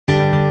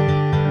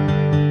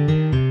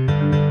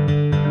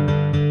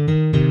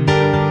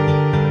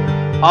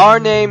Our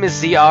name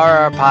is the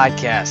RR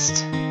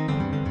Podcast.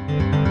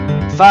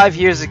 5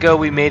 years ago,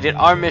 we made it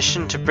our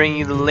mission to bring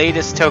you the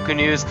latest toku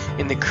news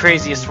in the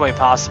craziest way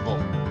possible.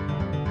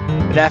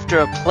 But after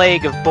a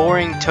plague of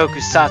boring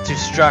tokusatsu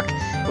struck,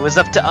 it was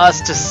up to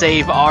us to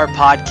save our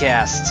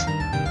podcast.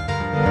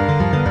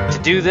 To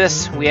do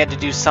this, we had to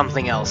do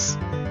something else.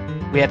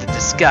 We had to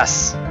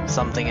discuss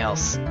something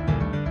else.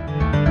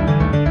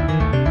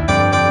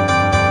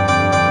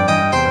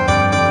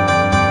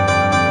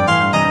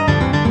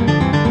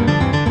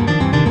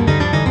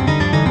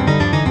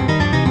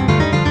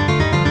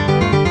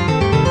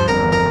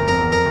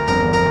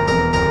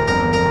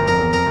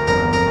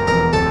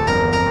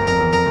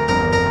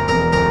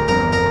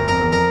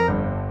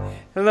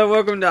 Hello,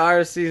 welcome to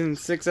our Season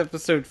 6,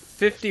 Episode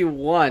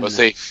 51. We'll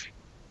see.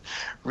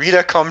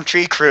 Rita Cum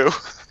Tree Crew.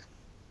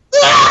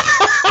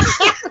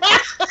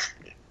 I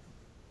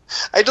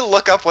had to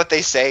look up what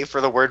they say for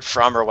the word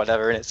from or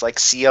whatever, and it's like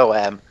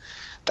C-O-M.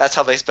 That's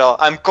how they spell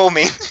I'm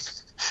coming.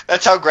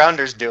 That's how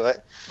grounders do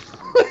it.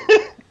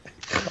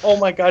 Oh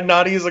my god,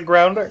 Naughty is a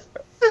grounder.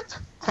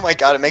 Oh my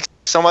god, it makes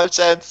so much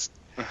sense.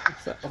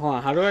 Hold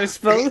on, how do I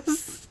spell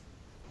this?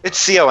 It's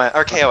C-O-M,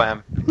 or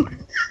K-O-M.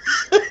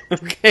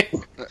 Okay.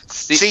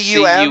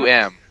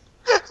 C-U-M.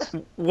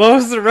 What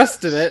was the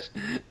rest of it?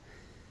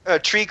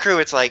 Tree Crew,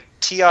 it's like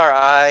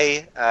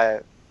T-R-I-C-R-U?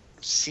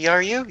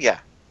 Yeah.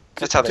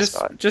 That's how they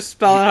spell it. Just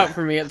spell it out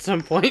for me at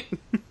some point.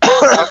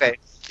 Okay.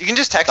 You can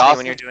just text me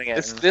when you're doing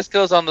it. This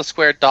goes on the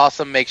square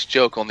Dawson makes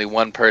joke only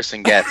one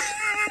person gets.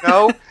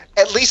 No,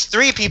 at least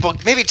 3 people,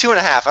 maybe 2.5.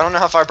 I don't know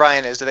how far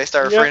Brian is. Do they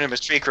start referring to him as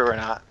Tree Crew or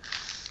not?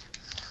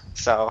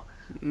 So,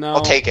 No.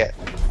 I'll take it.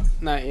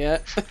 Not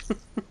yet.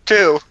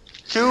 2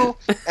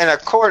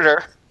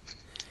 2.25.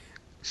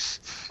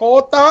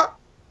 Kota.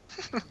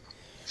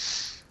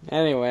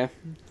 Anyway.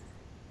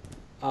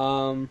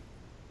 You're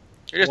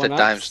just a One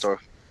dime ups.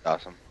 store,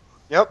 Dawson.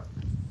 Yep.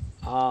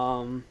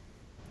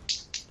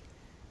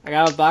 I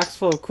got a box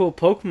full of cool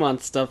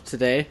Pokemon stuff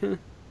today.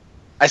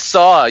 I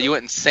saw you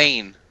went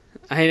insane.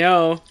 I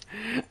know.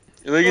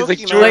 He's like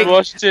Pokemon. George Like,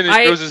 Washington and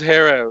I- grows his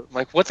hair out. I'm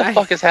like, what the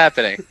fuck is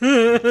happening?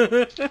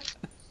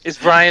 Is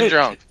Brian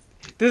drunk?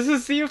 This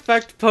is the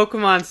effect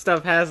Pokemon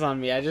stuff has on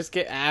me. I just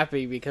get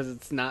happy because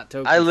it's not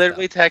Toku I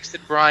literally texted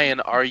Brian,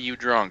 "Are you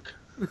drunk?"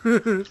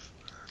 stuff.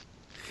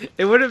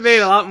 It would have made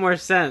a lot more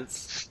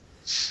sense.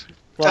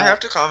 I have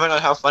to comment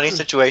on how funny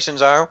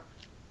situations are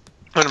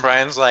when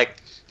Brian's like,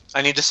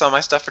 I need to sell my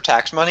stuff for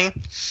tax money.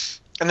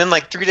 And then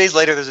like 3 days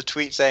later there's a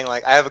tweet saying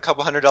like, I have a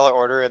couple $100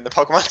 order in the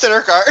Pokemon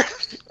Center cart.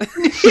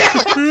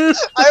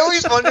 I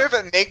always wonder if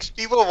it makes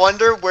people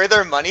wonder where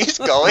their money's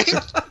going.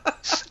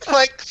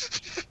 Like,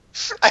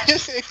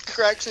 it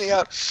cracks me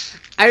up.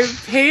 I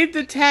paid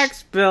the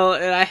tax bill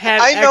and I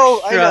had I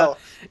know.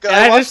 And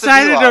I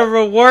decided to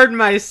reward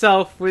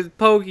myself with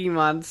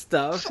Pokemon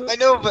stuff. I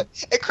know, but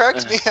it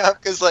cracks me up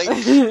because like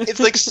it's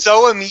like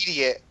so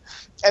immediate,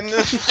 and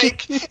then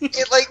like you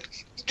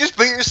just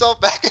put yourself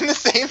back in the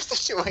same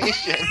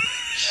situation,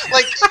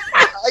 like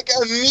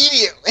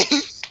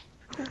immediately.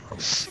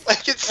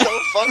 Like it's so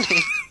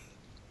funny.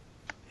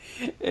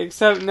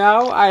 Except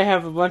now I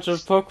have a bunch of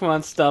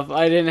Pokemon stuff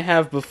I didn't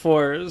have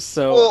before,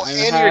 so Well, I'm and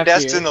happier. your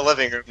desk's in the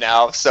living room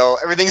now, so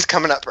everything's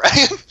coming up,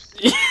 right?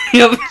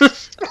 Yep.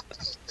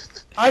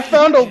 I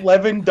found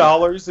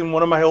 $11 in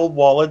one of my old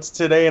wallets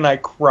today and I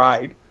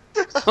cried.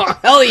 Oh,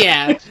 hell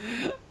yeah!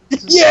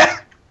 Yeah!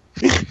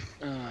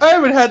 I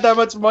haven't had that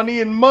much money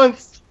in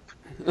months.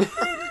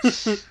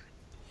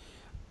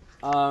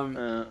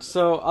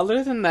 So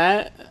other than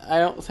that, I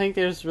don't think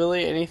there's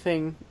really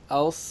anything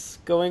else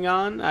going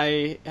on.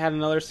 I had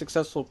another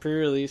successful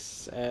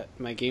pre-release at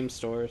my game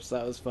store, so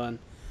that was fun.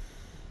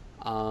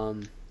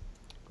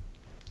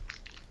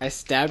 I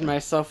stabbed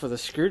myself with a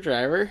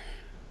screwdriver.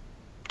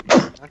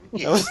 That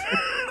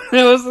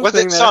was the Was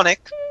thing it that,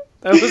 Sonic?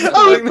 That was the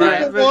I was thing that drinking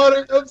happened.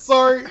 water. I'm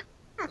sorry.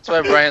 That's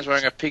why Brian's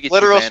wearing a Pikachu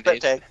Literal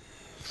band-aid. spit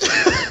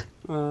take.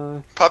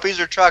 Uh, Puppies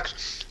or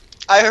trucks?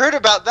 I heard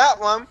about that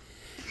one.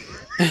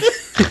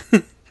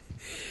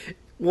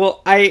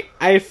 Well,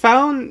 I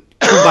found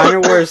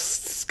Combiner Wars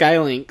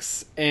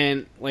Skylinks,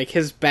 and like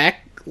his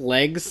back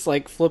legs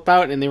like flip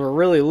out, and they were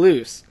really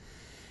loose.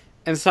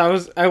 And so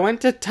I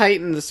went to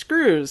tighten the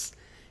screws,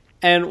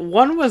 and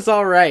one was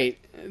all right.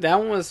 That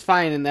one was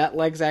fine, and that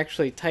leg's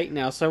actually tight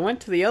now. So I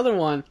went to the other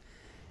one,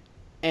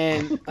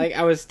 and like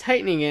I was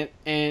tightening it,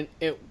 and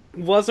it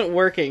wasn't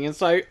working. And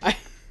so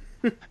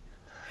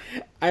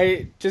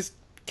I just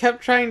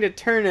kept trying to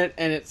turn it,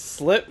 and it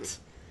slipped.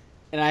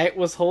 And I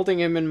was holding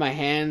him in my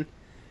hand,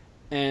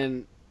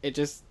 and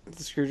the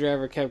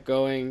screwdriver kept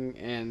going,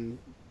 and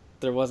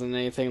there wasn't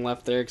anything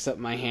left there except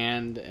my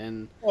hand,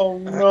 and Oh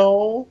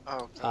no.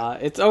 Oh,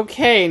 it's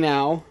okay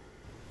now.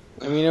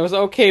 I mean, it was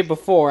okay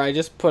before. I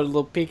just put a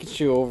little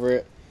Pikachu over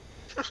it,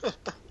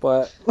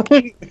 but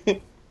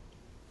it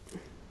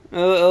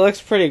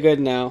looks pretty good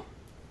now.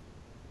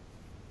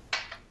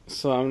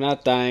 So I'm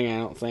not dying, I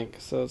don't think.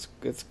 So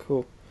it's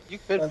cool. You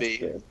could That's be.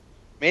 good.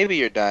 Maybe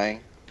you're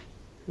dying.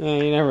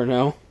 You never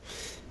know.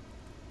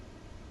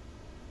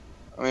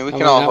 I mean, we I can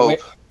might all not hope.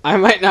 wake- I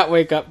might not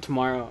wake up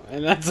tomorrow,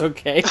 and that's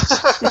okay.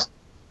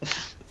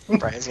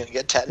 Brian's gonna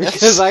get tetanus.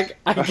 Because I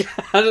got a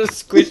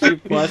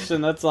squishy plush,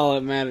 and that's all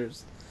that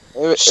matters.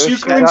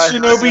 Shuken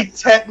Shinobi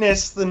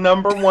tetanus, the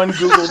 #1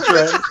 Google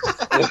trend.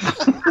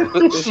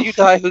 If you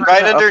die, who's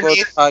Right gonna upload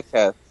underneath. the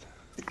podcast?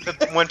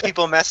 When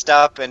people messed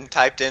up and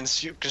typed in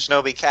Shuken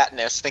Shinobi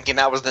Katniss, thinking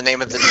that was the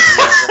name of the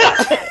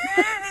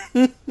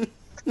disease.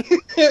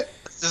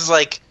 This is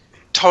like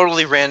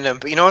totally random,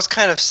 but you know what's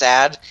kind of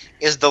sad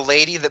is the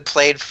lady that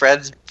played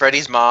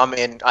Freddy's mom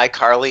in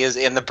iCarly is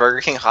in the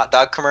Burger King hot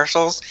dog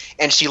commercials,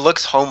 and she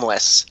looks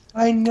homeless.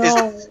 I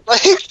know.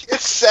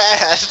 It's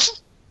sad.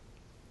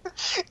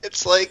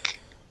 It's like,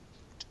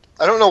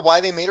 I don't know why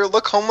they made her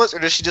look homeless, or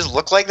does she just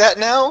look like that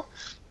now?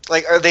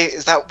 Like,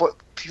 is that what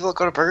people that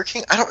go to Burger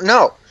King? I don't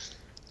know.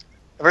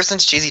 Ever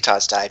since Cheesy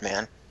Tots died,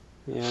 man.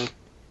 Yeah,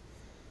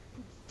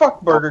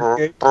 Fuck Burger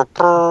King. they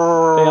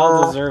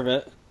all deserve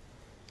it.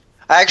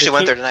 I actually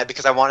went there tonight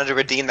because I wanted to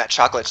redeem that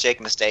chocolate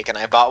shake mistake, and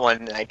I bought one,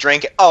 and I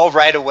drank it all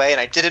right away, and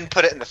I didn't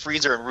put it in the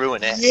freezer and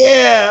ruin it.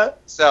 Yeah.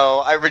 So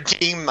I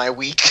redeemed my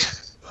week.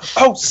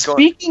 Oh,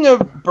 speaking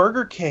of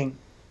Burger King,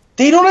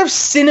 they don't have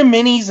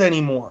Cineminis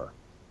anymore.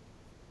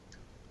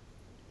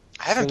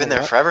 I haven't been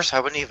there forever, so I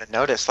wouldn't even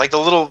notice. Like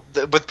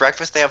with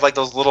breakfast, they have like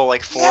those little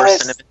like 4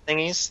 cinnamon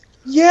thingies.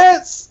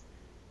 Yes.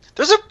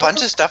 There's a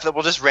bunch of stuff that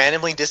will just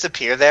randomly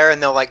disappear there,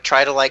 and they'll like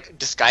try to like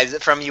disguise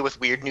it from you with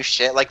weird new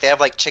shit. Like they have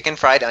like chicken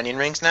fried onion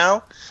rings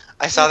now.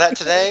 I saw that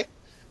today.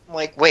 I'm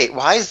like, wait,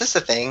 why is this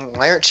a thing?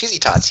 Why aren't Cheesy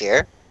Tots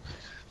here?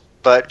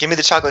 But give me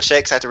the chocolate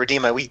shakes. I have to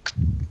redeem my week.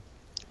 And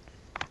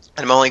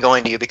I'm only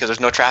going to you because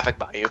there's no traffic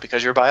by you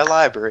because you're by a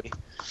library.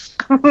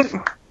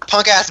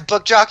 Punk ass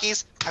book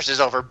jockeys pushes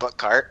over book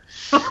cart.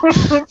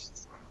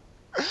 Oh,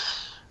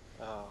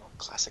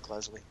 classic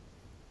Leslie.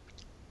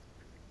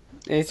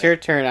 It's your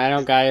turn. I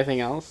don't got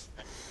anything else.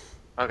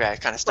 Okay, I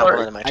kind of stumbled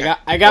into my turn.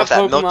 I got What's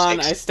that, Pokemon.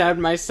 milkshakes? I stabbed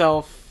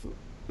myself.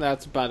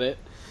 That's about it.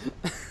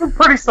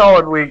 Pretty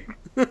solid week.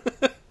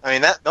 I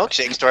mean, that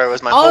milkshake story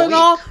was my All whole in week.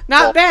 all,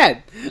 not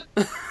bad.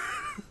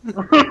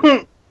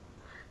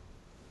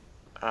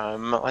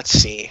 Let's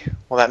see.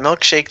 Well, that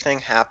milkshake thing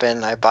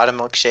happened. I bought a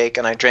milkshake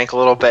and I drank a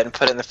little bit and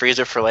put it in the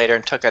freezer for later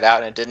and took it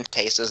out and it didn't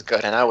taste as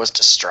good and I was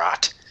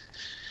distraught.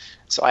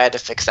 So I had to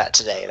fix that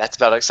today. That's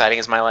about as exciting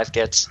as my life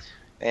gets.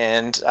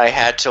 And I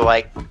had to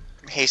like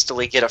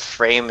hastily get a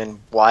frame and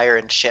wire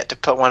and shit to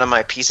put one of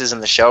my pieces in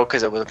the show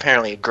because it was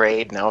apparently a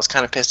grade and I was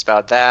kind of pissed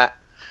about that.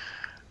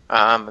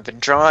 I've been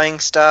drawing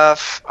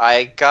stuff.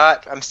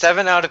 I'm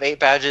 7 out of 8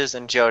 badges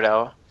in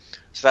Johto.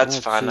 So that's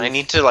fun. Geez. I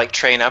need to like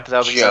train up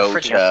though because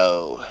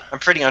I'm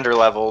pretty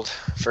underleveled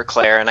for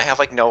Claire, and I have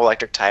like no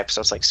electric type,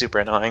 so it's like super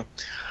annoying.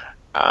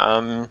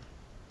 That's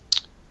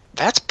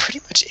pretty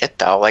much it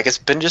though. Like it's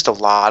been just a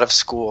lot of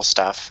school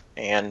stuff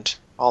and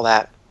all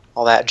that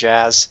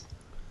jazz.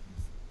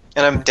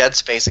 And I'm Dead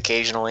Space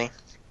occasionally.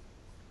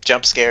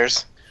 Jump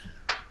scares.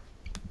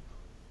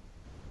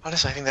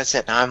 Honestly, I think that's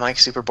it. Now I'm like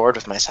super bored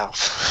with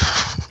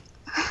myself.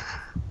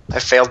 I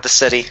failed the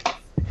city.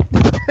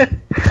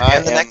 And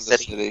the next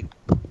city.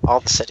 All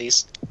the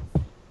cities.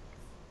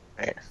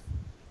 Right.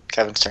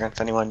 Kevin's turn. If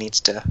anyone needs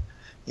to,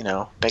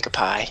 bake a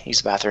pie,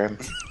 use the bathroom,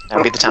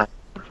 that'll be the time.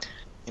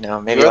 Maybe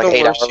You're like the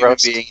 8 worst hour human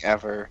roast. being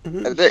ever.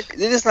 It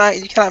is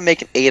not. You cannot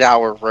make an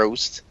 8-hour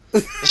roast.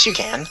 Yes, you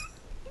can.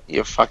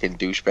 You fucking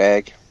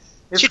douchebag.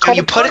 Yes, you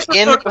put it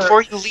in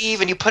before you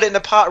leave, and you put it in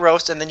the pot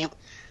roast, and then you.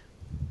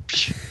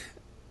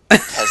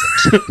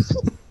 Peasant.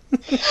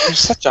 You're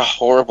such a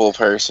horrible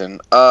person.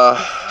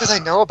 Because I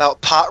know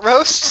about pot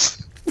roasts.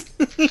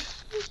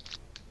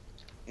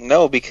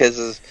 No, because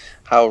of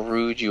how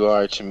rude you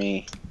are to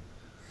me.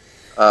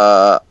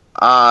 I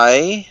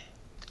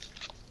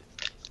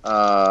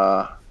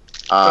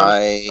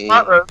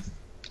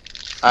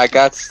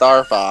got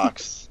Star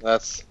Fox. I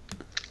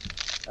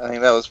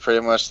think that was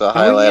pretty much the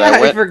highlight.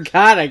 I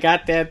forgot I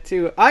got that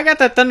too. I got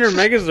that Thunder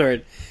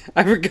Megazord.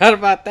 I forgot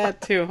about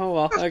that too. Oh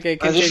well. Okay,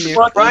 continue.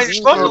 Brian, you're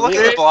supposed to look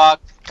at the blog.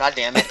 God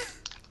damn it.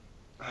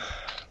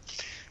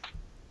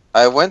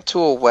 I went to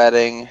a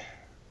wedding.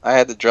 I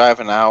had to drive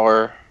an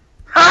hour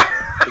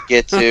to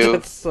get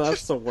to.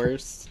 That's the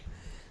worst.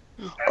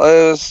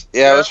 Well,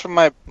 it was from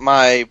my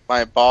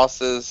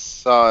boss's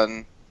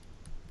son.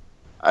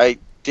 I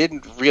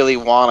didn't really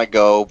want to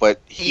go,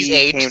 but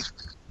he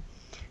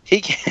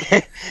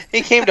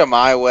came to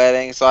my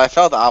wedding, so I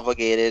felt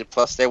obligated.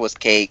 Plus, there was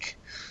cake.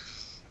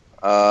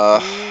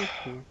 Everything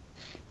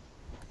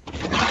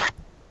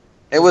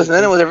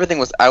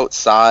was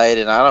outside,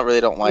 and I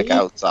don't like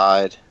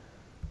outside.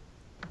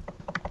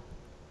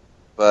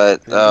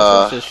 But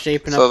It's just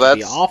shaping so up to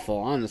be that's- awful,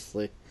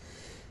 honestly.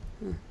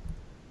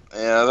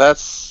 yeah,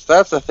 that's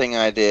the thing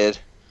I did.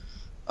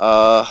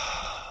 Yeah,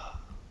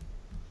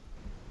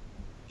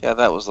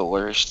 that was the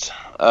worst.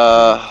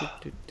 But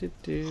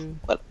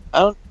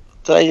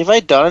have I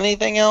done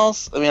anything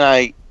else? I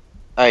mean,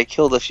 I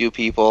killed a few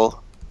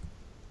people.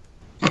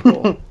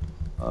 Cool.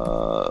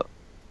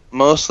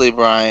 Mostly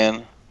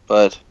Brian,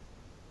 but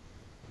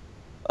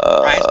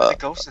Brian's been a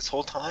ghost this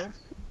whole time?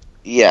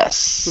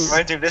 Yes.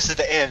 Reminds me, this is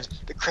the end.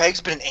 The Craig's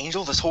been an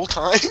angel this whole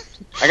time.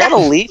 I got a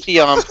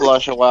Leafeon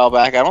plush a while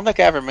back. I don't think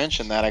I ever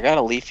mentioned that. I got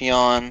a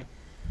Leafeon.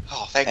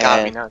 Oh, thank God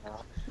we And- know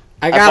now.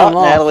 I I got bought them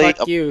all. Natalie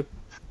Fuck a- you.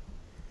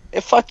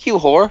 Fuck you,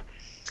 whore.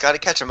 Got to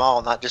catch them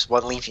all, not just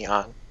one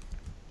Leafeon.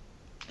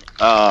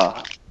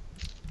 I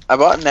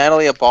bought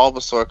Natalie a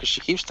Bulbasaur because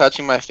she keeps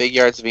touching my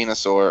Figuarts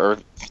Venusaur, or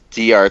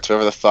D-Arts,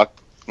 whatever the fuck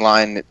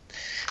line.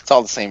 It's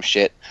all the same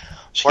shit.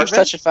 She keeps Portman?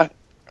 touching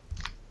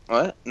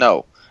What?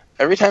 No.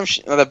 Every time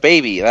the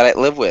baby that I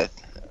live with,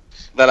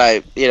 that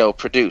I,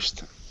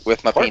 produced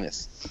with my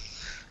penis.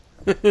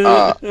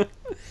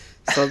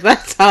 So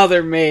that's how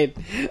they're made.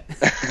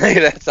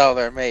 That's how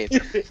they're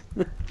made.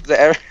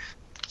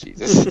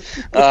 Jesus.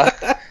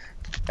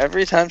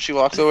 Every time she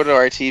walks over to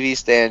our TV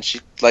stand, she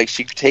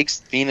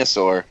takes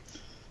Venusaur.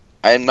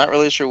 I'm not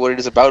really sure what it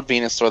is about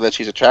Venusaur that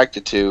she's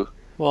attracted to.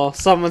 Well,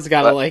 someone's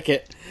gotta But- like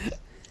it.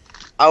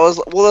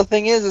 The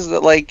thing is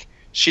that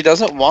she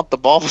doesn't want the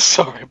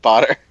Bulbasaur I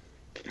bought her.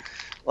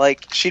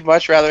 She'd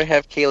much rather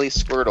have Kaylee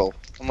Squirtle.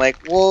 I'm like,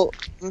 well,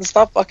 then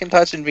stop fucking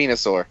touching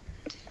Venusaur.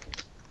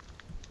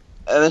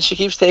 And then she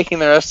keeps taking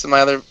the rest of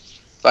my other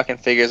fucking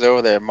figures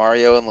over there,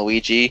 Mario and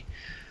Luigi,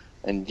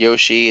 and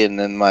Yoshi, and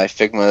then my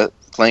Figma,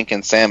 Link,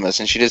 and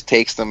Samus, and she just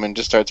takes them and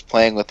just starts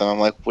playing with them. I'm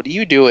like, what are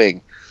you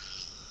doing?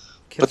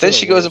 But then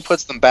she goes and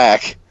puts them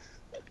back.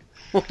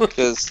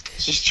 Because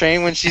she's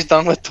trained when she's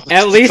done with them.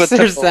 At least Put them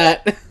there's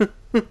away.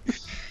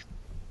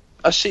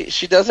 that.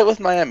 She does it with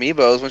my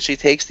amiibos. When she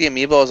takes the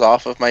amiibos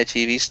off of my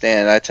TV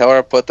stand, I tell her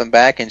to put them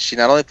back, and she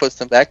not only puts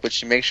them back, but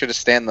she makes sure to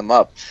stand them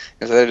up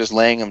because they're just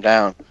laying them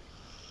down.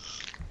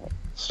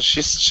 So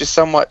she's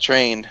somewhat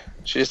trained.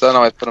 She just doesn't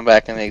always put them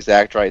back in the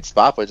exact right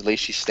spot, but at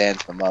least she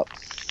stands them up.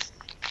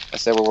 I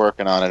said we're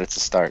working on it. It's a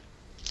start.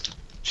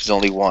 She's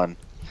only one.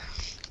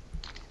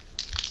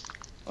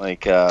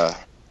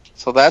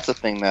 So that's a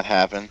thing that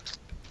happened.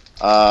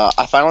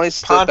 I finally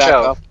stood back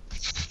Poncho. up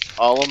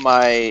all of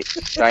my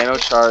Dino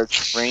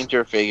Charge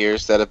Ranger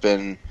figures that have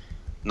been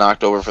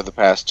knocked over for the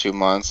past 2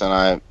 months,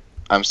 and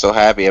I'm so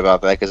happy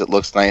about that because it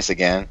looks nice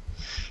again.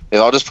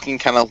 They're all just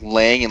kind of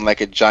laying in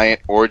like a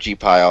giant orgy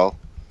pile.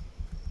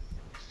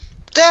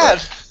 Dad!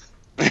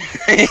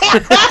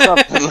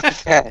 Something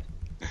like that.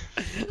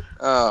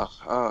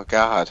 Oh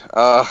God.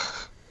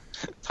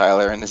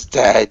 Tyler and his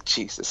dad,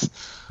 Jesus.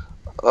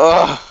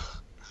 So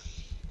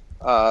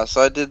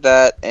I did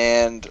that,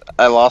 and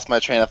I lost my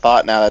train of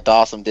thought now that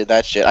Dawson did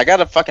that shit. I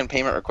got a fucking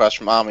payment request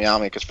from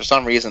AmiAmi because for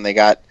some reason they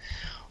got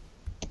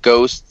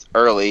Ghost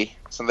early,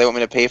 so they want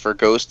me to pay for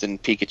Ghost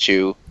and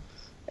Pikachu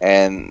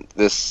and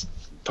this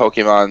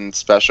Pokemon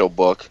special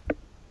book.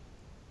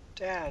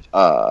 Dad.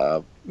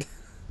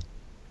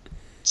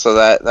 So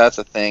that's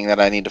a thing that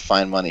I need to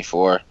find money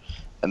for.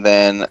 And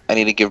then I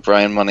need to give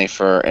Brian money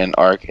for an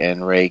Arc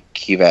and Ray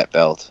Kivat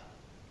belt.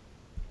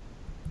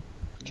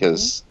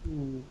 Because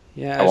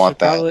Yeah, I want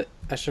that.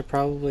 I should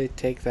probably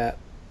take that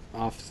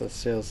off the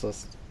sales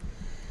list.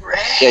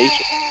 yeah, you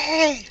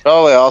should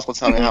probably also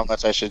tell me how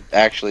much I should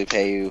actually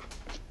pay you,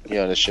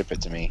 to ship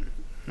it to me.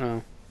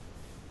 No.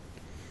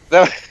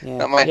 That, Yeah,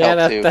 that might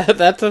help too.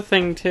 That's a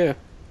thing too.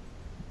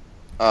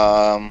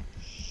 So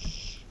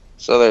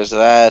there's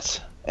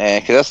that,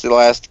 and because that's the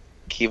last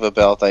Kiva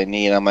belt I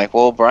need. I'm like,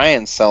 well,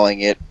 Brian's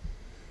selling it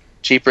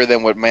cheaper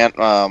than what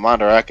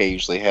Mandarake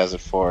usually has it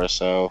for,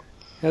 so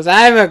Because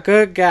I'm a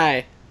good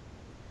guy.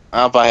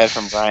 I'll buy it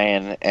from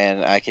Brian,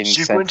 and I can.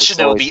 Shipun send it to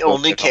Shinobi Soy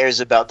only Circle. cares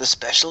about the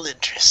special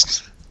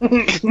interest.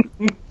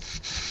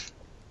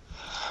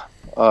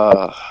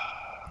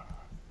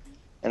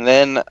 And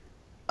then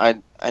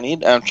I'm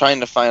trying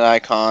to find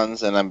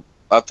icons, and I'm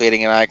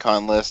updating an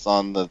icon list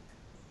on the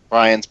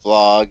Brian's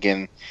blog,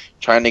 and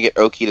trying to get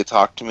Oki to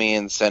talk to me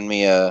and send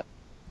me a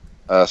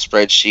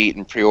spreadsheet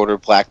and pre-order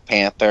Black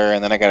Panther,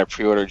 and then I got to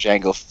pre-order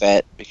Jango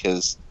Fett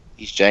because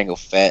he's Jango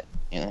Fett.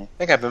 I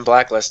think I've been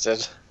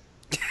blacklisted.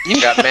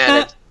 You got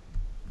mad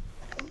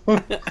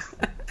at...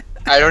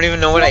 I don't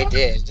even know what I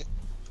did.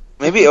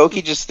 Maybe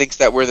Oki just thinks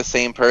that we're the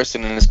same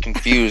person and is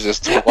confused as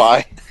to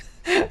why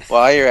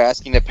you're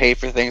asking to pay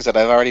for things that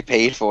I've already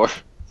paid for.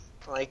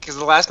 Because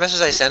the last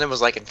message I sent him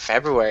was in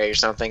February or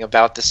something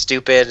about the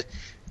stupid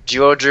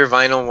Georgia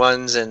vinyl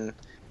ones and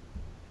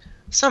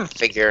some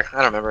figure. I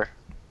don't remember.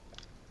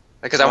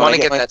 Because I Well, want I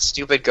to get get my- that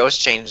stupid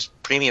Ghost Change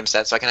premium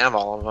set so I can have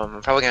all of them.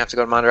 I'm probably going to have to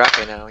go to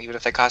Mandarake now, even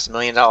if they cost $1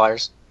 million.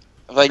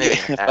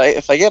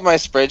 If I get my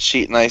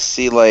spreadsheet and I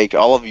see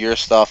all of your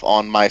stuff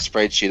on my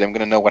spreadsheet, I'm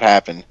gonna know what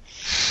happened.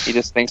 He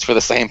just thinks we're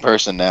the same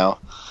person now.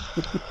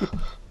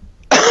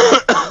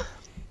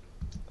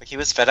 He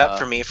was fed up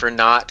for me for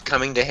not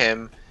coming to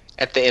him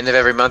at the end of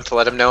every month to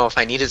let him know if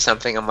I needed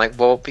something. I'm like,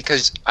 well,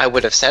 because I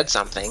would have said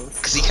something.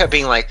 Because he kept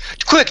being like,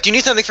 quick, do you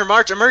need something for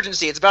March?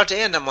 Emergency, it's about to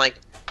end. I'm like,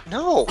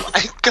 no,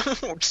 I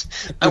don't.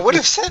 I would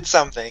have said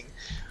something.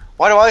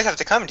 Why do I always have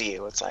to come to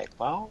you? It's like,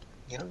 well,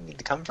 you don't need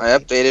to come to I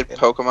me. updated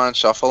Pokemon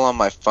Shuffle on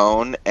my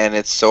phone, and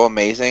it's so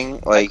amazing.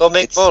 Go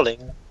make it's,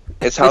 bowling.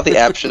 it's how the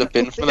app should have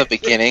been from the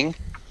beginning.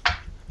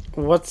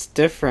 What's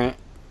different?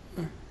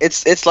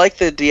 It's like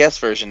the DS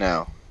version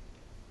now.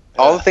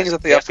 all the things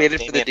that they Yeah,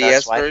 updated for the Damien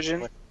DS does, why-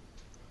 version,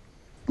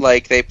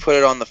 like they put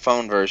it on the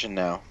phone version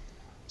now.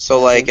 So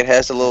like it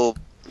has a little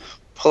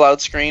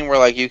pull-out screen where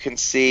like you can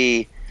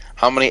see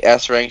how many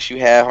S ranks you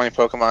have, how many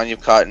Pokemon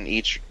you've caught in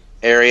each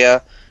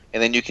area,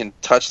 and then you can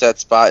touch that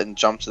spot and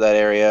jump to that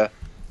area.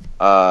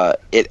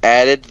 It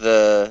added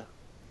the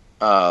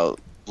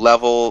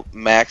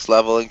max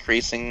level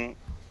increasing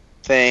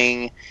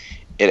thing.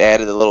 It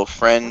added the little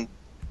friend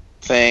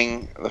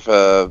thing,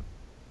 the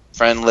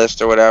friend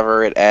list or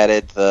whatever. It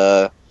added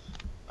the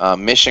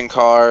mission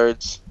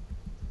cards.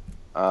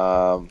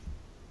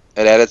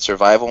 It added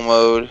survival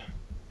mode.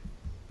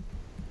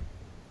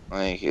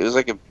 Like it was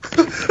like a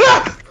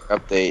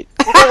update.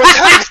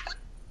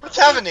 What's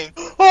happening?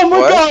 Oh my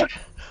What?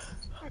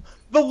 god!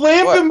 The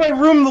lamp What? in my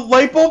room, the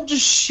light bulb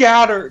just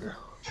shattered.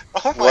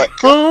 Oh my What?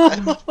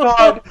 god.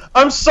 God,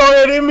 I'm sorry,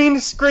 I didn't mean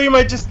to scream.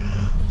 I just.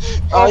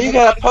 Oh, you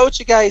gotta poach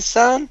a guy,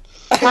 son.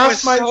 It half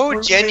was my so room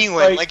is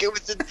genuine. like- Like it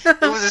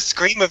was a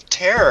scream of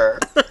terror.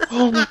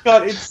 Oh my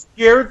god, it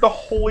scared the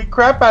holy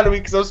crap out of me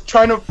because I was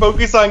trying to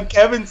focus on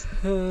Kevin's.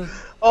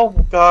 Oh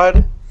my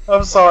god,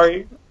 I'm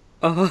sorry.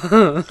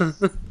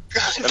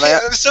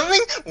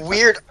 Something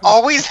weird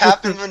always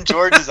happens when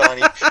George is on.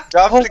 He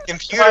drops the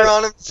computer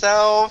on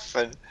himself,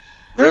 and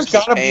There's Rips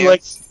his gotta be like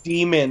pants. a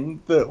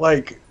demon that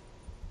like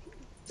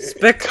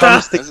Spectre.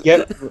 comes to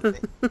get.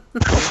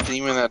 This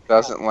demon that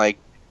doesn't like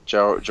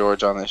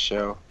George on this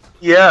show.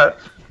 Yeah.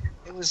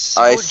 it was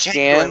so I genuine.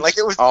 scanned Like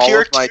it was all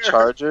pure of my terror.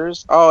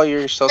 chargers. Oh,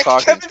 you're still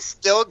talking. Kevin's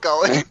still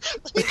going.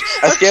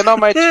 I scanned all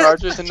my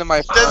chargers into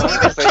my phone Doesn't even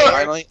because they care.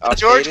 finally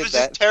George updated was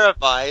that. just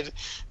terrified.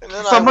 And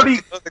then Somebody, I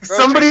went to the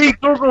grocery somebody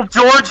Google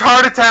George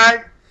heart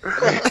attack.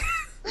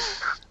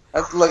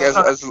 Look,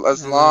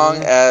 as long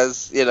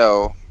as you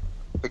know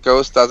the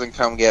ghost doesn't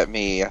come get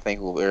me, I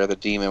think or the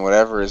demon,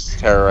 whatever is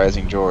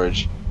terrorizing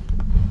George,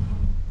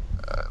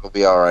 it'll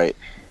be all right.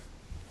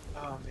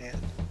 Oh man,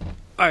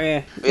 Oh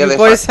yeah. Yeah, You they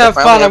boys fi- have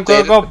they fun. finally I'm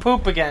gonna updated- go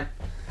poop again.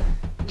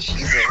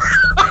 Jesus!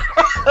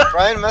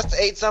 Brian must have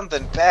ate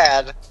something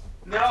bad.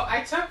 No,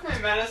 I took my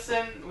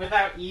medicine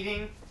without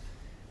eating,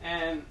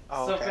 and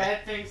Oh, so okay.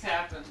 bad things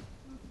happen.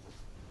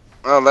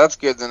 Well, that's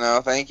good to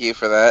know. Thank you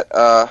for that.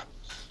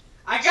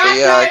 I got So,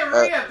 yeah,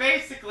 diarrhea,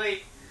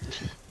 basically.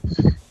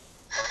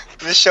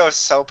 This show is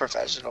so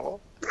professional.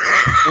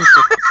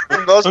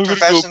 The most I'm gonna go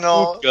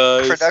professional poop,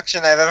 guys.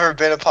 production I've ever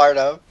been a part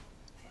of.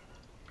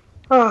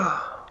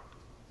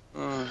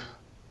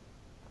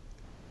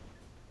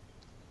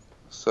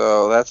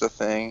 So that's a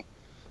thing,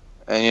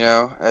 and you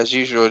know, as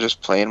usual,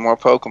 just playing more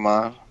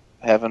Pokemon,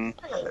 having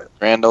a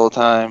grand old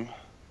time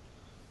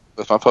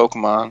with my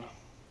Pokemon.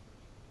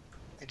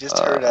 I just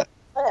heard it.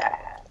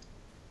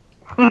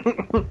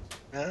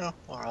 No,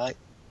 alright.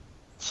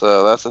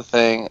 So that's a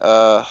thing.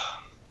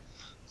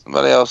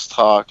 Somebody else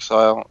talk, so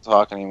I don't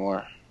talk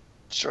anymore.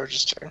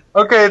 George's turn.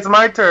 Okay, it's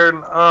my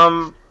turn.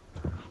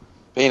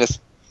 Penis.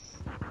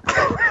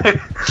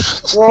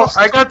 Well,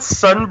 I got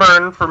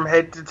sunburn from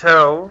head to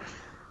toe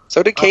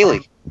So did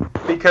Kaylee.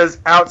 because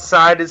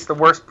outside is the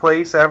worst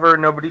place ever.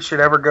 Nobody should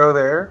ever go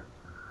there.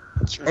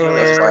 It's And- really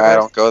That's why I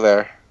don't go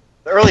there.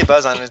 The early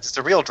buzz on it is just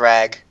a real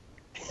drag.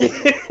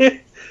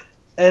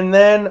 And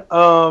then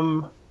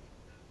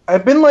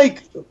I've been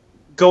like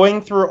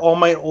going through all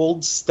my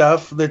old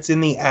stuff that's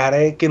in the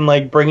attic and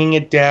like bringing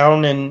it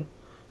down and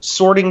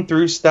sorting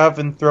through stuff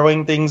and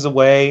throwing things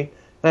away.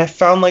 And I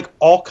found like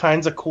all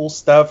kinds of cool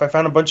stuff. I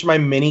found a bunch of my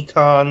mini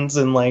cons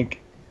and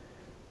like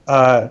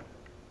a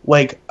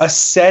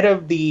set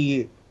of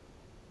the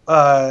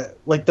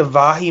like the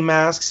Vahi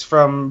masks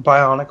from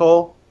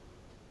Bionicle.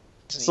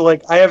 So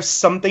like I have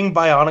something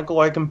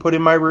Bionicle I can put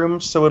in my room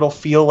so it'll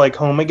feel like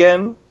home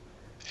again.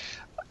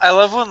 I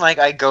love when like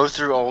I go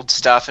through old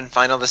stuff and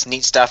find all this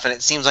neat stuff, and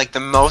it seems like the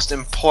most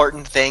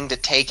important thing to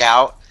take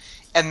out,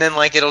 and then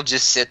like it'll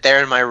just sit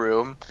there in my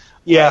room.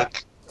 Yeah.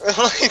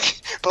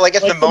 But like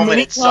at the moment,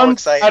 it's so mini-cons,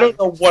 exciting. I don't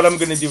know what I'm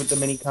gonna do with the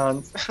mini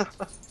cons.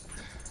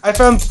 I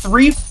found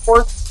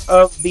 3/4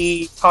 of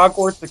the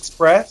Hogwarts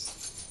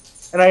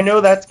Express, and I know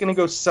that's gonna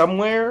go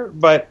somewhere,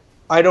 but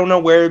I don't know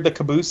where the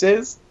caboose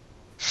is.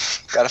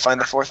 Gotta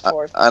find the fourth.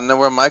 I know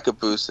where my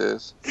caboose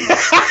is.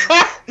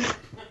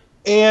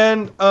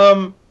 And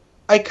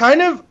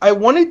I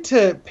wanted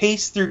to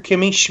pace through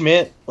Kimmy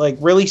Schmidt like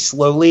really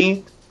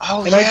slowly,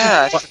 Oh and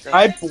yeah.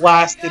 I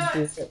blasted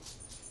through it.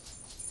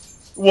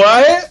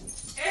 What?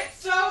 It's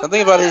so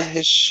Something about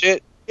his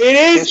shit. It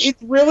is. His-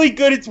 It's really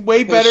good. It's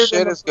way better. His than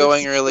shit the is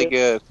going first really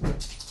season. good.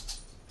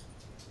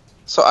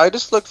 So I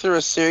just looked through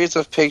a series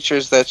of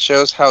pictures that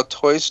shows how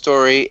Toy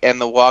Story and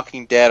The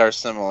Walking Dead are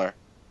similar.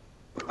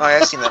 Oh, yeah,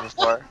 I've seen that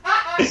before.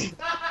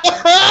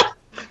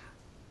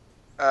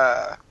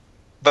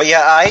 But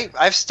yeah,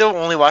 I've still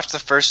only watched the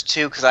first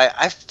two because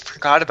I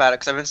forgot about it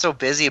because I've been so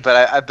busy.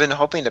 But I've been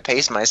hoping to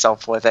pace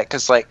myself with it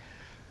because like.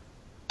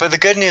 But the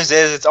good news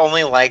is it's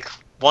only like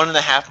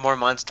 1.5 more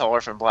months till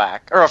Orphan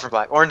Black.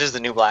 Orange is the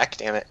New Black.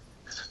 Damn it,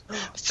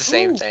 it's the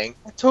same Ooh. thing.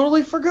 I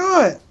totally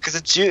forgot. Because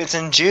it's June. It's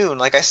in June.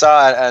 Like I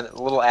saw a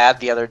little ad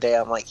the other day.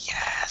 I'm like,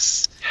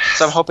 yes.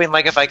 So I'm hoping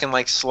like if I can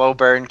like slow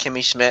burn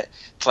Kimmy Schmidt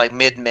to like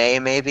mid-May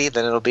maybe,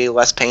 then it'll be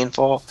less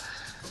painful.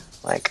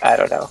 Like I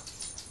don't know.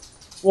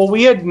 Well,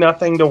 we had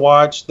nothing to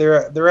watch.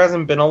 There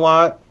hasn't been a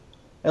lot,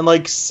 and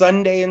like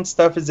Sunday and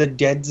stuff is a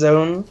dead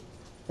zone.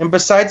 And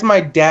besides my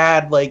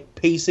dad like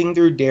pacing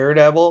through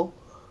Daredevil,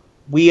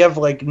 we have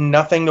like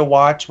nothing to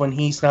watch when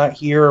he's not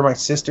here or my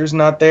sister's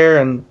not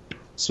there. And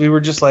so we were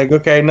just like,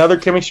 okay, another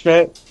Kimmy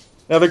Schmidt,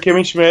 another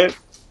Kimmy Schmidt,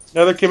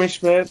 another Kimmy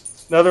Schmidt,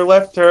 another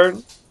left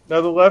turn,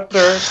 another left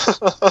turn,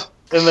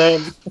 and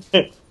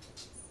then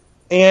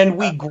and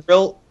we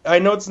grill. I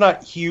know it's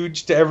not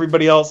huge to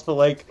everybody else, but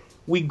like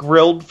we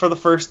grilled for the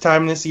first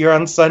time this year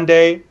on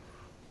Sunday,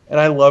 and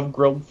I love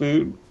grilled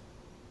food.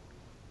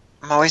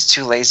 I'm always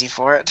too lazy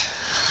for it.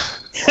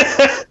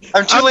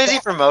 I'm too lazy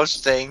for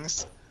most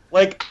things.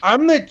 Like,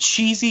 I'm the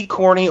cheesy,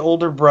 corny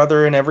older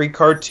brother in every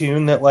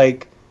cartoon that,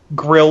 like,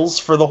 grills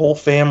for the whole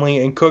family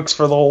and cooks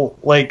for the whole,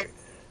 like,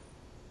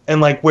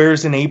 and, like,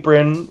 wears an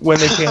apron when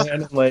they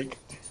can. Like,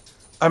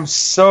 I'm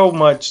so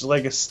much,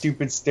 like, a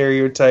stupid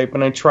stereotype,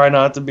 and I try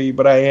not to be,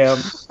 but I am.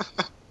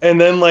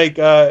 And then, like,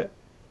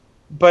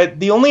 but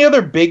the only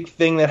other big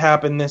thing that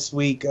happened this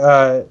week,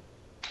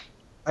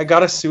 I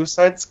got a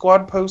Suicide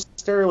Squad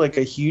poster, like,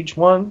 a huge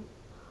one.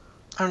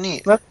 Oh,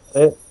 neat. That's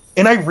it.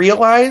 And I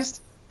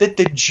realized that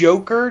the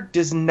Joker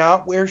does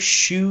not wear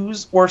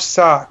shoes or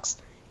socks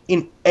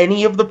in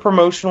any of the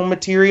promotional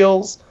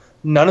materials,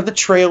 none of the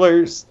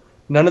trailers,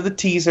 none of the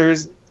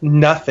teasers,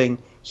 nothing.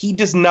 He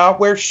does not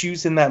wear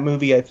shoes in that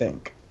movie, I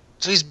think.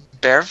 So he's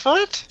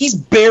barefoot? He's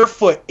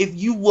barefoot. If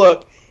you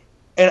look,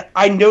 and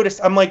I noticed,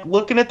 I'm like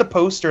looking at the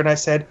poster and I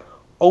said,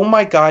 oh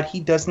my god, he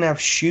doesn't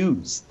have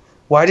shoes.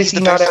 Why does he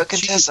not have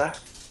shoes?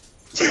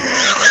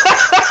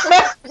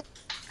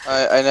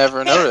 I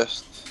never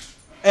noticed.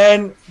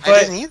 And I but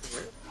didn't either.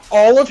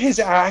 all of his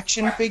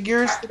action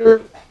figures that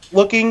are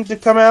looking to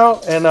come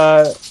out, and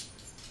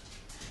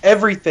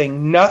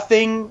everything,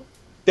 nothing.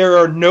 There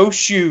are no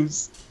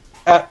shoes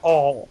at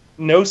all,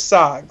 no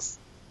socks.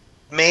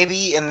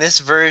 Maybe in this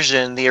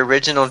version, the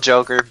original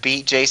Joker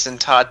beat Jason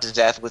Todd to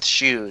death with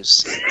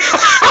shoes.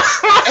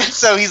 And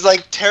so he's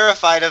like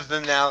terrified of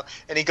them now,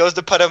 and he goes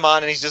to put them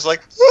on, and he's just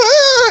like,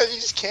 "Ah!" He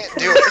just can't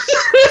do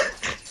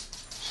it.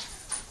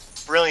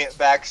 Brilliant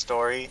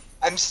backstory.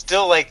 I'm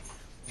still like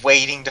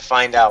waiting to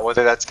find out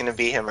whether that's going to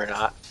be him or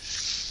not.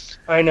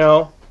 I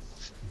know.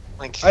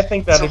 Like, I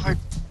think so that'd hard.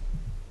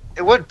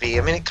 It would be.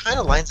 I mean, it kind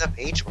of lines up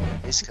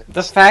age-wise.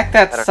 The fact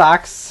I that don't-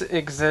 socks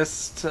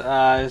exist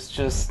is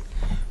just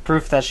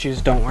proof that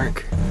shoes don't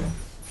work.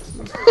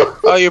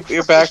 Oh,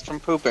 you're back from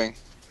pooping.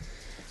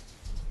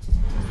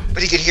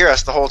 But he could hear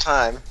us the whole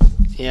time.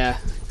 Yeah.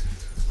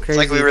 It's Crazy.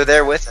 like we were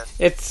there with him.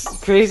 It's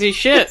crazy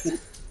shit.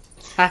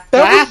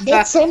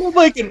 That sounded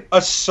like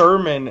a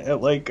sermon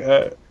at like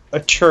a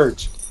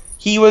church.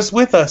 He was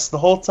with us the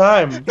whole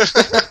time.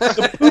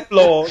 The poop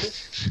lord.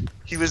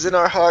 He was in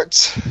our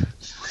hearts.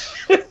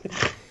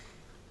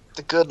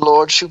 The good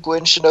Lord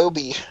Shugwen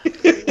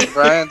Shinobi.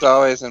 Brian's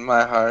always in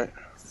my heart.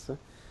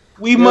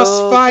 We must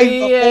You'll find be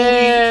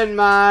the in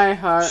my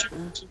heart.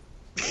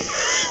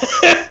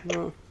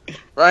 holy.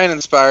 Brian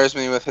inspires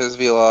me with his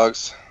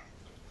vlogs.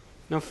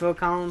 No Phil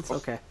Collins?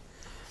 Okay.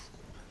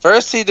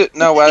 First, he did.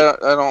 No, I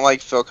don't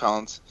like Phil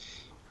Collins.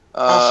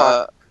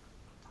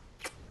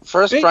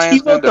 First, Bitch, he Brian's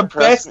wrote gonna the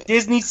depress best me.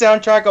 Disney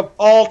soundtrack of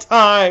all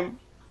time.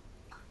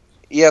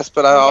 Yes,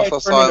 but I Okay,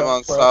 also turn saw it him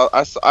up, on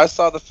bro. I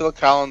saw the Phil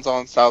Collins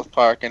on South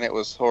Park, and it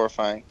was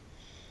horrifying.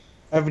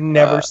 I've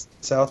never seen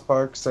South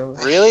Park, so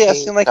Really, I've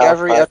hate seen like South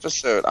every Park.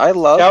 episode. I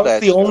love that that.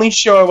 was the show. only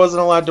show I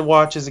wasn't allowed to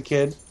watch as a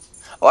kid.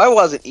 Well, I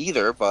wasn't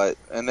either, but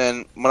and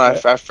then when our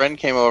friend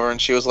came over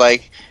and she was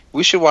like,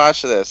 "We should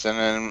watch this," and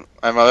then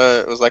my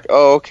mother was like,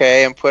 "Oh,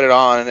 okay," and put it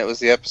on, and it was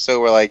the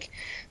episode where like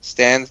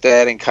Stan's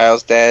dead and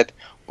Kyle's dead,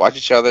 watch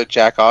each other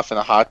jack off in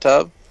a hot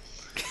tub,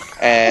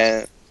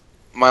 and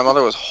my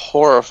mother was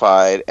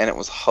horrified, and it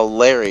was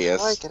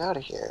hilarious. How do I get out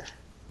of here?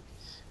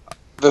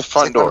 The It's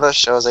front like one of door. those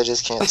shows I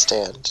just can't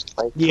stand.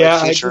 Like, Yeah,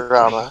 I like just-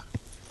 Futurama.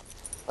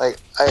 Like,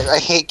 I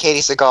hate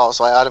Katie Sagal,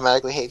 so I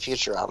automatically hate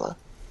Futurama.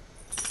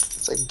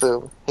 It's like,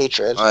 boom,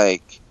 hatred.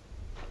 Like,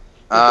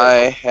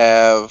 I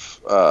have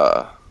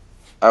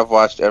I've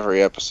watched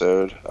every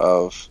episode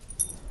of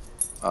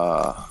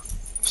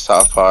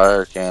South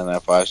Park, and I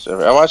watched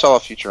all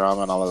of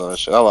Futurama and all of other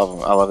shit. I love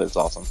them. I love it. It's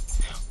awesome.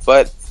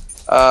 But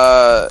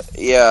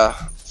yeah.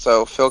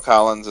 So Phil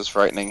Collins is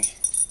frightening.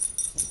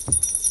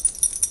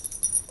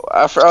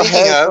 I had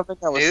of something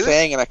I was news?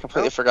 saying, and I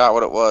completely forgot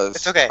what it was.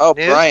 It's okay. Oh,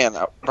 News? Brian's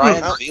Oh,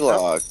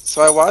 vlog.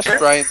 So I watched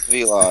Brian's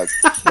vlog,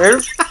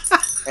 There's,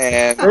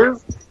 and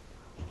there's,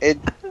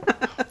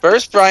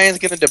 first Brian's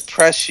gonna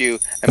depress you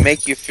and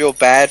make you feel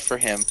bad for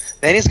him.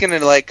 Then he's gonna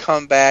like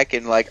come back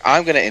and like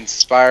I'm gonna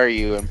inspire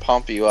you and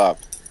pump you up.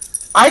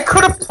 I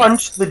could have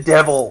punched the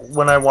devil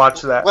when I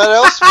watched that. What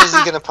else was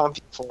he gonna pump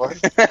you for?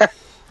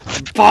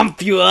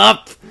 Bump you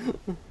up!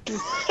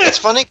 It's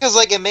funny because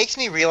like it makes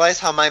me realize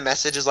how my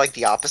message is like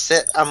the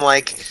opposite. I'm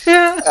like,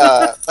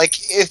 like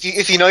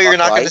if you know you're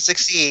not going to Right.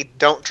 succeed,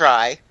 don't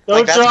try. Don't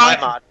like that's try.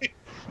 my motto.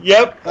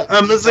 Yep,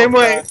 I'm the same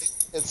way.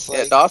 It's Yeah,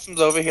 like, Dawson's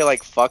over here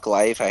like, fuck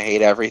life, I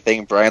hate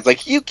everything. Brian's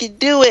like, you can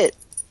do it!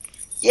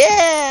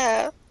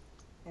 Yeah!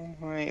 I'm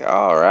like,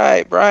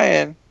 alright,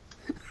 Brian.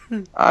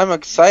 I'm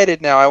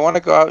excited now. I want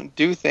to go out and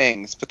do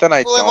things. But then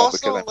I Well, I'm don't also,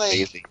 because I'm like-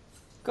 lazy.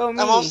 Go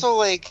me. I'm also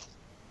like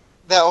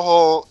that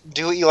whole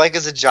do what you like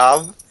as a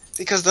job,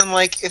 because then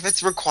like if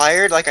it's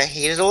required, like I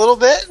hate it a little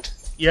bit.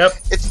 Yep.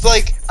 It's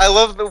like I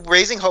love the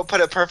Raising Hope put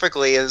it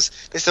perfectly. Is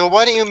they said, well,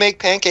 why don't you make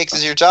pancakes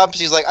as your job?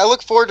 She's like, I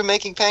look forward to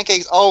making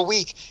pancakes all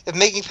week. If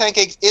making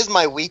pancakes is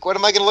my week, what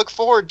am I going to look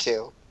forward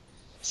to?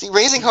 See,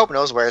 Raising Hope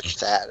knows where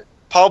it's at.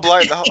 Paul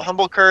Blart, the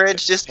Humble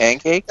Courage, just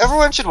Pancake?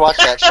 everyone should watch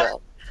that show.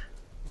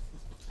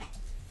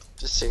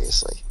 Just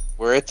seriously.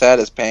 Where it's at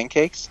is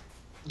pancakes?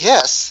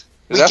 Yes.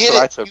 We That's get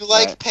what I it. took You from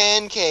like that.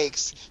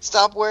 pancakes.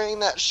 Stop wearing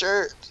that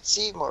shirt.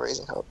 See, more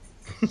Raising Hope.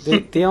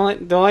 The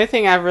only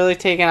thing I've really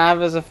taken out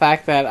of is the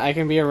fact that I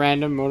can be a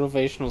random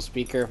motivational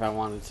speaker if I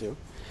wanted to.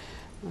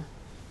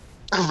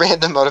 A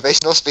random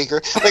motivational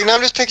speaker. Like now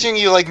I'm just picturing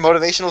you like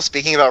motivational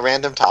speaking about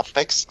random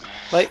topics.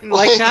 Like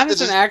Like, not as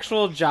just- an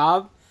actual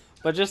job,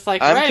 but just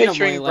like I'm randomly,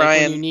 picturing like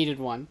Brian- when you needed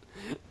one.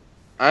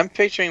 I'm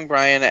picturing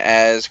Brian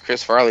as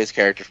Chris Farley's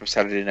character from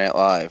Saturday Night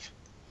Live.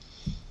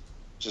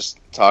 Just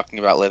talking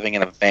about living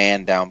in a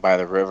van down by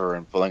the river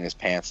and pulling his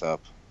pants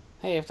up.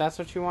 Hey, if that's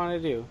what you want to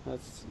do,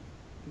 let's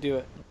do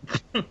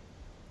it.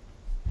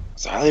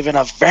 So I live in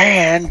a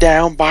van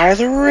down by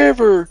the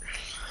river.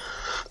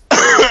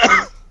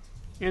 I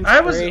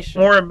was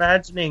Inspiration. more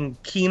imagining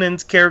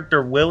Keenan's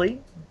character Willie.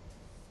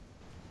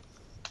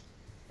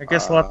 I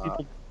guess a lot of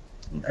people.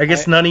 I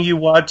guess none of you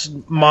watch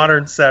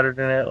modern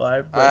Saturday Night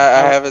Live. I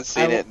But haven't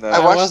seen I- it in the I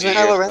watched wasn't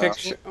Kylo years Ren now.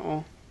 picture.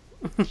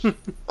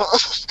 Oh.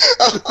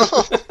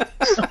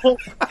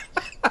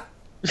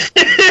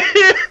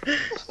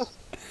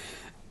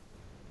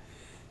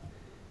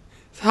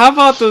 How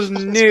about those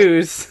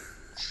news?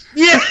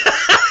 yeah,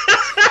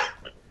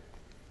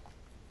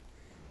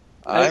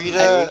 I'm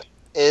Rita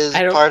is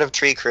I don't- part of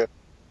Tree Crew.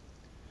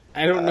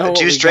 I don't know. What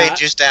Juice we straight, got.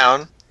 juice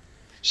down.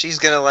 She's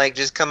gonna like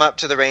just come up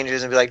to the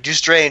Rangers and be like, juice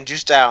straight,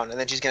 juice down, and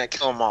then she's gonna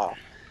kill them all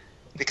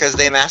because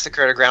they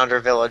massacred a Grounder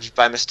village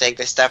by mistake.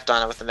 They stepped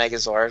on it with the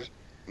Megazord.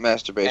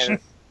 masturbation.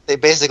 And they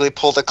basically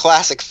pulled a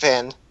classic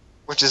Finn,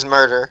 which is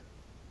murder.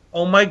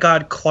 oh my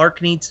God,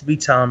 Clark needs to be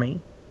Tommy.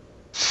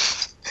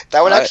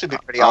 That would actually be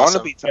pretty I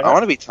awesome.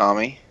 want to be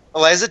Tommy.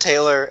 Eliza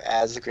Taylor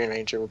as the Green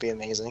Ranger would be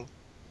amazing.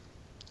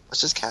 Let's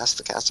just cast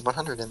the cast of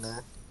 100 in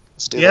there.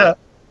 Let's do Yeah, that.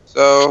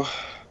 So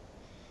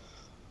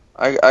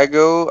I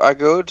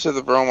go to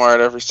the Bromart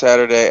every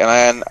Saturday, and I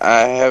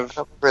have I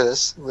don't remember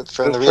this from the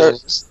The fir-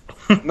 readings.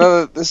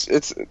 no this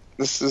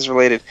is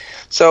related.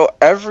 So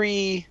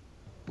every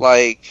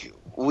like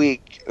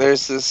week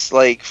there's this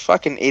like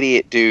fucking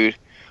idiot dude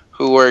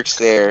who works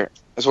there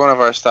as one of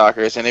our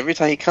stalkers, and every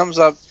time he comes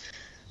up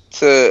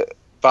to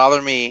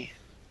bother me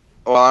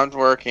while I'm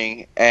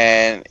working,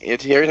 and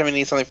every time he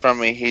needs something from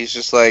me, he's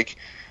just like,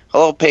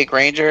 "Hello, Pink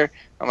Ranger."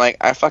 I'm like,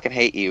 "I fucking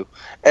hate you."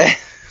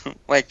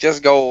 Like,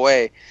 just go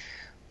away.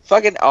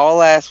 Fucking all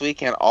last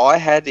weekend, all I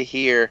had to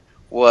hear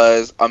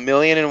was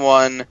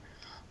 1,000,001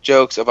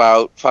 jokes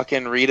about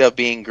fucking Rita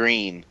being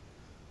green.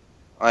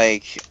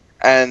 Like,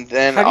 and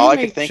then How do all you I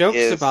could make think jokes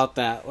is about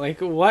that? Like,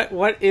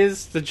 what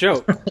is the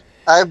joke?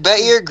 I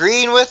bet you're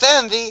green with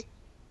envy.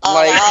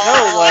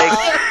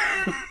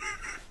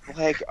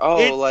 like oh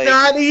it's like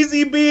not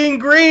easy being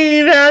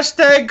green.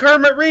 Hashtag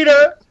Kermit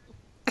Rita.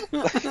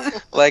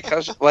 like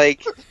how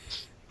like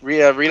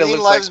Rita Green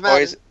looks lives like matter.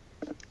 poison.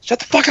 Shut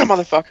the fuck up,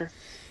 motherfucker.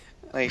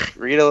 Like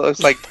Rita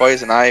looks like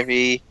Poison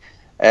Ivy,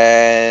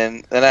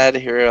 and then I had to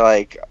hear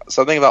like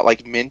something about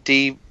like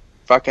minty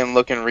fucking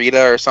looking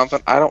Rita or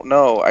something. I don't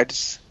know. I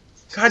just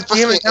God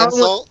Supposed damn to it! be an Now it looks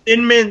insult?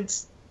 Thin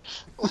Mints.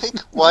 Like,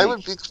 why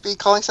would we be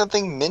calling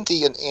something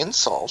minty an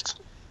insult?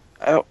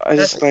 I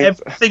just like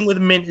Everything with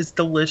mint is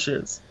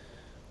delicious.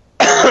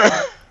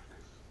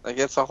 like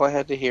that's all I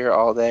had to hear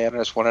all day, and I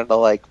just wanted to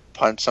like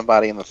punch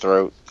somebody in the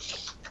throat.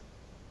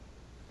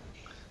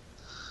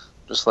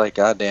 Just like,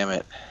 God damn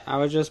it. I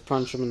would just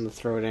punch him in the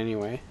throat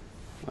anyway,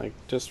 like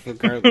just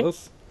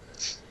regardless.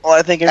 Well,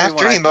 I think everyone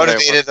After he I know there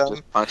motivated wants to them,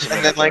 just punch him in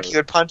And then the like throat. he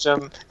would punch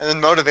them and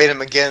then motivate him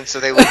again so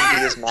they wouldn't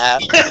be as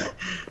mad.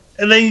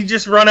 And then you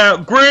just run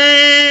out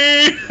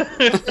green.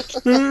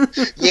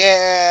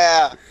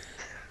 Yeah!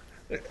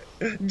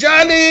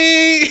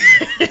 Johnny.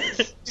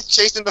 He's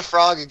chasing the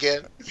frog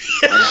again.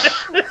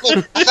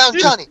 Look, I found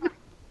Johnny.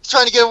 He's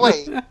trying to get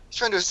away. He's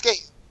trying to escape.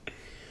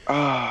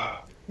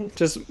 Ah.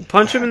 Just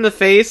punch him in the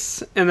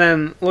face and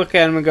then look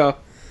at him and go,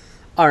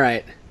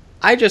 "Alright,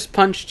 I just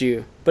punched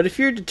you, but if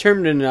you're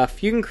determined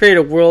enough, you can create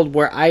a world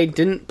where I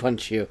didn't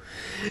punch you."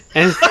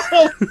 And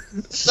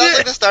Sounds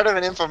like the start of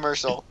an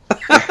infomercial.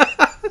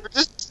 For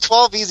just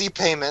 12 easy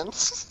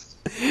payments.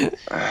 You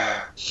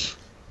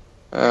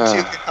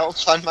can help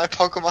fund my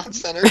Pokemon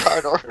Center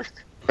card order.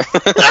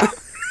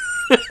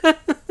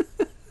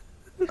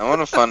 I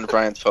want to fund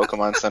Brian's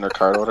Pokemon Center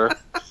card order.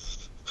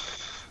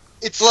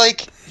 It's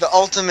like the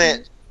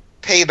ultimate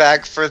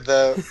payback for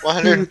the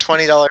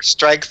 $120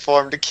 strike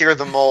form to cure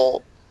the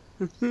mole.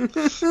 Remember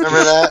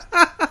that?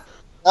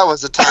 That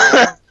was a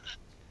time.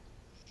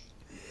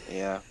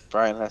 Yeah,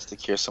 Brian has to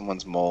cure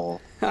someone's mole.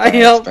 I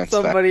helped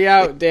somebody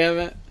out, damn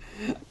it.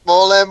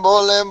 Mole,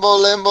 mole,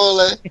 mole,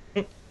 mole. At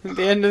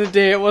the end of the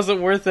day, it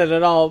wasn't worth it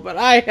at all, but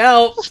I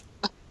helped.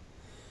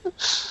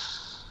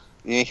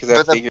 Yeah,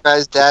 because But the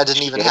guy's dad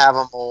didn't even have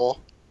a mole.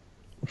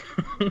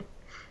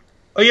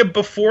 Oh yeah,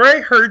 before I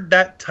heard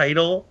that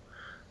title,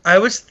 I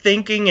was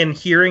thinking and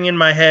hearing in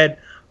my head,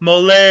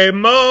 mole,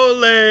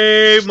 mole,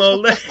 mole,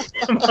 mole.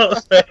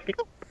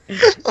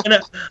 And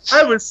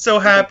I was so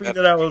happy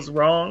that I was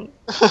wrong.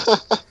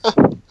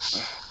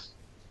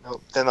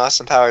 Nope, them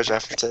Austin Powers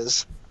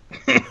references.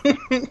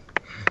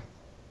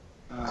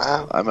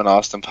 I'm an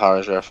Austin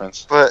Powers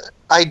reference. But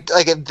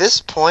at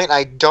this point,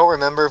 I don't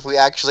remember if we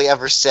actually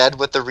ever said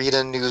what the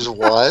Rita news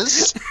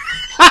was.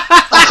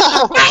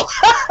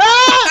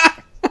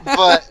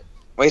 But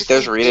wait,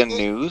 there's Rita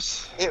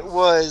news? It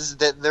was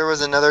that there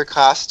was another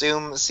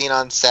costume seen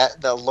on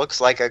set that looks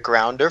like a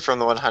grounder from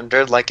the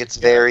 100. Like it's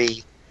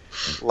very,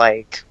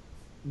 like,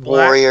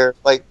 warrior,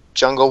 like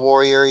jungle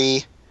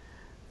warrior-y.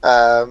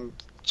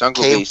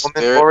 Jungle Cave Beast,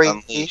 Woman Spirit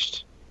warrior-y.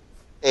 Unleashed.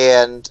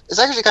 And it's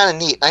actually kind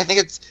of neat. I think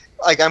it's,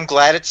 like, I'm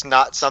glad it's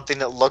not something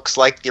that looks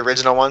like the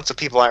original one so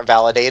people aren't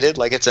validated.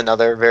 Like, it's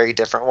another very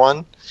different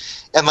one.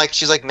 And, like,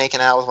 she's, like, making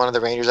out with one of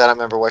the Rangers. I don't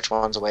remember which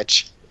one's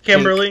which.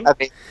 Kimberly? I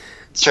mean,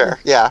 sure,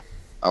 yeah.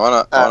 I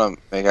wanna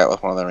make out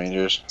with one of the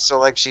Rangers. So,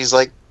 like, she's,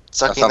 like,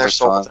 sucking their like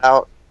souls fun.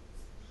 out.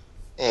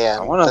 I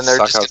And wanna then they're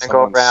suck just out going to go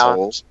someone's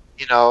around, soul.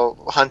 you know,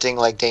 hunting,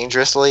 like,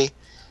 dangerously.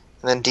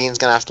 And then Dean's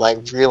going to have to, like,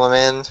 reel them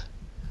in.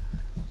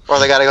 Or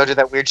they got to go do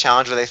that weird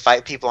challenge where they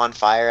fight people on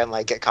fire and,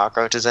 like, get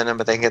cockroaches in them,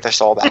 but they can get their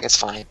soul back. It's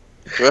fine.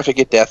 Do we have to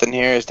get Death in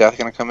here? Is Death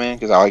gonna come in?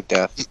 Because I like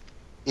Death.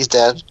 He's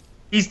dead.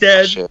 He's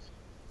dead. Shit.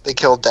 They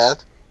killed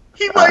Death.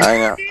 He likes I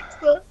know.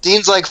 pizza.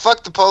 Dean's like,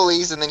 fuck the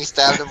police, and then he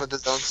stabbed him with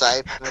his own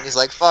scythe. And then he's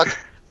like, fuck,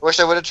 I wish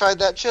I would have tried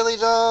that chili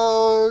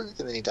dog.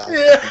 And then he died.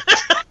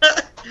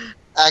 Yeah.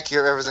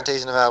 Accurate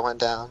representation of how it went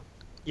down.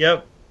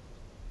 Yep.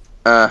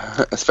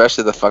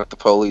 Especially the fuck the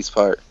police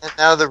part. And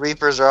now the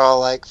Reapers are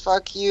all like,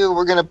 fuck you,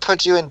 we're gonna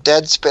put you in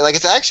dead space. Like,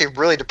 it's actually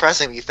really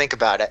depressing when you think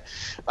about it.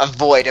 A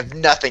void of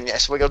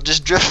nothingness where you'll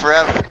just drift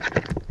forever.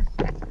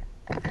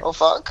 Oh,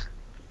 fuck.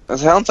 That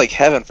sounds like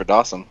heaven for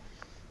Dawson.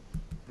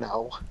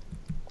 No.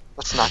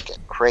 Let's not get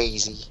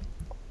crazy.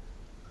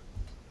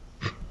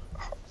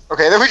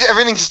 Okay, then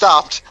everything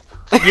stopped.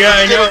 Yeah,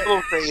 I Get a know.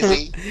 little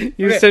crazy.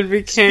 You Okay, said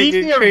we can't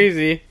speaking get of-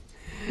 crazy.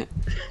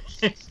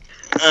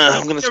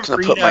 I'm just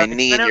gonna put my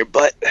knee in your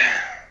butt.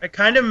 I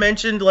kind of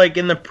mentioned, like,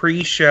 in the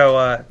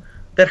pre-show,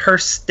 that her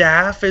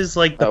staff is,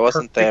 like, the I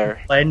wasn't perfect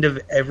there. blend of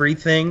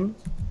everything.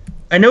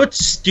 I know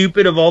it's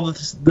stupid of all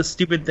the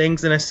stupid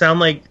things, and I sound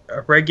like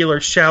a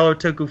regular shallow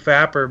toku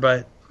fapper,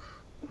 but,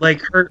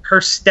 like, her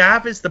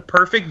staff is the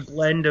perfect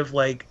blend of,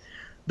 like,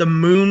 the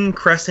moon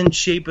crescent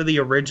shape of the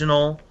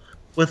original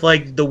with,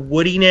 like, the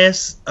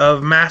woodiness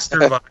of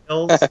Master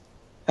Viles.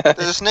 There's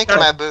a snake in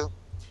my boot.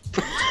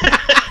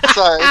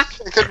 Sorry, I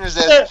couldn't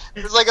resist.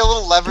 There's like a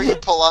little lever you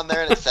pull on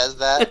there and it says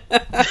that.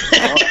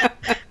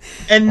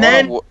 And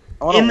then I want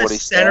a in the Woody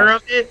center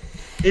staff. of it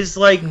is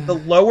like the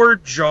lower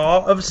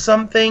jaw of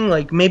something,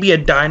 like maybe a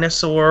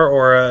dinosaur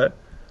or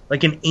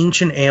an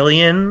ancient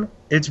alien.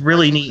 It's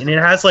really neat, and it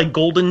has like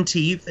golden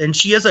teeth, and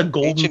she has a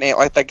golden. Ancient ain't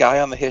like that guy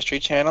on the History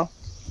Channel.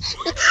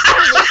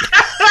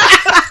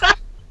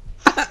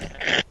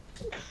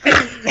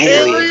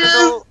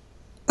 Original,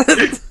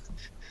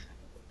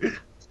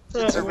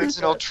 it's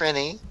original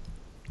Trini.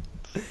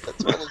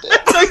 That's what it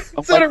is.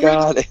 Oh my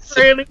god.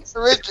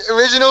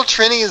 Original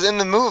Trini is in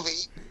the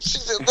movie.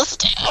 She's in the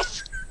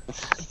staff.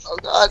 Oh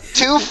god,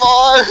 too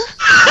far.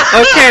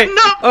 Okay,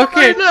 No,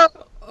 okay. no.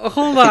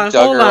 Hold He on,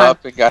 dug hold her on.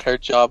 up and got her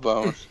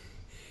jawbone.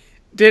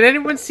 Did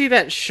anyone see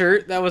that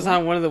shirt that was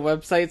on one of the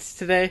websites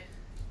today?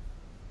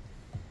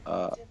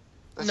 That's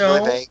No.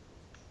 really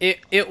vague.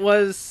 It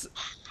was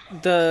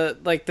the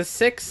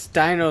 6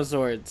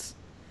 Dinozords,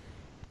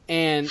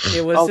 and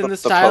it was in the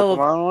style of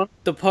Pokemon one?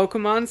 the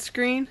Pokemon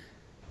screen,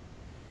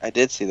 I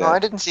did see No, I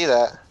that. didn't see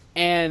that.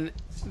 and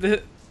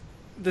the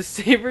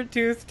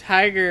saber-toothed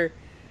tiger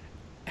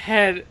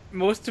had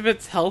most of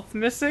its health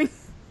missing.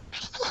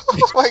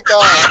 Oh my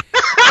god.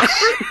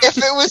 If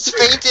it was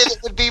fainted, it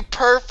would be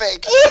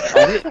perfect.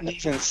 I didn't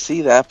even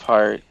see that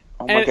part.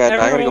 Oh my And god, I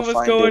gotta everyone go was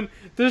find going, it.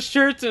 "This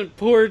shirt's in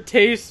poor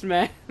taste,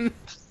 man."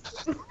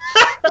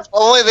 If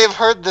only they've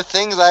heard the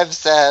things I've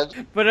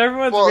said. But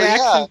everyone's Well,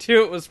 reaction yeah.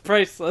 to it was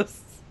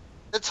priceless.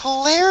 It's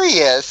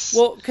hilarious.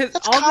 Well, because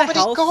That's all comedy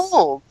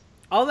gold.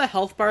 the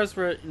health bars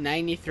were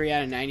 93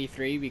 out of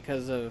 93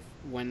 because of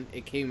when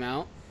it came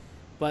out.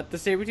 But the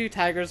Saber-Tooth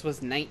Tigers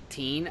was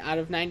 19 out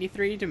of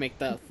 93 to make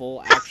the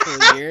full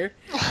actual year.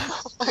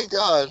 Oh my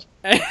god.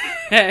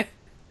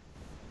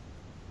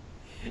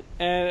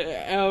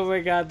 And oh my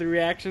god, the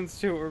reactions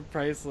to it were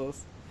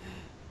priceless.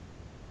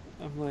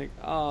 I'm like,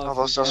 All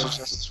those social if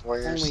justice I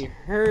warriors. only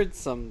heard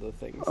some of the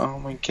things. Oh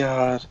my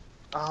god.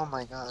 Oh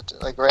my god.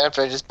 Like right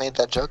after I just made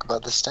that joke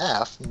about the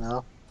staff, you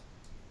know.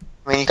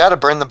 I mean, you got to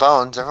burn the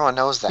bones. Everyone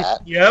knows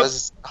that. Yep.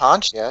 Does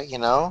haunt you, you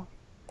know?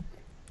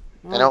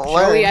 Oh, don't Joey,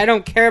 learn. I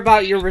don't care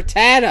about your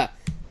Rattata.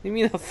 Leave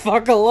me the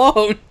fuck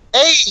alone.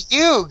 Hey,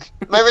 Hugh!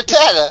 My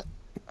Rattata!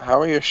 How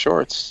are your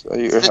shorts? Are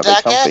It's the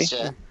they comfy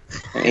Dakasha.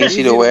 and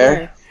easy to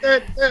wear?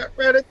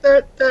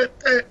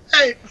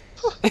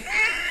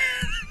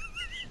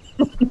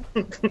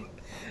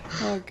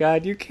 Oh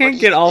god, you can't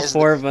get all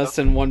four of us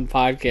in one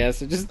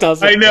podcast. It just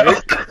doesn't. I know.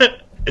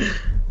 work.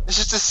 It's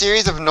just a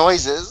series of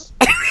noises.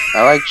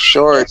 I like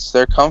shorts.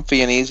 They're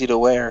comfy and easy to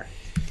wear.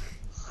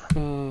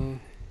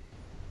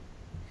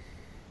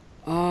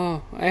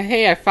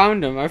 Hey, I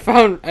found him. I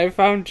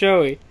found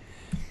Joey.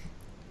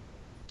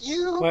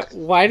 You.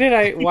 Why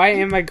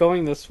am I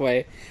going this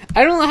way?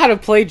 I don't know how to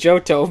play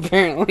Johto,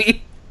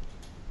 apparently.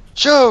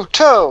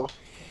 Johto!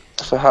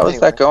 So how is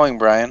that going,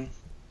 Brian?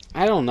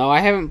 I don't know. I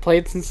haven't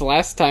played since the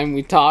last time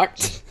we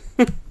talked.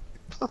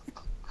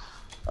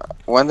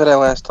 When did I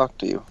last talk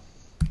to you?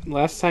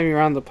 Last time you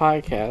were on the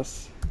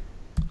podcast.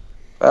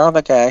 I don't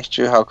think I asked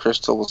you how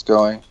Crystal was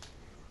going.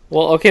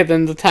 Well, okay,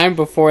 then the time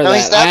before No, he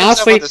that. stabbed I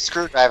himself honestly, with a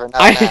screwdriver,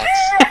 not an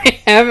axe. I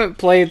haven't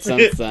played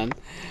since then.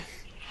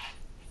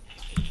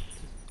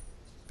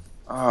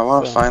 Oh, I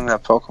want to So- find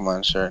that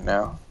Pokemon shirt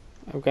now.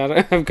 I've got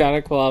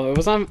a club. It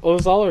was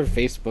all over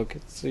Facebook,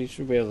 so you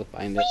should be able to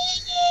find it.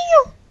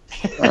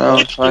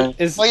 Oh, fine.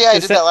 Is, Well, yeah, I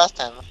is did that last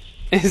time.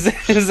 Is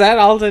that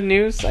all the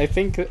news? I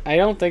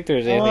don't think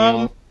there's anything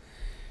else.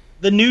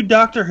 The new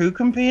Doctor Who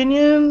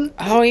companion.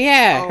 Oh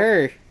yeah, Oh.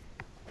 her.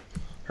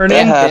 Her That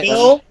name's happens.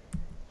 Bill.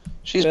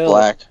 She's Bill.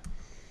 black.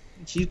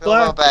 She's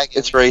Bilbo black. Baggins.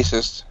 It's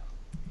racist.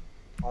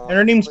 Oh, And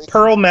her name's please.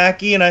 Pearl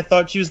Mackie, and I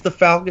thought she was the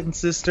Falcon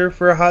sister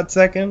for a hot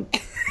second.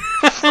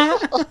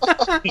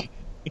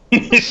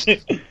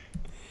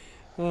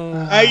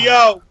 Hey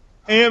yo,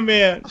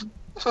 Ant-Man.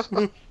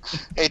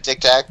 Hey, Tic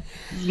Tac.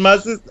 My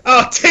sister.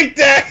 Oh, Tic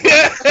Tac.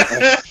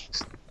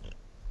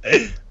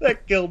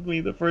 That killed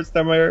me the first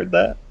time I heard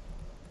that.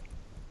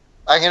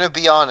 I'm gonna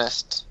be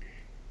honest.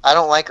 I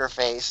don't like her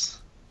face.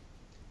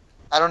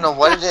 I don't know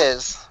what it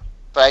is,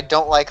 but I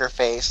don't like her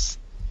face.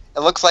 It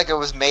looks like it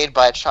was made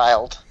by a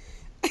child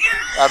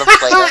out of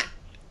Play-Doh.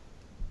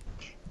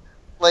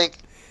 Like,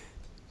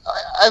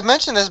 I've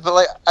mentioned this, but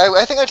like,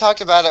 I think I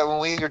talked about it when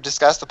we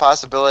discussed the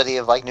possibility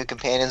of like new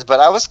companions. But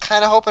I was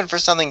kind of hoping for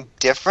something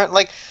different.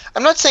 Like,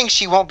 I'm not saying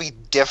she won't be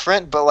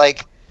different, but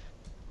like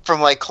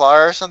from like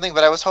Clara or something.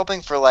 But I was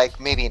hoping for like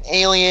maybe an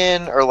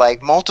alien or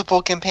like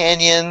multiple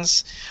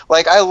companions.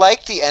 Like, I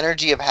like the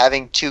energy of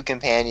having two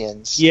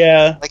companions.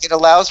 Yeah. Like, it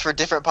allows for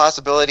different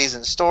possibilities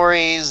and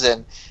stories,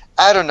 and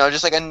I don't know,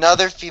 just like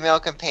another female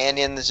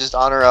companion that's just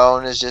on her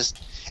own is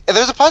just. And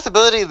there's a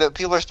possibility that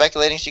people are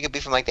speculating she could be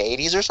from like the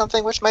 80s or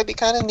something, which might be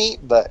kind of neat,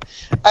 but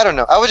I don't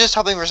know. I was just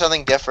hoping for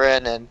something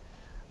different, and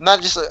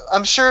not just.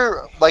 I'm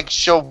sure like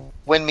she'll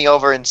win me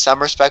over in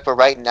some respect, but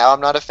right now I'm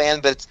not a fan.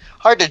 But it's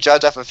hard to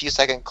judge off a few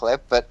second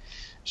clip. But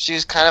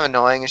she's kind of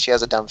annoying, and she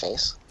has a dumb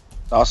face.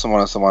 Also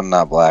wanted someone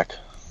not black.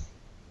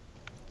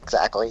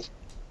 Exactly.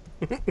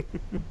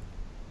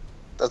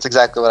 That's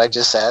exactly what I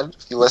just said.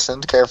 If you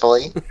listened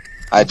carefully,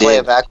 I play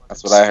did. it backwards.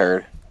 That's what I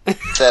heard.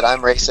 Said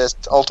I'm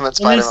racist. Ultimate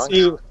Let me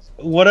Spider-Man. see.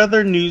 What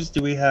other news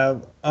do we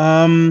have?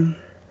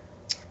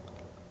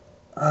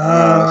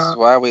 This is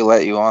why we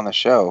let you on the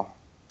show.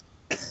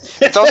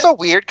 It's also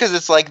weird because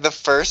it's like the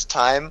first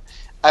time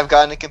I've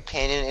gotten a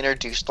companion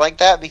introduced like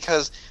that,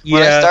 because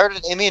when I yeah.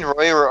 started, Amy and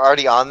Roy were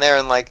already on there,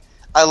 and like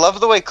I love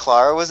the way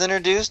Clara was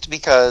introduced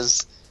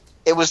because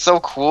it was so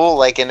cool,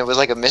 like, and it was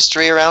like a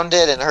mystery around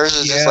it, and hers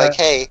is just Yeah. like,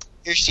 hey,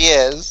 here she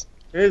is.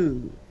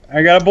 Ooh,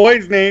 I got a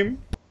boy's name.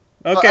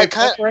 Okay, I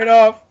kinda- fuck right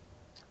off.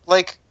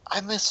 Like,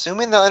 I'm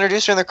assuming they'll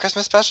introduce her in the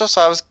Christmas special,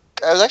 so I was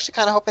actually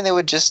kind of hoping they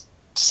would just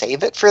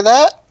save it for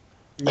that.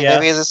 Like, Yeah.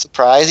 maybe as a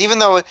surprise, even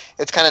though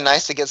it's kind of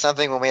nice to get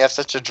something when we have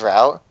such a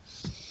drought.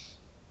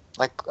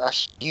 Like, a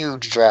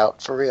huge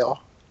drought, for real.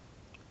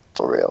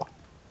 For real.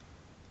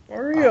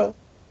 For real.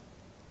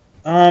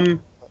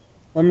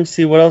 Let me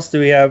see. What else do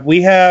we have?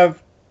 We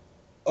have.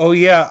 Oh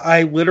yeah,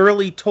 I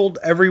literally told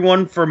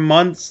everyone for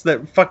months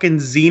that fucking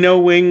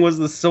Xeno Wing was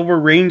the Silver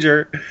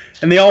Ranger,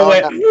 and they all Oh,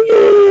 went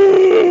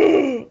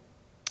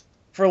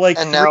for like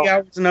And 3 now-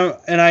 hours.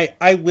 And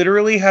I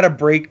literally had a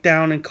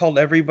breakdown and called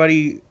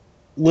everybody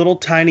little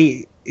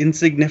tiny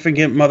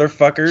insignificant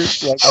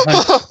motherfuckers. Like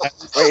 100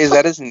 times. Wait, is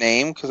that his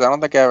name? Because I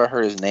don't think I ever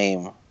heard his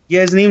name.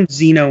 Yeah, his name's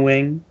Xeno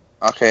Wing.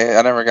 Okay,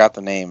 I never got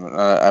the name.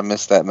 I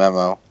missed that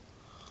memo.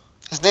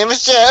 His name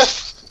is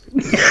Jeff.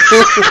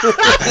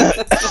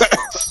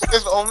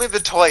 If only the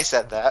toy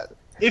said that.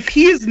 If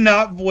he is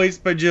not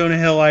voiced by Jonah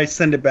Hill, I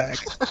send it back.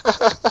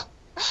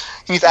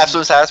 He's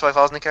absolute silence while he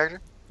falls into character.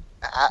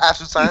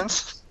 Absolute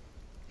silence.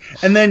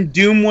 And then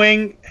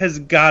Doomwing has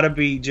got to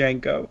be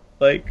Janko.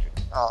 Like,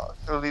 Oh,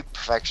 it would be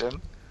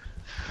perfection.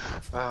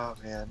 Oh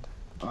man.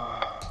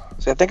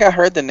 See, I think I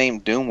heard the name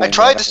Doom. I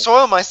tried to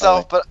soil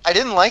myself, but I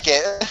didn't like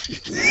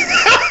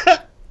it.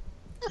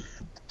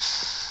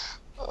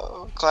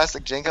 Oh,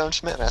 classic Janko and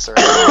Schmidt mess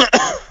around.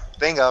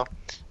 Bingo.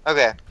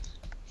 Okay.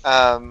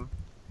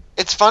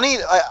 It's funny.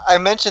 I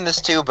mentioned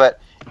this too, but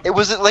It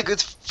was like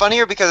it's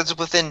funnier because it's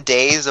within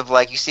days of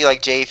like you see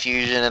like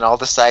JFusion and all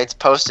the sites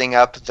posting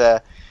up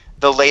the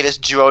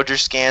latest Zyuohger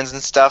scans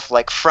and stuff,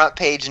 like front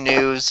page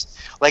news.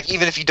 Like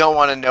even if you don't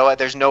want to know it,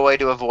 there's no way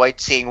to avoid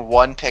seeing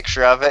one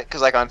picture of it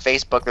because like on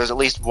Facebook there's at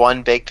least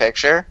one big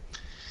picture,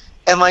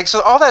 and like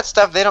so all that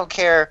stuff they don't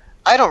care.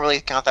 I don't really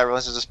count that really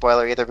as a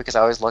spoiler either because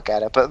I always look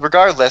at it. But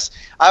regardless,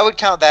 I would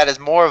count that as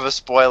more of a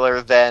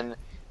spoiler than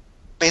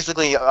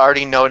basically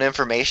already known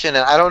information,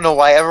 and I don't know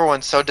why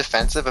everyone's so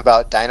defensive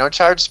about Dino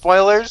Charge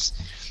spoilers,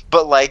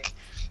 but like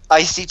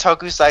I see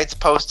Toku sites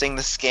posting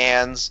the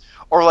scans,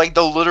 or like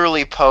they'll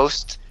literally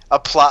post a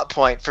plot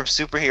point from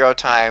Superhero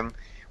Time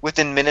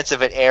within minutes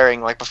of it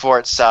airing, like before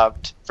it's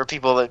subbed, for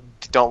people that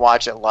don't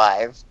watch it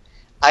live.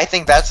 I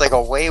think that's like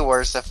a way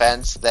worse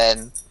offense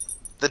than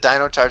the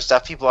Dino Charge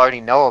stuff people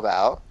already know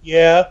about.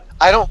 Yeah.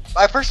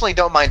 I personally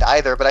don't mind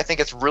either, but I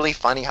think it's really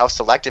funny how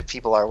selective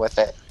people are with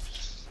it.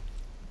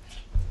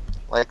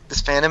 Like,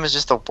 this fandom is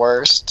just the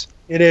worst.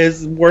 It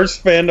is.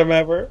 Worst fandom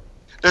ever.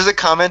 There's a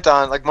comment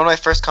on, like, one of my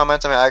first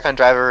comments on my Icon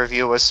Driver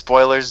review was,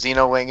 spoilers,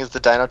 Xeno Wing is the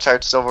Dino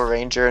Charge Silver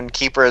Ranger and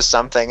Keeper is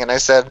something. And I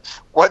said,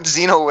 what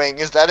Xeno Wing?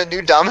 Is that a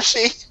new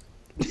Damashi?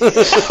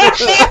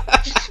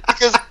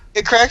 Because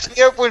it cracks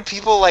me up when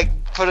people, like,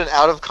 put an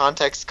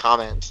out-of-context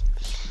comment.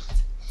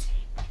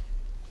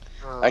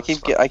 Oh, I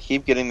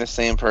keep getting the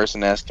same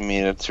person asking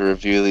me to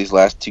review these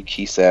last 2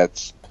 key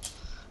sets.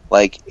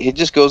 Like, it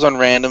just goes on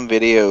random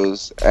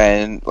videos,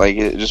 and, like,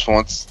 it just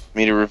wants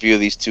me to review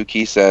these 2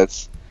 key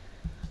sets.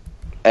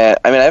 And,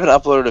 I mean, I haven't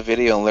uploaded a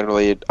video in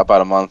literally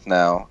about a month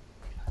now.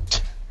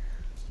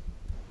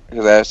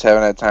 Because I just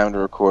haven't had time to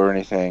record or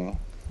anything.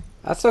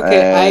 That's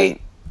okay.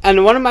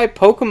 On one of my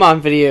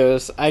Pokemon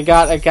videos, I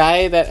got a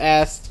guy that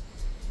asked,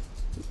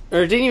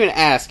 or didn't even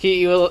ask,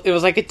 it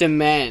was like a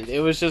demand.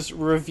 It was just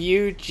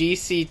review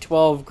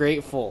GC12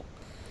 Grateful.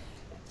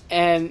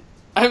 And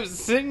I was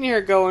sitting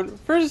here going,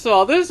 first of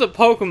all, this is a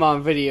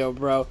Pokemon video,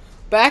 bro.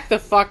 Back the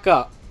fuck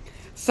up.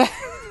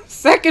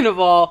 Second of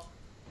all,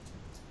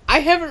 I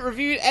haven't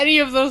reviewed any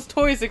of those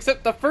toys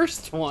except the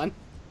first one.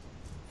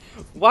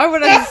 Why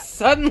would I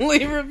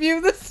suddenly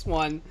review this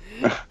one?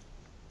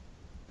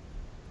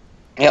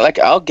 Yeah, like,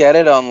 I'll get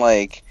it on,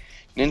 like,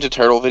 Ninja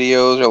Turtle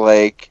videos or,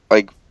 like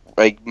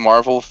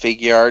Marvel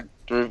figure art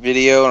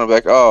video, and I'll be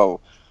like, oh,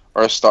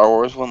 or a Star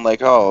Wars one,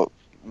 like, oh,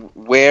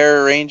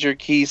 wear Ranger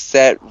Key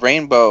set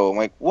rainbow. I'm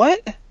like,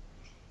 what?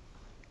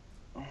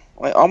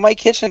 Like, on my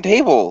kitchen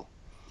table.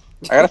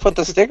 I gotta put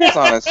the stickers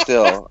on it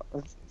still.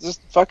 It's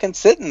just fucking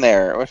sitting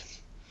there.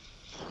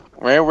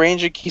 Wear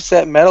Ranger Key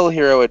set Metal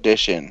Hero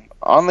edition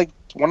on like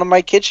one of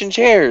my kitchen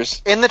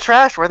chairs in the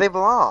trash where they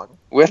belong.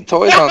 With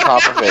toys on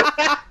top of it.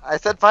 I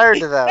set fire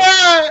to them.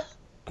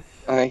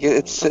 Like,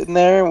 it's sitting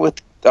there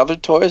with other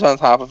toys on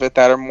top of it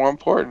that are more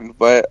important,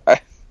 but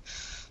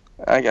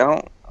I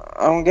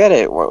don't get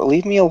it.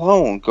 Leave me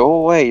alone. Go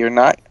away. I'm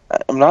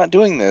not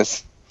doing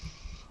this.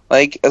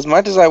 Like, as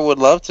much as I would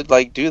love to,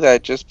 like, do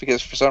that just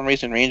because for some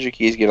reason Ranger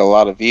Keys get a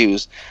lot of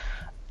views,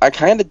 I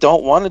kind of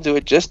don't want to do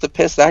it just to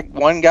piss that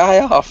one guy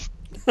off.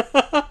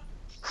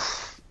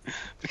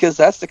 Because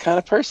that's the kind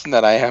of person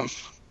that I am.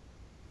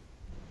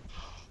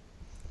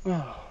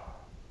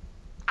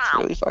 It's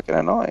really fucking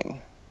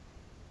annoying.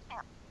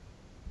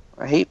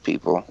 I hate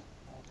people.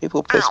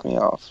 People piss me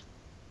off.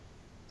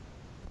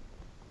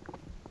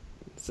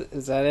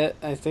 Is that it?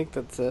 I think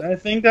that's it. I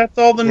think that's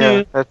all the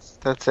news.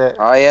 That's it.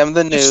 I am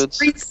the nudes.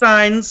 Street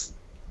signs.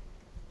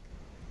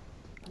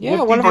 Yeah,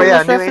 What one of people- them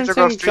was New Age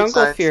Girl referencing Street Jungle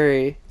Signs.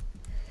 Fury.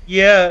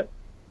 Yeah.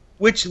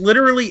 Which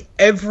literally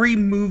every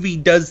movie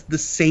does the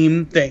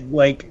same thing.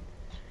 Like,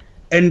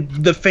 and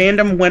the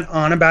fandom went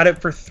on about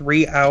it for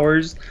 3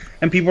 hours,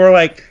 and people were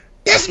like,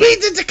 this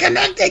means it's a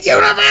connected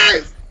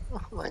universe! Oh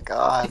my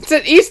god. It's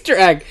an Easter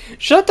egg!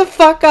 Shut the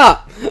fuck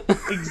up!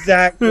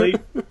 Exactly.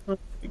 Oh my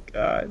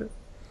god.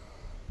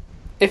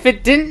 If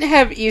it didn't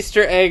have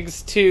Easter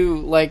eggs to,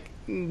 like,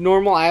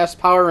 normal-ass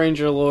Power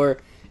Ranger lore,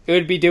 it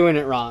would be doing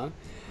it wrong.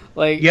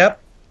 Like, Yep,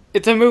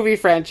 it's a movie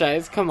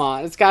franchise, come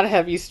on, it's gotta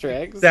have Easter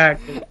eggs.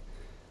 exactly.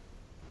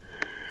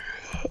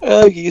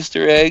 I like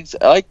Easter eggs.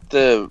 I like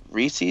the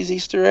Reese's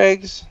Easter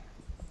eggs.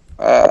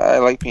 I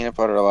like peanut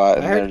butter a lot, I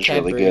and they're heard just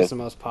really Cadbury is good.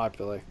 the most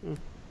popular.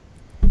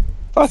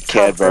 Fuck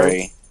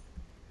Cadbury.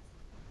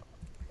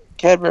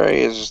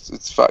 Cadbury is just,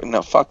 it's fuck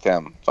no, fuck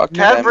them. Fuck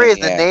Cadbury them is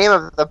the in name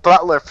of the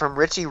butler from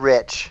Richie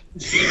Rich.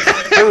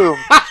 Boom.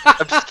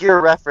 Obscure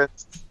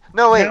reference.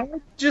 No, wait. Now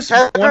I just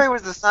Cadbury want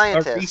was the a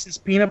scientist. Reese's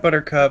peanut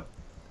butter cup.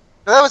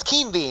 No, that was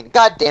Keen Bean.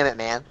 God damn it,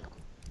 man.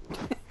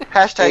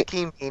 Hashtag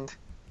Keen Bean.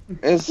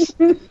 Is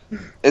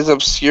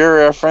obscure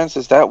reference?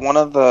 Is that one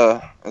of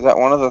the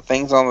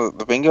things on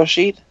the bingo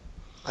sheet?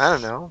 I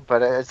don't know,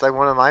 but it's like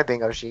one of my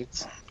bingo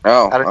sheets.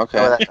 Oh, I don't know okay.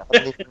 that. I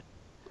don't even-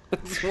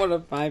 It's one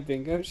of my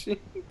bingo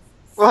sheets.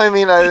 Well, I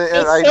mean, I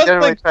That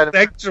generally sounds try like to.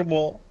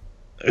 sexual.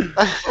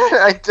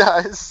 It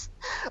does.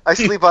 I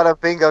sleep on a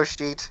bingo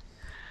sheet.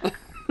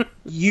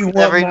 You want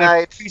Every my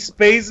night. free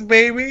space,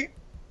 baby?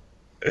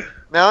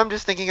 Now I'm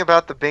just thinking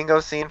about the bingo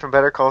scene from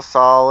Better Call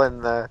Saul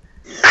and the.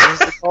 What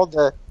was it called?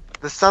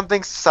 the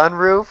something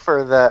sunroof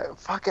or the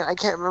fucking I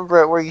can't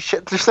remember it where you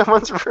shit through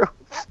someone's roof.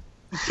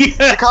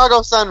 Yeah. Chicago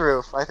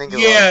sunroof, I think it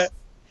Yeah. was.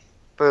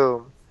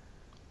 Boom.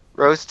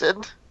 Roasted.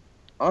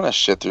 I want to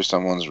shit through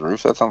someone's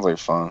roof. That sounds like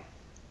fun.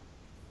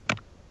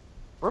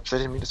 Whoops, I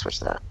didn't mean to switch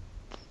that.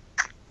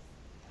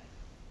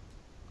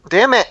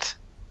 Damn it!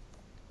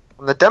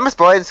 I'm the dumbest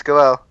boy in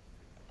school.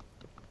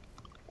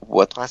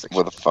 What? Classic.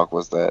 What the fuck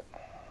was that?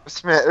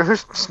 Schmidt.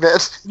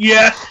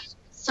 Yeah.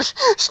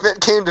 Schmidt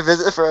came to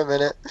visit for a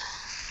minute.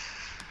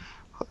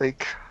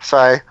 Like,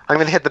 sorry, I'm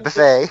gonna hit the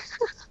buffet.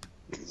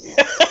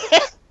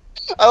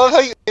 I love how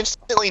you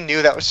instantly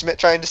knew that was Schmidt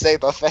trying to say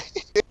buffet.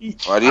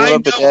 Why do you I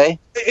love know. bidet?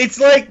 It's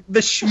like the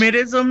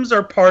Schmidtisms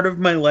are part of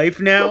my life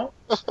now,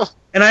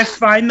 and I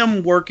find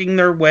them working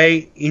their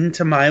way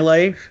into my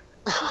life.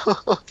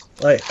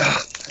 Like,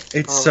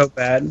 it's so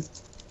bad.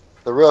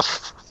 The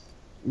roof.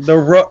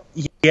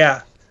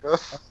 Yeah.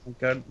 Roof. Oh,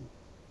 God.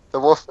 The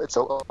wolf. It's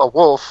a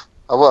wolf.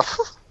 A wolf.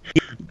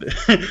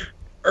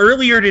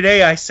 Earlier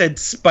today, I said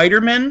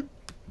Spider-Man,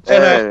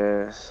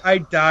 and I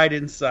died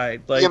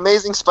inside. The Like,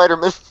 Amazing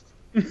Spider-Man.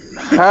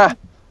 Ha!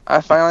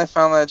 I finally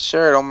found that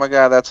shirt. Oh my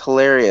god, that's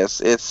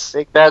hilarious. It's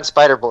Big Bad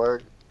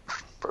Spider-Board.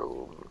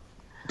 Boom.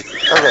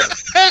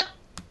 Okay.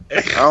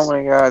 oh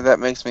my god, that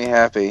makes me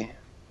happy.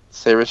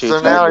 Saber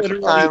So now it's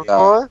time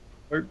for...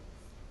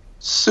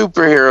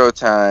 superhero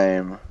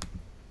time.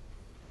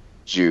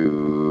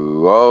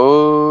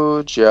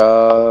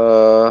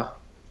 Juoja.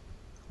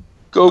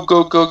 Go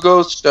go go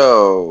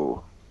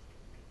Ghosto.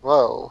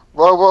 Whoa.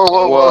 Whoa, whoa,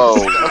 whoa, whoa.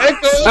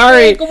 Whoa.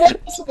 Sorry.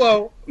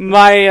 Whoa.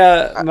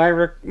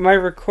 My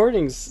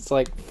recording's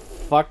like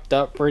fucked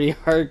up pretty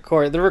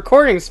hardcore. The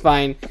recording's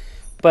fine,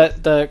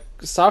 but the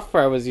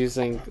software I was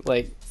using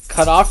like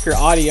cut off your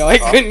audio. I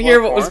couldn't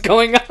hear what was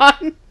going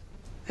on.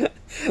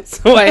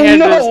 So I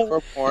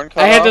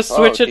had to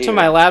switch it to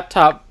my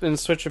laptop and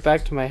switch it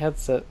back to my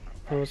headset.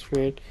 That was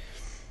weird.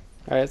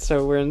 Alright,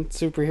 so we're in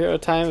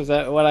superhero time, is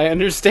that what I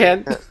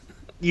understand?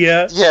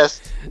 Yeah.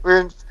 Yes.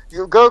 We're in...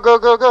 Go, go,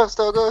 go, go,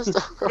 still go,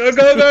 still go. Go,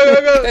 go, go,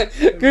 go, go.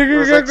 It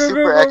was like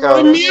super echo.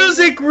 The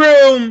music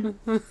room.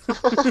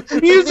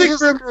 Music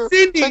room.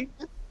 Cindy.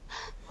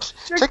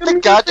 Check the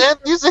goddamn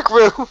music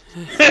room.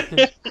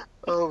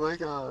 Oh my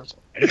god.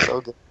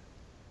 So good.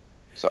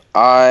 So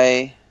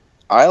I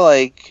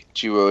like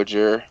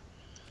Juoja.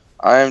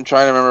 I am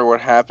trying to remember what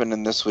happened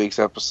in this week's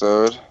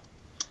episode.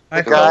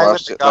 I Because I guy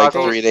watched with it the like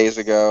goggles 3 days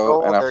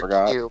ago and I their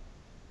forgot. cube.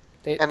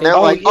 They- And they- they're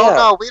Oh, like, oh yeah.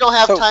 no, we don't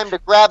have So- time to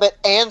grab it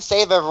and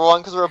save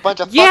everyone because we're a bunch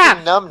of yeah,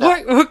 fucking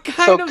numbnuts. what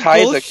kind So of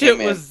Kaiser bullshit came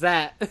in. was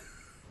that?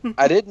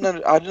 I didn't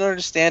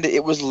understand it.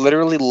 It was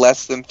literally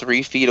less than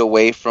 3 feet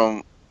away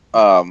from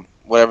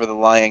whatever the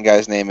lion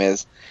guy's name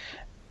is,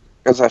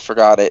 because I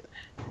forgot it.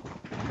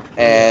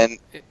 And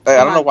I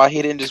don't know why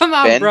he didn't just Come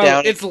on, bend bro,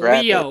 down it's and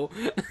grab Leo.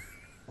 it.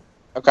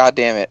 Oh god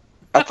damn it!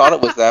 I thought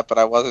it was that, but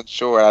I wasn't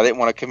sure. I didn't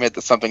want to commit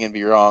to something and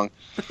be wrong.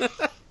 It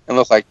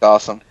looked like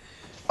Dawson.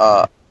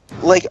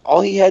 Like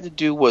all he had to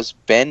do was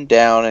bend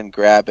down and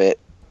grab it,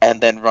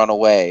 and then run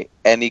away,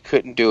 and he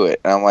couldn't do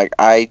it. And I'm like,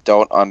 I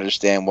don't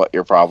understand what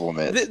your problem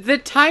is. The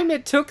time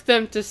it took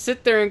them to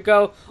sit there and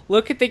go,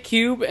 look at the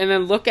cube, and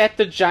then look at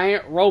the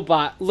giant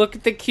robot, look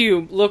at the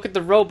cube, look at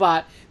the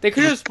robot. They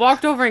could have just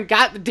walked over and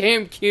got the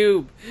damn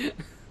cube.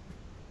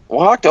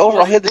 Walked over.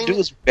 All he had to do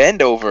was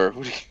bend over.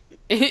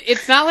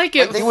 It's not like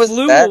it Like, he was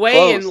flew that away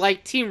close. and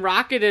like Team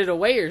Rocketed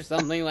away or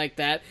something like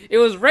that. It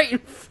was right in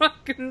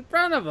fucking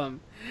front of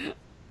them.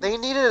 They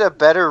needed a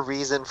better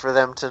reason for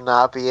them to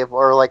not be able,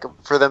 or like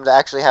for them to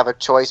actually have a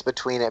choice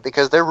between it,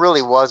 because there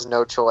really was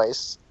no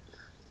choice.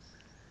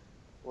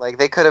 Like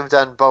they could have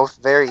done both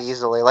very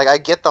easily. Like I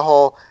get the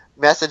whole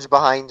message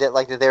behind it,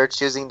 like that they were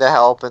choosing to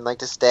help and like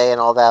to stay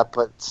and all that,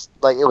 but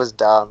like it was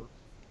dumb.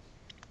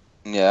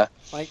 Yeah.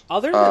 Like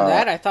other than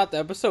that, I thought the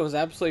episode was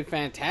absolutely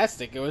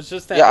fantastic. It was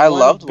just that Yeah, I one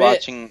loved bit,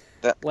 watching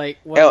that. Like,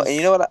 Oh, and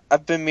you know what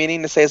I've been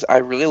meaning to say is I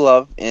really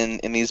love in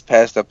these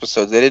past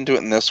episodes. They didn't do it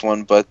in this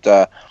one, but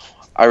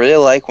I really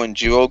like when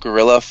Duo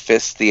Gorilla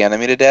fists the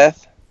enemy to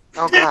death.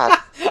 Oh god.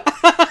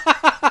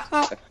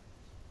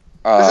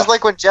 This is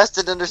like when Jess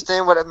didn't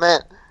understand what it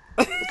meant.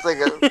 It's like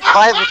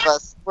 5 of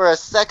us. We're a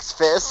sex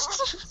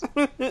fist.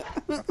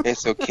 Okay,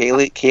 so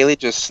Kaylee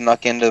just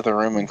snuck into the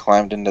room and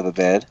climbed into the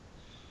bed.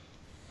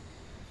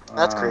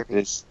 That's creepy.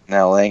 Is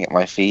now laying at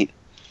my feet.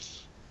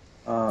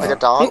 Like a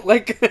dog.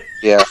 like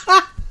Yeah.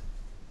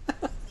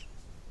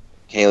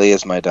 Kaylee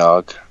is my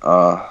dog.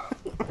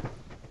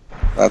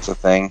 That's a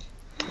thing.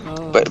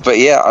 But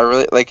yeah, I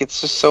really like.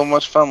 It's just so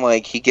much fun.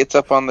 Like he gets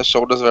up on the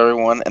shoulders of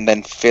everyone and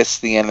then fists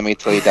the enemy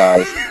till he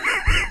dies.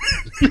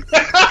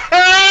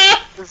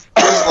 This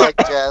is like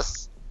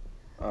Jess.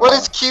 What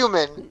is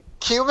cumin?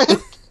 Cumin?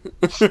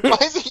 Why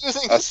is he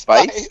using A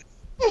spice?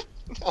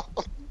 No.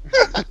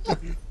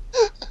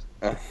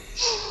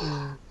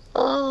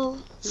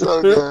 Oh,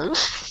 so good.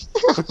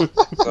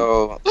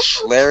 So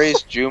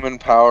Larry's Juman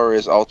power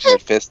is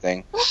ultimate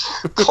fisting.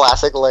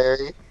 Classic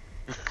Larry.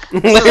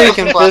 Larry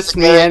can Classic fist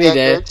me Larry any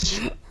day.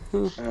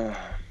 Gingrich.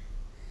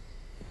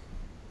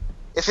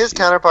 If his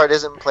counterpart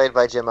isn't played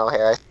by Jim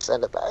O'Hare, I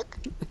send it back.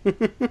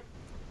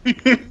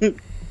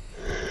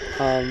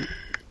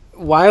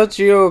 Wild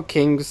Geo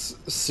King's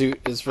suit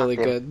is really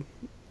Okay. good.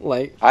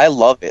 Like, I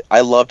love it.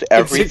 I loved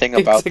everything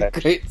about it's that.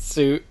 a great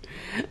suit.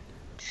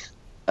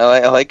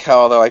 I like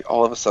how they're like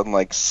all of a sudden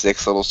like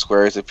 6 little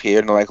squares appeared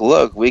and they're like,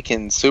 look, we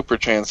can super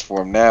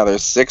transform now.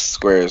 There's 6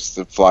 squares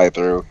to fly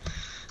through,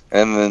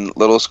 and then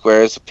little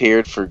squares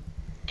appeared for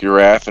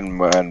giraffe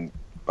and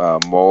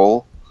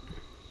mole.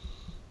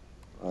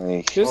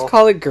 Like, Just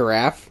call it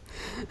giraffe.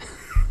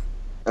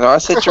 no, I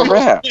said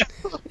giraffe.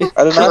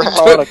 I did not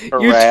call it a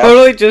You giraffe.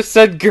 totally just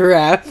said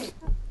giraffe.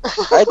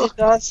 I did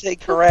not say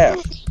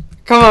giraffe.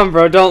 Come on,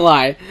 bro, don't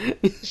lie.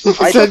 You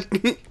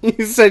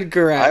I- said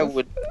giraffe. I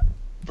would,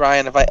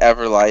 Brian. If I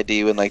ever lied to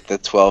you in like the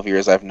 12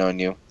 years I've known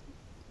you,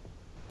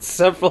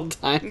 Several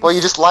times. Well,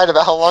 you just lied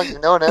about how long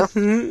you've known him. Have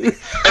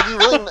you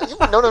really?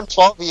 You've known him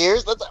 12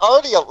 years. That's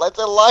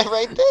a lie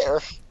right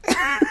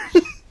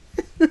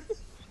there.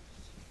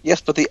 yes,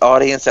 but the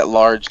audience at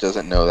large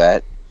doesn't know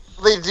that.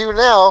 They do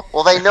now.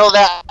 Well, they know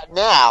that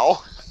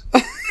now.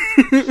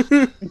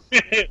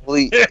 Well,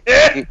 you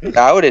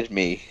outed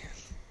me.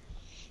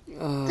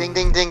 Ding,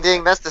 ding, ding,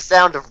 ding. That's the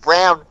sound of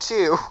round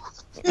 2.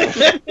 He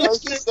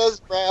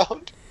says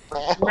round.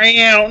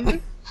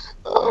 Round.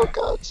 Oh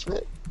God,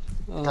 Schmidt.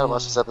 Gotta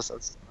watch this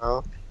episode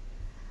tomorrow.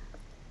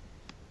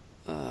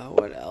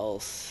 What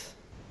else?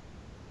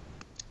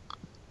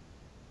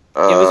 It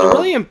was a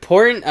really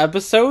important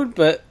episode,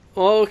 but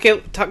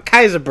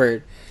Kaiser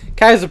Bird.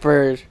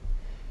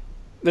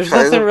 There's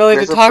nothing really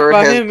to talk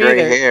about him either.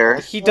 Hair.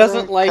 He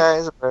doesn't like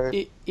Kaiser.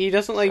 he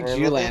doesn't like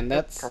Juland.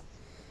 That's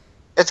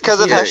It's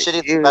because of how Yeah,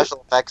 shitty the you-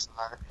 special effects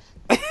are.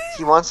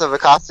 He wants the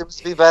costumes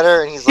to be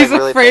better, and he's he's like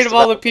really afraid pissed of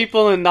all the about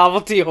people in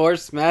novelty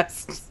horse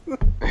masks.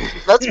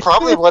 That's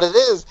probably what it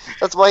is.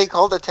 That's why he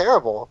called it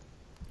terrible.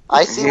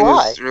 I see he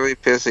why. was really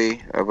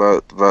pissy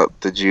about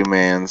the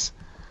Jew-mans.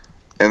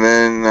 And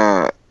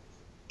then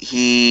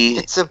he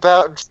It's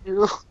about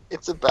you.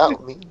 It's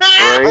about me.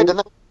 Right? I don't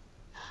know.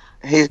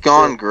 he's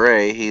gone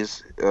gray.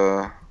 He's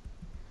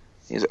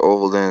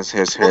oval and his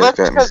hair's Well, that's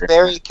gotten because gray.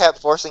 Barry kept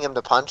forcing him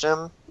to punch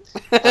him,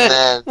 and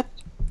then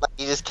like,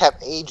 he just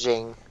kept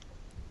aging.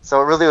 So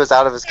it really was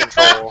out of his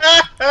control.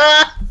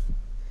 That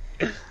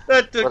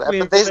took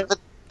me. But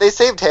they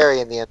saved Harry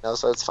in the end, though,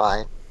 so it's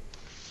fine.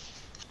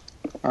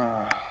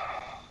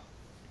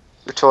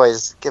 Your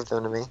toys, give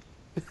them to me.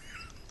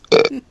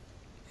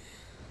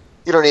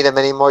 You don't need them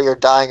anymore. You're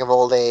dying of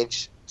old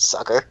age,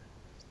 sucker.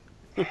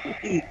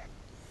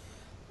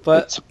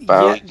 But It's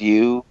about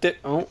you.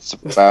 oh, It's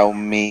about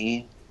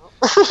me.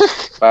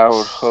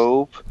 About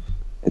hope.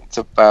 It's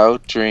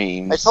about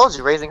dreams. I told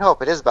you, Raising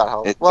Hope. It is about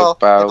hope. It's Well, in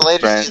the about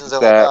later friends seasons,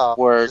 they're that like,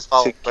 oh, work just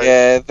follow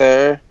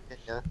together,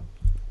 Yeah.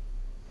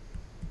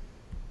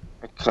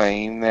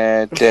 claim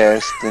their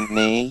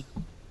destiny.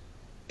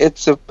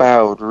 It's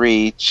about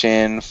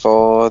reaching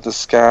for the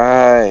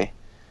sky,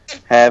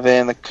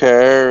 having the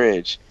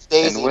courage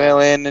Daisy. and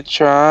willing to I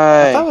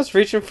try. thought I was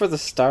reaching for the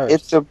stars.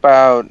 It's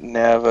about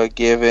never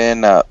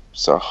giving up.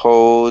 So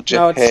hold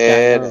no, your it's Sky.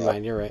 head Never up,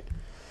 mind. You're right.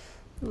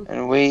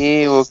 and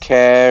we will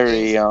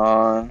carry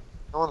on.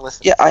 No one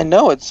listens. Yeah, I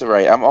know it's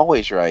right. I'm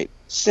always right.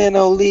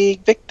 Sinnoh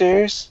League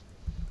victors.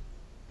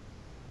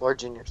 Or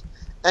juniors.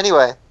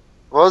 Anyway,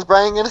 what was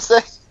Brian gonna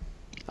say?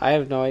 I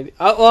have no idea.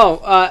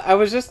 I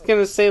was just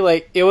gonna say,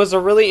 like, it was a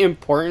really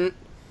important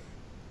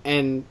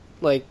and,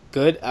 like,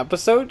 good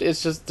episode.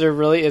 It's just there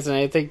really isn't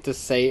anything to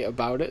say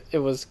about it. It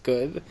was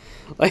good.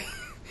 Like,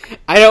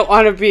 I don't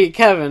want to be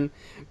Kevin,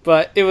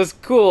 but it was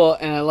cool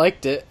and I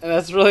liked it. And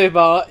that's really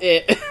about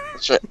it.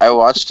 That's right. I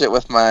watched it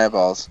with my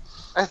eyeballs.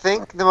 I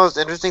think the most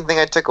interesting thing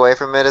I took away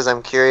from it is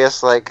I'm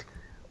curious, like,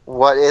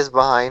 what is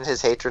behind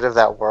his hatred of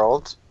that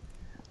world?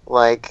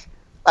 Like,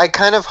 I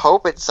kind of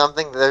hope it's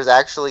something, there's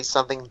actually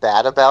something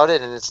bad about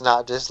it, and it's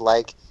not just,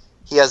 like,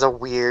 he has a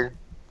weird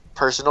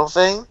personal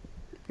thing.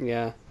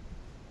 Yeah.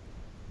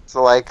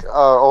 So, like,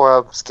 or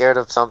I'm scared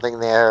of something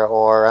there,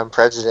 or I'm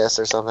prejudiced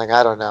or something,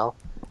 I don't know.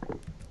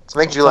 Let's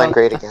make Julian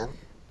great again.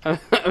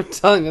 I'm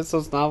telling you, it's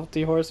those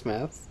novelty horse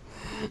masks.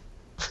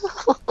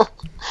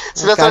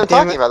 See, that's what I'm God damn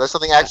talking it. about. There's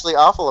something actually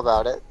awful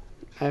about it.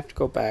 I have to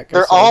go back. I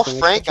They're saw all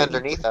something Frank picture.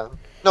 underneath them.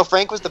 No,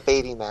 Frank was the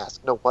baby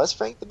mask. No, was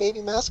Frank the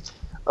baby mask?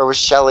 Or was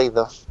Shelly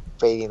the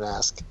baby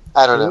mask?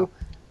 I don't know.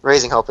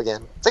 Raising Hope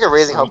again. It's like a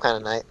Raising Hope kind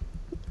of night.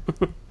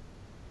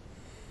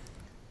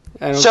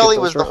 I don't Shelly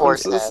get was those the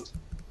horse references.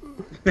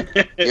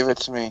 head. Give it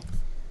to me.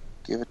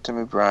 Give it to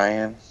me,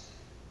 Brian.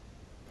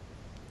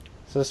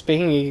 So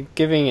speaking of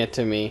giving it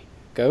to me,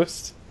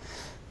 Ghost?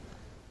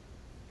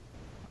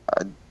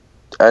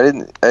 I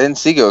didn't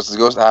see Ghost. Is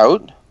Ghost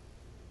out?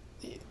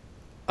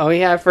 Oh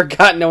yeah, I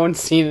forgot no one's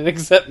seen it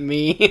except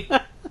me.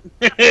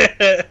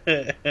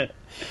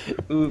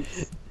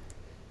 Oops.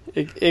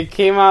 It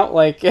came out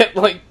like at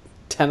like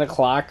 10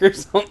 o'clock or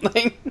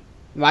something.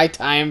 My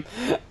time.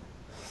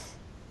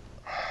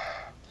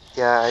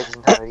 Yeah, I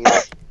didn't have it either.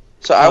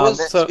 So I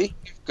was so- speaking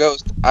of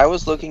Ghost. I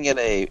was looking at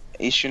a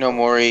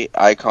Ishinomori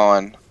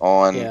icon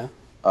on Yeah.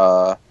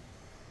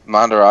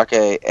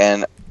 Mandarake,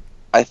 and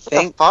I What the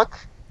think fuck?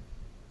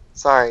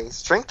 Sorry,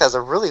 Strength has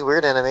a really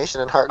weird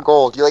animation in Heart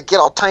Gold. You like get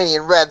all tiny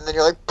and red, and then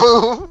you're like,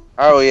 boom.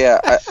 oh yeah,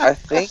 I I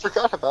think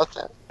forgot about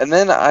that. and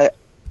then I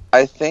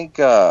think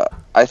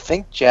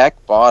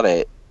Jack bought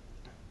it.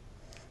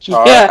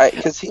 Char, Yeah.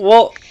 because he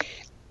Well,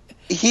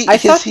 he I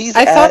because thought he's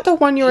I at thought the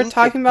one you were Team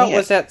talking about Japan.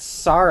 was at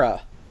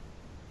Sara.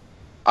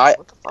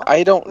 What the fuck?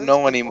 I don't Where's know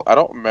people? anymore. I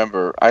don't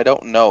remember. I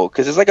don't know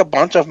because there's like a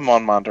bunch of them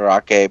on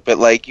Mandarake, but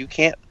like you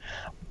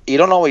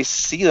don't always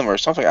see them or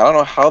something. I don't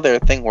know how their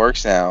thing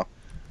works now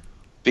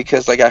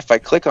because like if I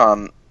click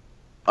on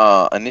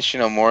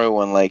Inishino Mori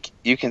one, like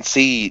you can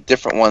see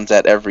different ones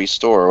at every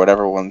store or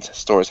whatever ones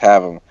stores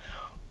have them.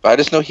 But I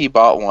just know he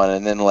bought one,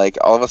 and then like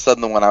all of a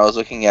sudden the one I was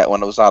looking at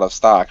when it was out of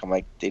stock, I'm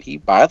like, did he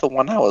buy the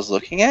one I was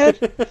looking at?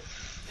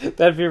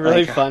 That'd be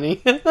really Like,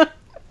 funny.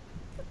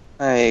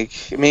 Like,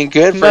 I mean,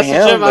 good for Message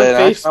him, him on but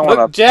I want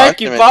Facebook. to Jack,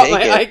 punch you him and bought take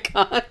my it.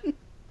 icon.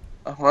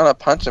 I want to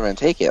punch him and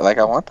take it. Like,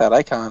 I want that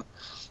icon.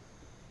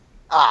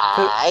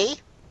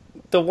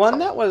 The one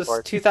Sorry, that was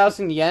Lord.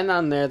 2,000 yen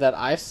on there that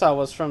I saw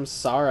was from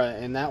Sara,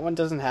 and that one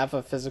doesn't have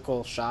a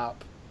physical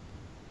shop.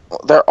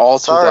 Well, they're all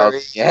Sorry.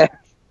 2,000 yen.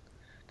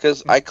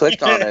 Because I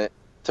clicked on it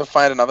to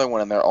find another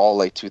one, and they're all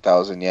like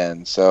 2,000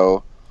 yen.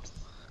 So,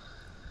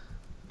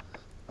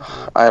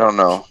 I don't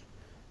know.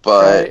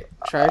 But,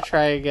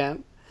 Try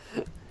again.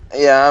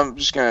 yeah, I'm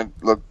just going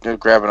to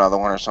grab another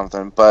one or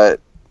something. But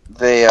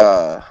they,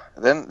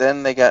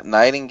 then they got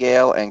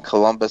Nightingale and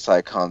Columbus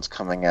icons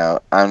coming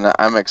out.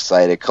 I'm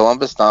excited.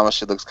 Columbus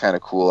Damashi looks kind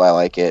of cool. I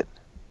like it.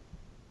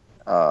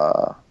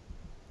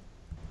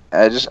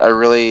 I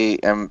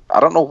really am. I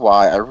don't know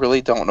why. I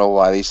really don't know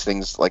why these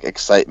things like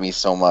excite me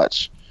so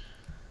much.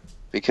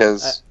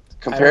 Because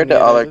compared to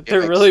other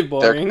they're gimmicks, really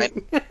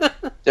boring.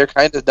 they're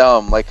kind of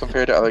dumb. Like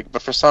compared to other,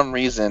 but for some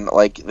reason,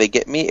 like they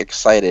get me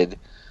excited.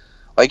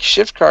 Like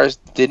shift cars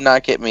did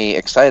not get me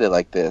excited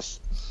like this.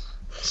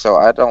 So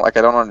I don't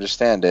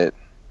understand it.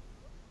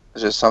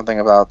 There's just something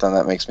about them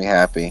that makes me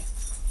happy.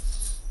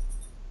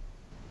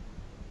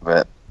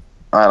 But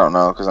I don't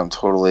know because I'm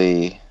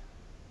totally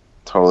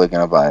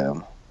gonna buy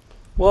them.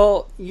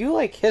 Well, you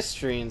like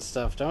history and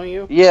stuff, don't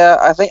you? Yeah,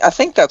 I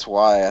think that's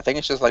why. I think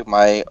it's just like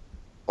my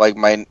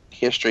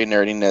history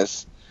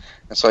nerdiness,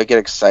 and so I get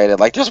excited.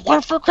 Like, there's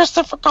one for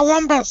Christopher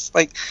Columbus.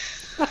 Like,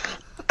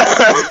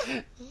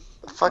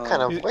 What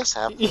kind of voice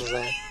happens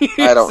there? You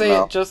I don't say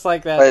know. it just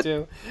like that But-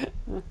 too.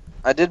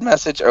 I did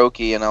message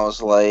Oki, and I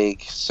was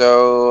like,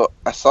 so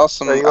I saw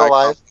some Are you icon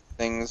alive?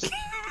 things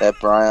that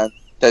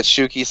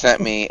Shuki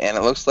sent me, and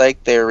it looks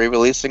like they're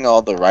re-releasing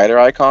all the rider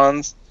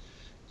icons.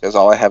 Because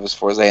all I have is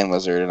Forza and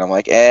Lizard, and I'm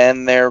like,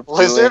 and they're doing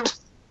Lizard?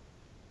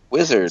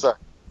 Wizard. Sorry,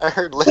 I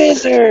heard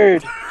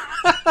lizard.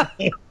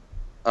 Wizard.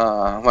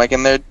 I'm like,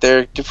 and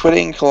they're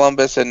putting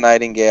Columbus and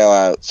Nightingale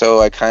out, so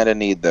I kind of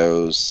need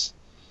those.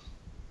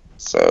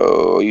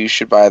 So you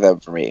should buy them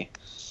for me.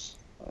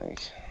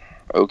 Like,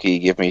 Oki,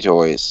 give me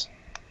toys.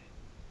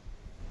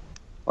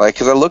 Like,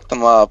 because I looked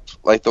them up,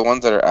 like the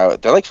ones that are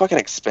out, they're like fucking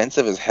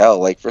expensive as hell.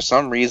 Like for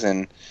some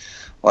reason,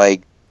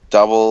 like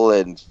Double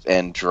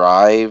and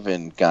Drive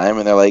and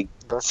Gaim, they're like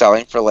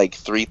selling for like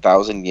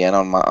 3,000 yen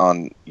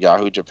on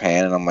Yahoo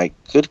Japan, and I'm like,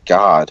 good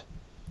god.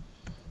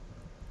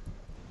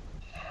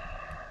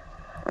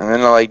 And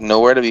then they're like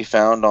nowhere to be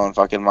found on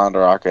fucking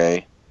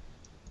Mandarake.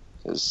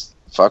 Because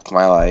fuck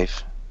my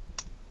life.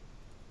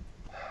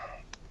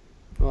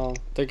 Well,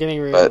 they're getting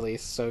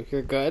re-released, so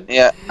you're good.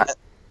 Yeah,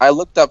 I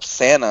looked up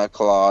Santa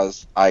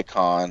Claus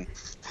icon.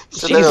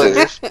 So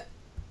Jesus.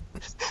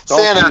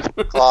 Santa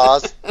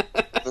Claus.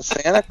 The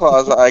Santa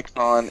Claus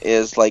icon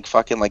is like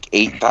fucking like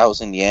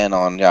 8,000 yen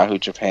on Yahoo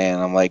Japan.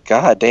 I'm like,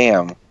 god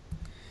damn.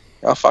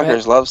 Y'all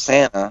fuckers love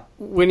Santa.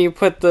 When you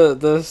put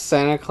the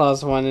Santa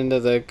Claus one into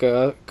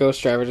the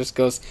Ghost Driver, it just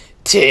goes,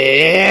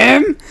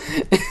 Tim!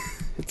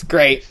 It's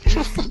great.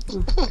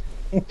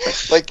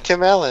 Like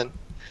Tim Allen.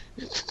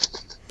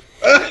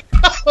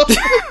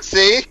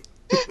 See?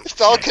 It's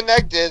all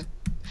connected.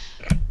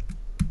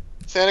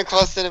 Santa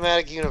Claus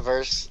Cinematic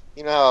Universe.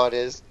 You know how it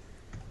is.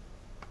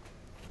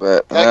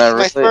 But Gotta keep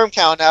my sperm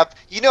count up.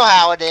 You know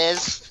how it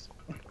is.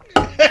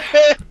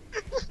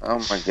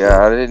 oh my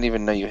god, I didn't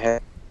even know you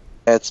had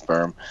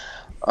sperm.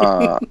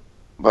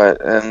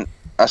 But and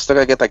I still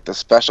gotta get like the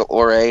special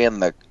Ore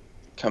and the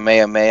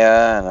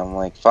Kamehameha, and I'm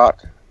like,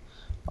 fuck,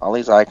 all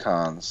these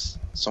icons,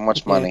 so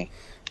much money.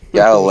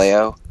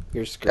 Galileo,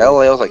 You're screwed.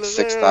 Galileo's like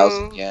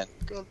 6,000 yen.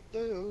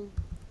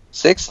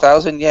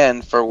 6,000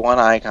 yen for one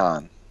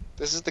icon.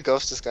 This is the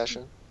ghost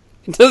discussion.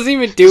 It doesn't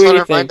even do Just wanna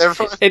anything. remind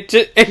everyone-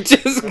 It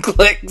just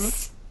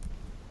clicks.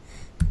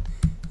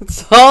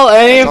 That's all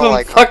any That's of all them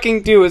I got.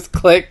 fucking do is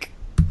click.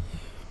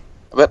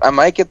 But I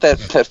might get that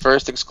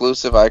first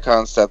exclusive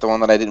icon set, the one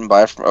that I didn't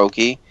buy from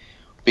Oki,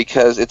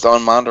 because it's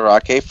on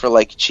Mandarake for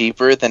like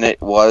cheaper than it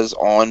was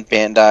on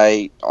Premium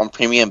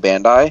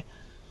Bandai.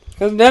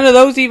 Because none of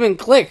those even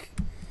click.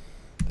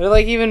 They're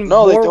like even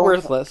No, they more don't.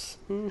 worthless.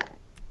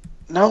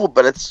 No,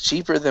 but it's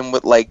cheaper than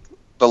what like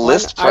the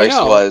list I price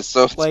know. was,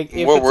 so it's Like,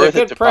 if more it's a worth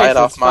good it to buy price, it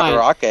off it's fine.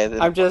 Mandarake.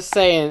 Than, I'm just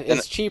saying, then-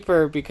 it's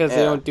cheaper because they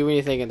yeah. don't do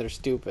anything and they're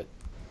stupid.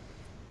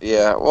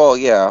 Yeah, well,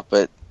 yeah,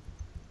 but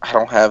I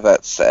don't have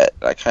that set.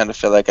 I kind of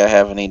feel like I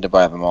have a need to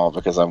buy them all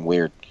because I'm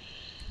weird.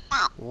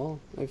 Well,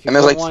 if you And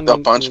there's want like one, a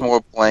bunch you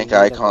more blank need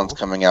them icons all.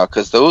 coming out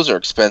because those are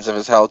expensive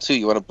as hell too.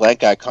 You want a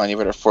blank icon, you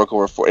better fork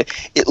over for it.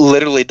 It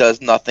literally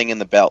does nothing in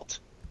the belt.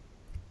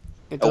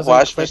 It I doesn't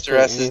watched click Mr. or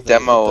S's anything.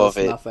 demo does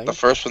of it, nothing. the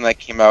first one that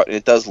came out, and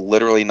it does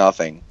literally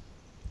nothing.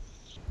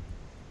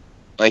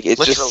 Like, it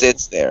just Literally.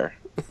 sits there.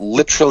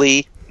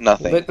 Literally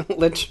nothing.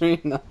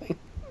 Literally nothing.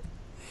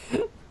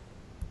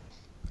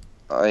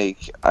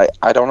 Like,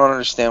 I don't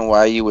understand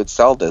why you would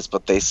sell this,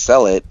 but they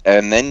sell it,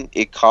 and then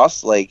it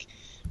costs, like,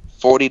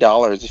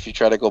 $40 if you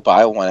try to go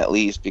buy one at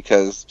least,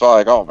 because it's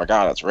like, oh my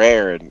god, it's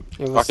rare, and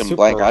It was fucking super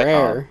blank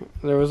rare. icon.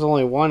 There was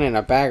only one in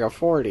a bag of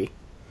 40.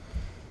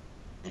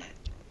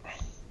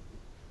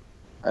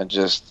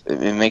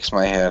 It makes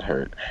my head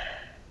hurt.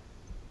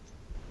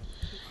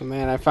 Oh,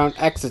 man, I found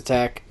X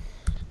Attack.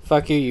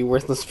 Fuck you, you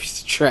worthless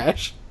piece of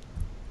trash.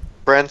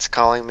 Brent's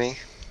calling me.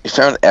 You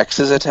found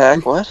X's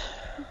attack? What?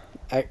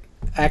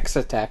 X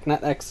Attack,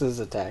 not X's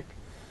Attack.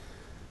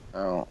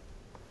 Oh.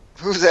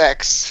 Who's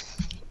X?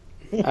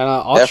 I don't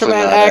know, Definitely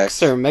Ultraman not X,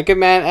 X. or Mega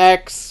Man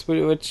X,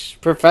 which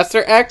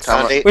Professor X?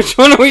 Founda- Which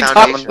one are we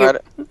Foundation. talking Kamen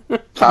about?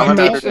 Rider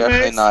Foundation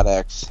definitely X? not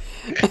X.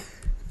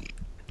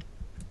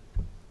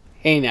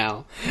 Hey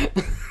now.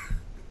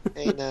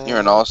 Hey, no. You're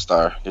an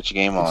all-star. Get your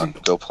game on.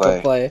 Go play.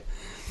 Go play.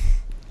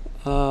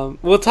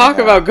 We'll talk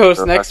Yeah, about Ghost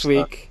go next Rockstar.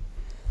 week.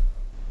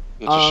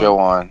 Get your show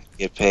on.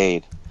 Get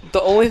paid.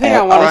 The only thing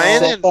I want to Brian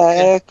say... and-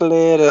 Back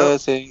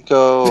glitters and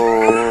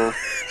gold.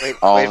 Wait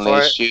for Only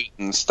it.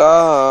 shooting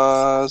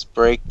stars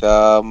break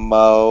the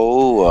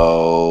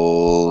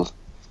mold.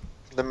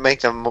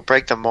 Break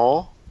the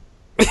mole.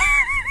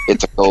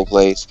 It's a cold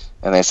place,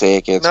 and they say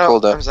it gets No,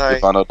 colder. I'm sorry.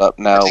 You're bundled up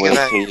now, think of wait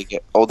that. till you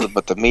get older.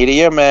 But the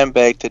meteor man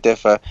beg to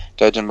differ,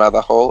 judging by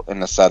the hole in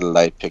the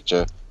satellite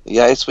picture.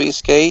 The ice we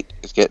skate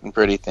is getting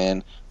pretty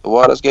thin. The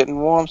water's getting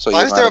warm, so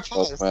Why you is there might a as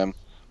well pause? swim.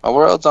 My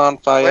world's on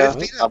fire. Where's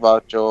Peter? How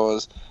about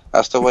yours?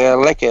 That's the way I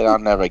like it. I'll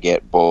never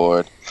get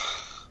bored.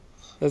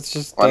 That's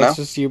just What now?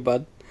 you,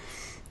 bud.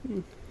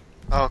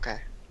 Oh, okay.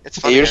 It's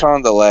Hey, funny. you're just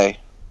on delay.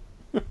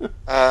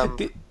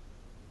 D-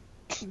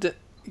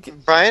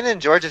 Brian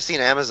and George have seen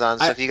Amazon,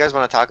 so if you guys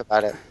want to talk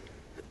about it.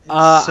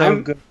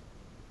 So good.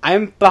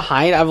 I'm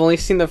behind. I've only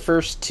seen the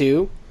first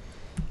two.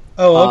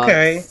 Oh,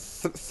 okay.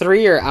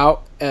 3 are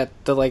out at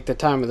the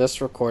time of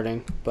this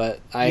recording, but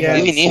I Yeah.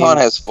 haven't Even seen Nihon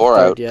has 4 the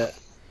third out. yet.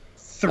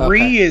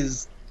 3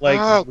 is like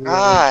oh really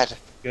God,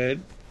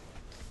 good.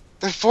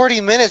 they're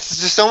 40 minutes.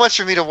 It's just so much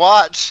for me to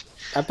watch.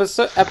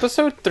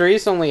 Episode 3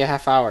 is only a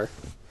half hour.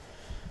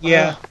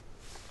 Yeah,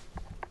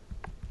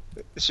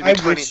 It should be I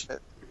 20 wish-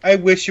 minutes. I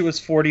wish it was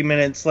 40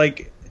 minutes.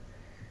 Like,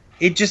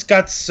 it just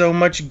got so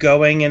much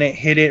going, and it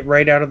hit it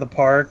right out of the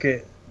park.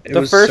 It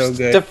was so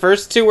good. The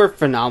first 2 were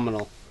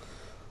phenomenal.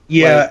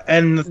 Yeah, like,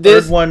 and the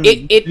This third one,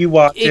 it you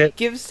watch it it.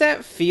 gives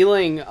that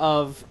feeling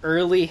of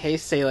early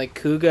Heisei, like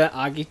Kuga,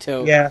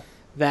 Agito, Yeah,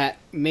 that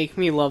make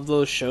me love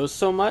those shows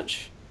so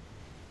much.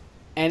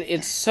 And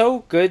it's so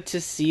good to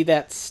see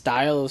that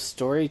style of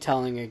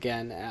storytelling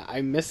again.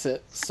 I miss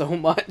it so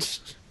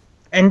much.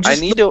 and I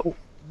just need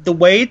the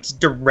way it's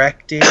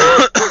directed,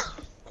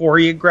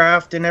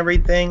 choreographed, and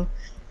everything.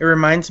 It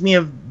reminds me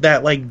of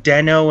that like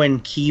Deno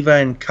and Kiva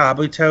and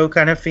Kabuto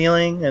kind of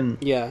feeling, and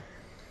Yeah.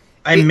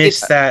 I It- miss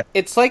it's- that.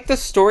 It's like the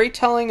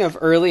storytelling of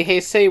early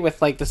Heisei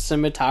with like the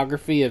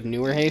cinematography of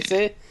newer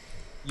Heisei.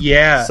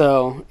 Yeah,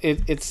 So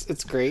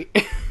it's great.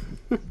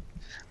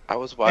 I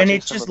was watching and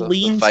it some just of the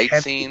leans fight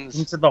heavy scenes.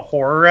 into the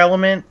horror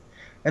element,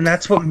 and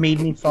that's what made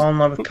me fall in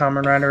love with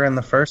Kamen Rider in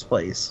the first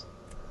place.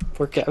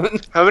 Poor Kevin.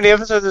 How many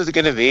episodes is it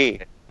going to be?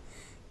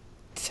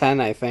 10,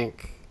 I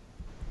think.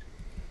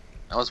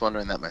 I was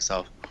wondering that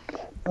myself.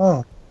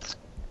 Oh,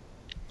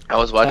 I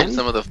was watching 10?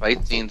 some of the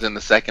fight scenes in the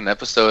second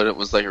episode. It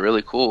was like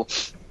really cool,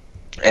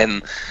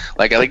 and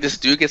like I like this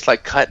dude gets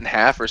like cut in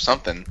half or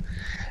something,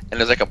 and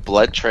there's like a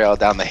blood trail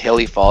down the hill.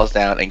 He falls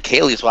down, and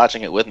Kaylee's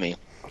watching it with me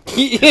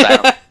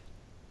Yeah.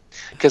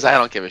 because I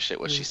don't give a shit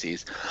what she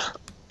sees.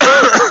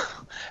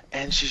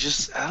 And she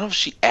just, I don't know if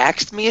she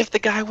asked me if the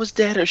guy was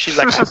dead, or she's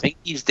like, I think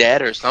he's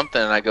dead or something.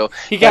 And I go,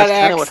 He got that's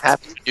kind of what axed.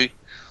 happens when you.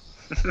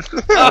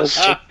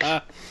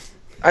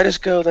 I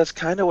just go, that's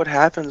kind of what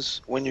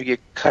happens when you get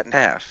cut in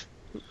half.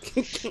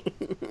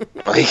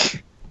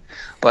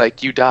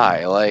 Like you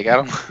die. Like, I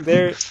don't.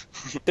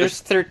 There's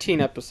 13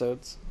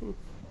 episodes.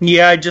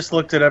 yeah, I just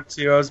looked it up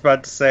too. I was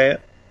about to say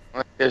it.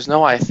 There's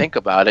no I think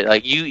about it.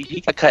 Like he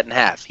got cut in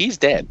half. He's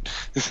dead.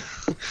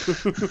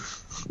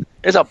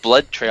 There's a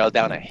blood trail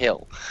down a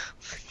hill.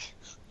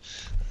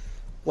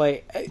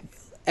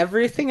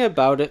 Everything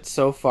about it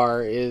so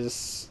far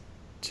is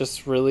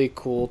just really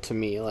cool to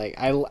me. Like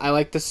I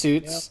like the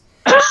suits.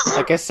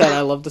 Like I said,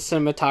 I love the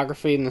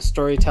cinematography and the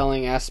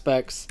storytelling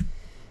aspects.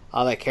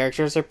 The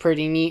characters are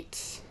pretty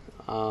neat.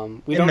 We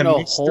And don't the know a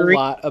mystery. whole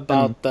lot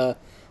about the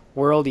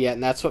world yet,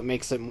 and that's what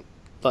makes it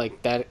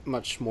like that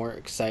much more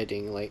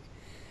exciting. Like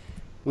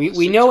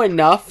we know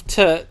enough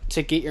to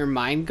get your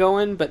mind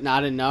going, but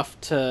not enough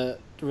to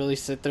really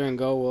sit there and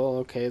go, well,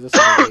 okay, this is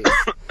a waste.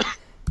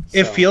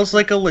 It So, feels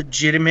like a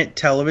legitimate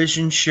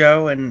television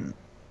show and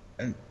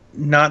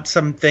not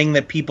something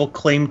that people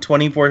claim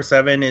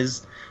 24/7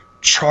 is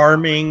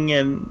charming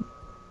and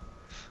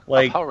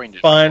like Power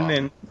Rangers fun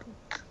ripoff.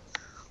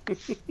 and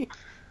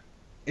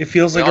it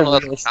feels We like all know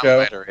a that's real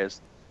what show. Kamen Rider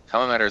is.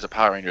 Kamen Rider is a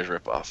Power Rangers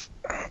ripoff.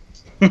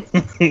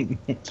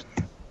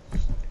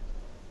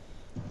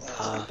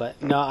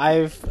 but no,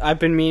 I've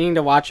been meaning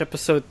to watch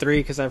episode 3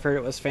 because I've heard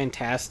it was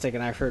fantastic,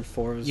 and I've heard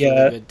 4 was Yeah.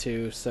 really good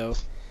too. So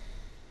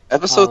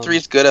Episode 3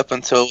 is good up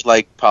until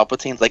like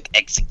Palpatine's like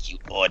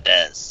execute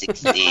order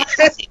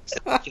 666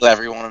 and kill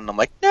everyone, and I'm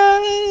like,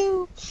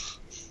 no,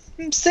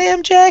 I'm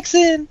Sam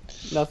Jackson.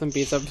 nothing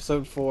beats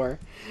episode 4.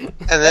 And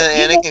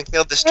then Anakin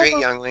killed the street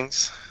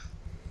younglings.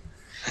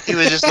 He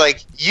was just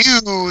like,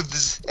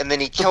 youths! And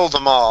then he killed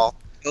them all.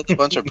 Killed a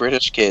bunch of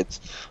British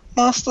kids.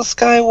 Master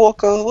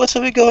Skywalker, what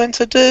are we going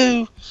to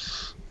do?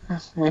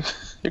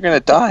 You're gonna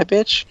die,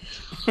 bitch.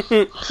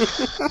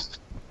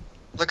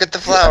 Look at the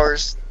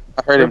flowers.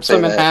 I heard him Rips say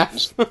them in that.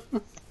 half. Look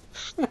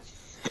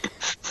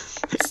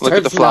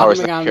at the Starts flowers.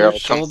 nodding And on Carol their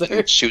comes in shoulder.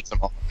 and shoots them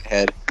all in the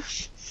head.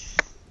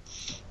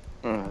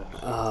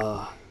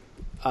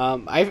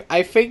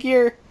 I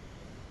figure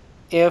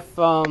if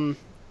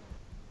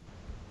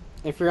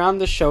you're on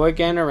the show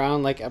again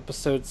around like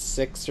episode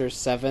 6 or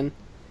 7,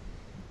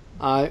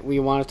 we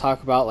want to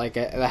talk about like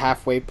the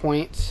halfway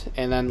point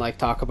and then like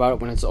talk about it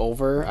when it's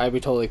over. I'd be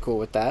totally cool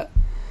with that.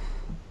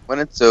 When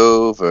it's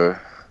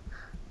over,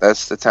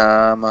 that's the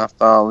time I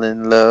fall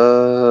in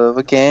love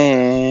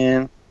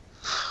again.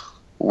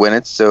 When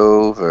it's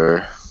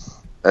over,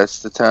 that's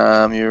the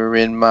time you're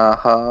in my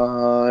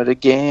heart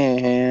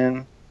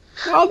again.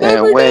 I'll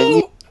never And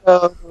when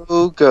know.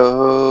 you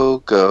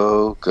go,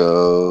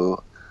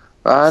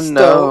 I Stop.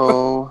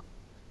 know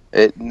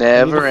it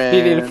never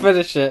You need to ends.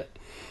 finish it.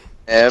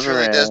 It Never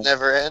truly does ends.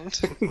 never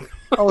end.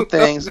 All the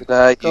things that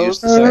I Go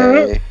used to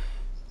through. say,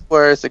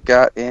 words that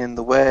got in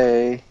the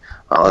way.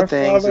 All Our the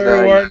things Father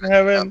that who I art in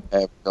heaven,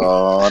 have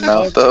gone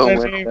out the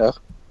window.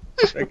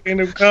 the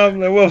kingdom come,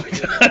 thy will be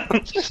done.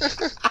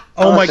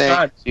 All Oh the my things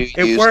god, you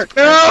it used worked.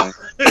 to No!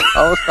 sing.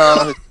 All the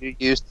songs that you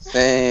used to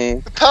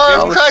sing. The power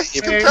All of the Christ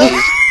favorite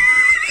compels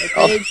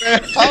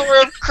TV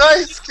power of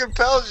Christ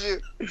compels you.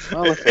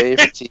 all the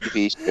favorite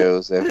TV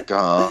shows have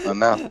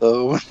gone out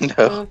the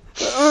window.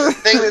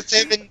 Thing that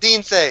Sam and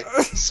Dean say.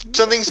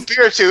 Something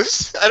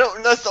spiritus. I don't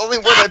know, that's the only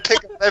word I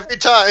pick up every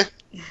time.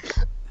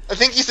 I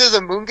think he says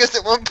Amoonguss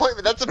at one point,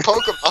 but that's a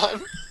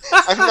Pokemon.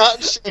 I'm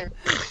not sure.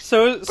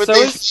 So But so they-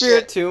 is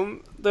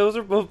Spiritomb. Those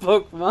are both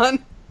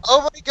Pokemon.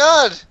 Oh my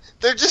god!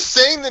 They're just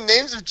saying the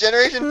names of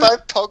Generation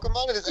 5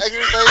 Pokemon and it's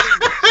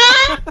exercising.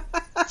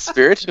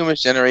 Spiritomb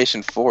is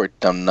Generation 4,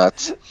 dumb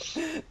nuts.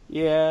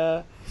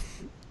 Yeah.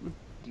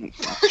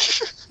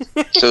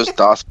 Shows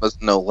DOS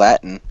must know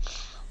Latin.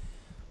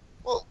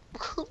 Well,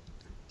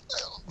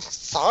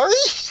 sorry?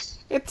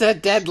 It's a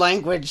dead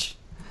language.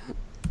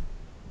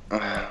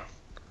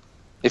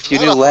 If you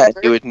What knew a Latin,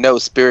 hard- you would know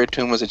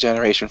Spiritomb was a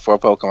Generation 4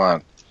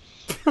 Pokemon.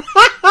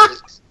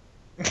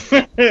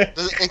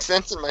 Does it make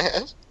sense in my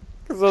head?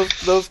 'Cause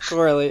those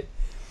correlate.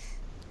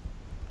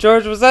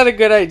 George, was that a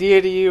good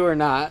idea to you or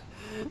not?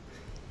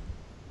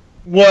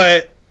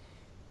 What?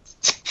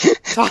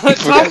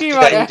 Talking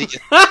about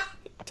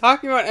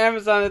talking about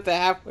Amazon at the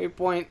halfway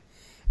point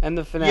and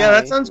the finale. Yeah,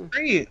 that sounds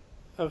great.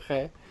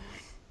 Okay.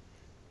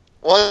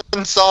 One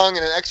song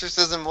and an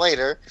exorcism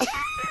later.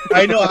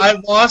 I know, I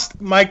lost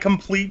my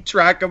complete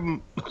track of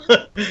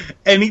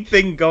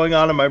anything going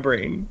on in my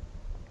brain.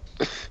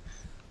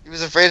 He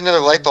was afraid another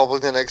light bulb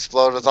was going to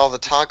explode with all the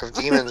talk of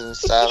demons and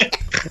stuff.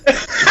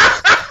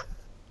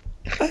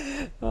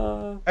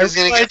 He was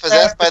going to get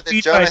possessed by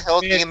the Jonah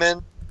Hill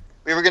demon.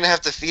 We were going to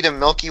have to feed him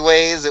Milky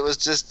Ways. It was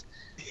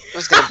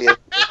going to be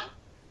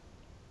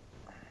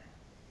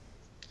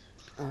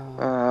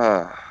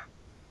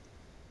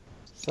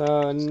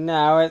So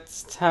now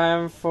it's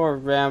time for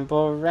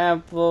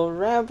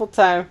ramble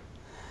time.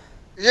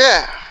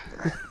 Yeah.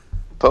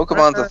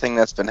 Pokemon's a thing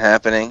that's been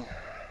happening.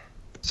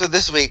 So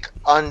this week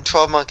on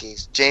 12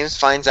 Monkeys, James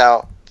finds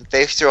out that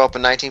they threw up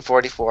in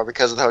 1944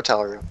 because of the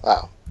hotel room.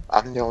 Wow.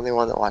 I'm the only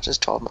one that watches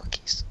 12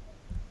 Monkeys.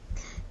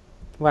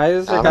 Why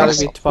does there I'm gotta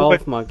gonna- be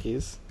 12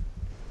 monkeys?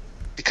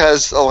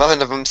 Because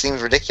 11 of them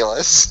seems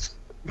ridiculous.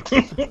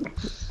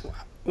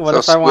 What So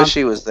if I want?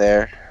 Squishy was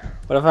there.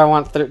 What if I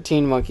want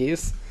 13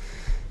 monkeys?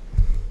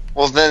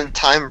 Well, then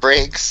time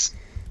breaks.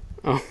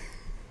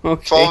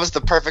 Okay. 12 is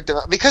the perfect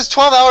amount. Because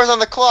 12 hours on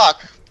the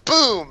clock.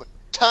 Boom!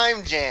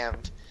 Time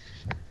jammed.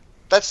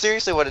 That's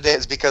seriously what it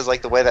is because,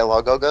 like, the way that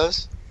logo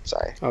goes.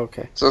 Sorry.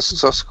 Okay. So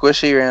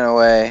Squishy ran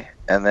away,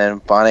 and then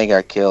Bonnie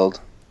got killed.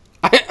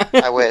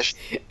 I wish.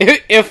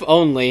 If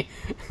only.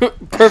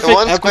 Perfect The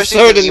one Squishy's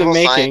episode an in the evil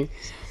making.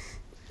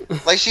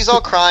 Like, she's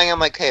all crying. I'm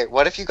like, hey,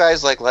 what if you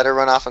guys, like, let her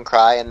run off and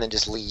cry and then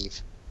just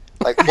leave?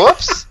 Like,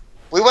 whoops!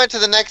 We went to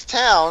the next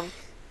town.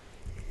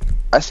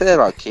 I say that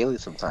about Kaylee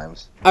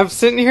sometimes. I'm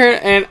sitting here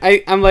and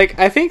I'm like,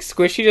 I think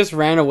Squishy just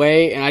ran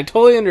away, and I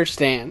totally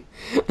understand.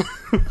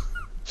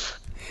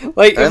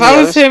 Like, And if the I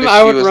other was him, I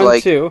squishy would was run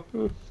like- too.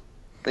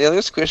 The other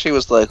squishy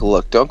was like,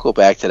 "Look, don't go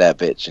back to that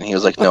bitch," and he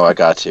was like, "No, I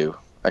got to.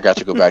 I got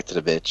to go back to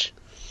the bitch."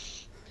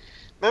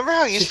 Remember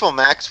how useful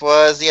Max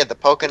was? He had the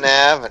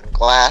Pokenav and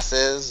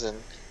glasses, and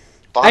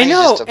Bonnie's I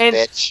know, just a and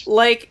bitch.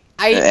 like,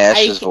 And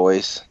Ash's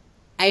voice.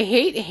 I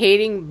hate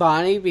hating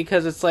Bonnie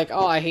because it's like,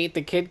 oh, I hate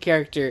the kid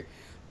character.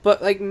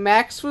 But, like,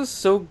 Max was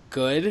so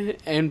good,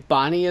 and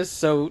Bonnie is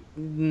so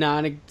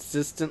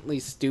non-existently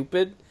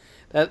stupid.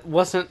 That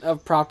wasn't a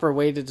proper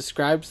way to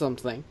describe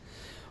something.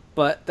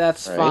 But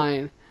that's Right.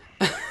 fine.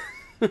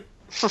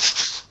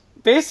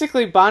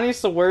 Basically,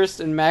 Bonnie's the worst,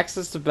 and Max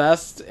is the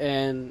best,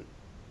 and...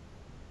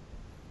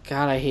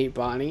 God, I hate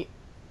Bonnie.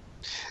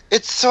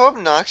 It's so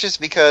obnoxious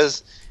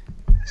because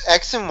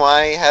X and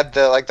Y had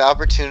the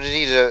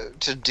opportunity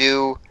to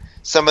do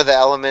some of the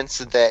elements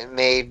that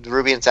made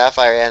Ruby and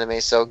Sapphire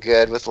anime so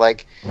good, with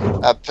like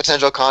a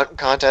potential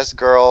contest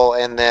girl,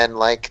 and then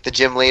like the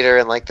gym leader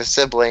and like the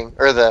sibling,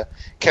 or the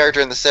character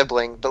and the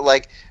sibling. But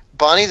like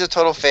Bonnie's a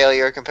total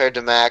failure compared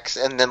to Max,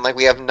 and then like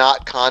we have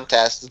not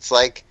contest. It's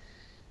like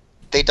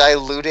they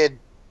diluted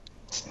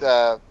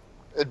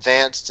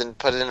advanced and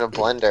put it in a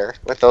blender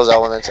with those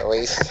elements at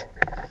least.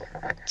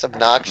 It's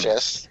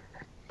obnoxious.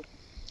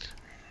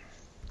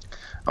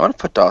 I want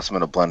to put Dawson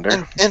in a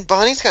blender. And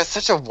Bonnie's got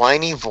such a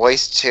whiny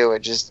voice too.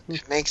 It just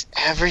makes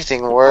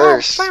everything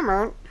worse.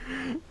 Oh,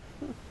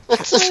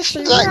 It's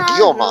not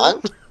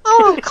Guilmon.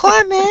 Oh,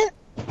 Clement,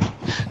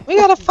 we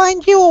gotta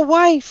find you a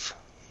wife.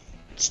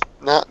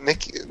 Not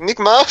Mickey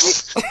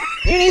Mouse.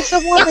 You need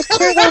someone to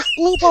clear those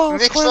blue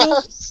balls, Mick Clement.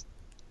 Mouse.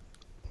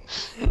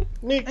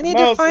 I need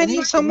to find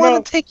you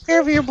someone to take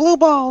care of your blue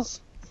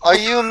balls. Are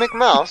you a Mick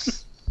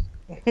Mouse?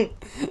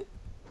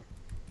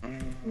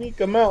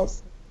 Mika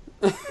Mouse.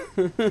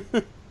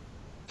 Come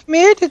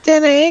here to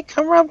Dene.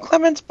 Come rub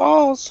Clement's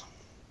balls.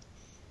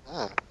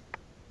 Oh.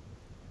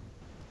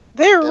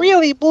 They're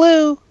really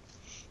blue.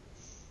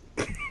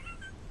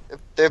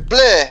 They're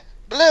bleh,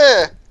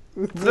 bleh.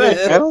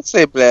 I don't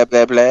say blah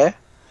blah blah.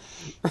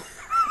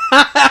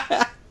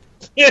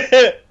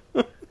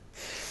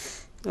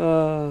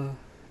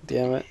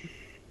 Damn it.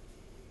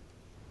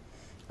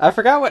 I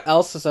forgot what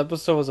else this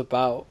episode was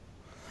about.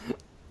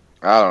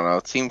 I don't know.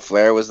 Team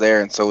Flare was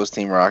there, and so was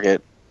Team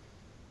Rocket.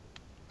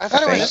 I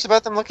thought it was think. just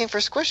about them looking for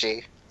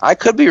Squishy. I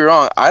could be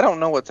wrong. I don't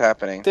know what's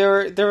happening.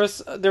 There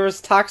was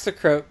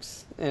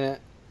Toxicroaks in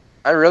it.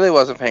 I really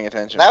wasn't paying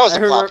attention. That was a I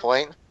plot remember-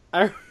 point.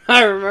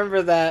 I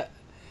remember that.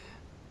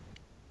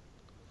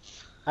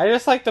 I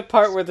just like the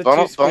part where the two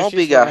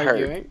Bumblebee squishies got were hurt.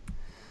 arguing.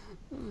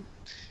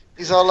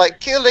 He's all like,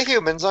 kill the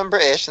humans, I'm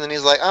British. And then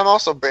he's like, I'm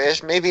also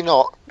British, maybe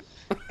not.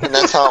 And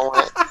that's how it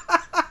went.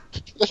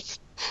 It's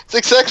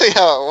exactly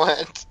how it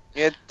went.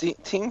 Yeah,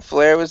 Team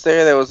Flare was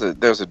there. There was a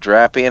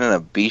Drapian and a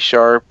B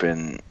Sharp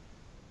and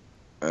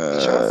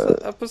That's the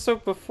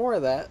episode before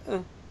that.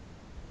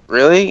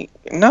 really?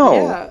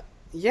 No.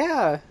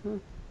 Yeah. No,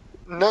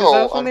 Because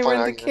that was when I'm they were in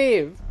the argument.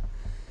 cave.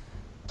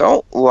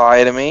 Don't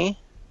lie to me.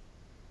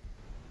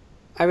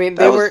 I mean,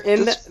 That they was- were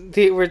in. this-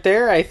 They were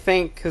there, I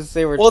think, because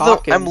they were Well,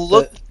 talking. I'm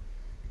looking,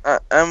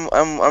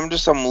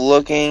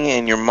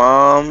 and your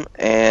mom,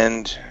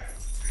 and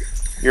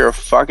you're a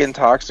fucking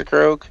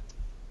Toxicroak.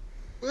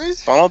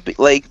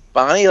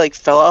 Bonnie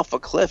fell off a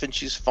cliff and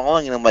she's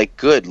falling, and I'm like,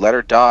 good, let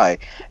her die.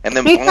 And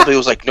then Bumblebee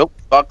was like, nope,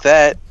 fuck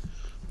that.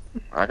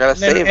 I gotta And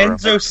then save her.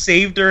 Enzo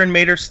saved her and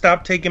made her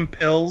stop taking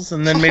pills,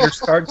 and then made her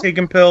start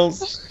taking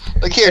pills.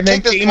 Like, here, And then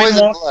take this Damon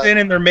poison walks blood. in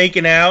and they're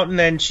making out, and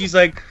then she's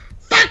like,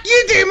 "Fuck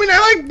you, Damon!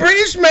 I like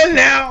British men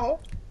now."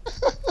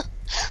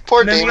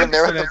 Poor And then Damon the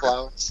there with the episode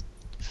flowers.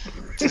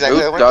 That's exactly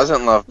Who how it went.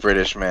 doesn't love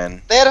British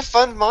men? They had a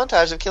fun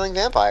montage of killing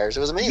vampires.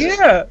 It was amazing.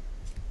 Yeah.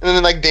 And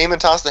then like Damon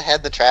tossed the head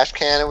in the trash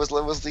can. It was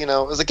it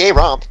was a gay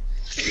romp.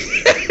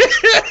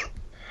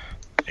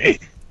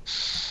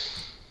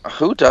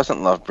 Who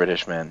doesn't love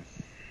British men?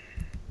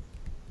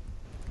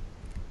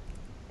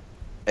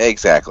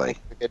 Exactly.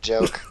 A good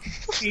joke.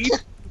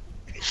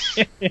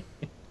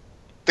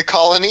 The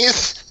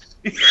colonies.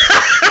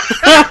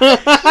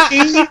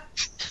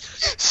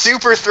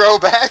 Super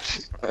throwback.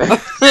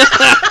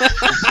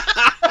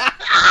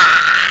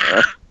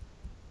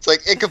 It's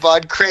like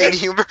Ichabod Crane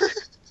humor.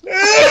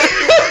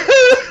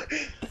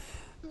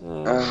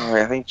 Oh,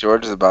 I think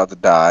George is about to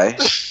die.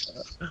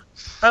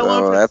 I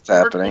love Oh, that's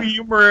historical happening.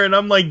 humor, and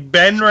I'm like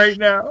Ben right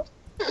now.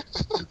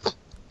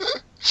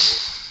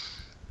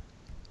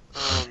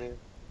 Oh man.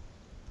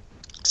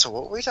 So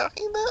what were we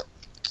talking about?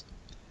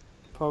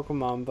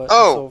 Pokemon, but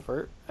Oh. it's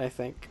over, I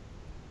think.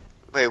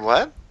 Wait,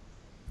 what?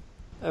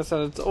 I said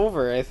it's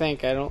over, I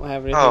think. I don't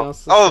have anything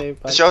else to say. The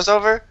But... show's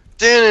over?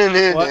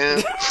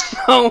 What?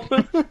 No.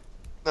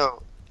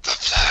 No.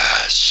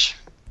 Flash.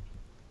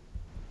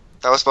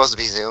 That was supposed to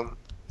be Zoom.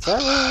 Is that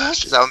really Flash.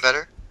 nice? Is that one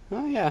better?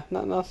 Oh yeah,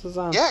 nothing else is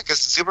on. Yeah, because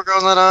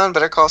Supergirl's not on,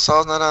 Better Call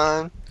Saul's not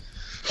on.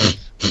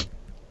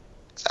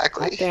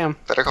 Exactly. God damn.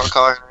 Better Call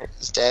Saul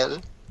is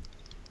dead.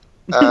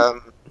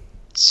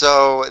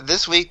 So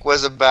this week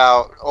was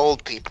about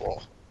old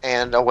people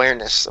and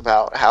awareness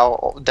about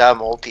how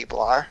dumb old people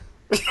are.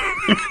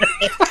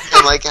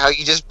 and like how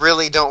you just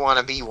really don't want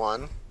to be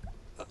one.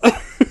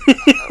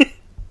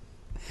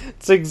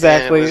 It's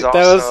exactly And it that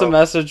was was the also-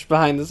 message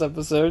behind this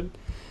episode.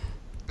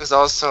 It was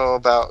also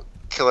about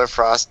Killer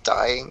Frost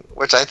dying,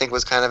 which I think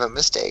was kind of a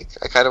mistake.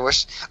 I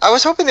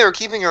was hoping they were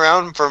keeping her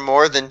around for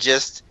more than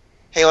just,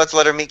 hey, let's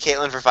let her meet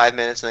Caitlyn for 5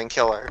 minutes and then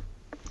kill her.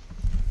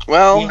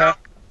 Well, Yeah.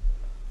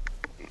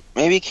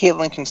 maybe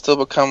Caitlyn can still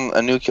become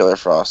a new Killer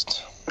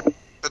Frost.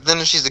 But then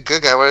if she's a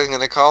good guy, what are they going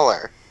to call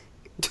her?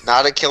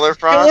 Not a Killer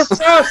Killer Frost?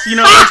 Frost, you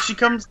know, when she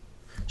comes,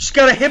 she's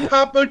got a hip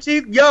hop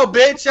motif. Yo,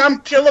 bitch, I'm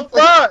Killer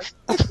Frost.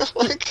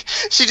 Like,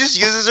 she just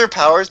uses her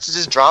powers to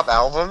just drop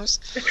albums.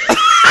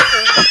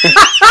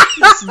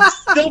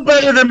 Still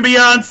better than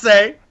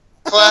Beyonce.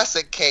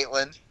 Classic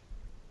Caitlyn.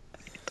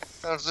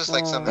 Sounds just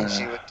like something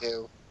she would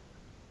do.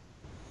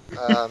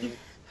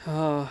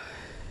 Oh,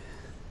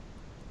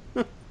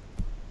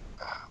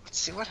 Let's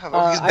see what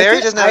happens. Because I Barry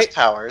did- doesn't have his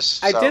powers.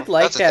 I so did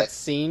like that's a that thing.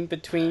 scene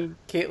between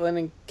Caitlyn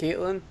and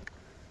Caitlyn.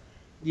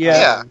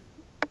 Yeah.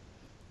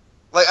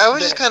 Like, I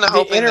was just kind of The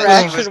hoping that she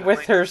interaction was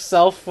with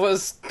herself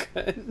was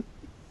good.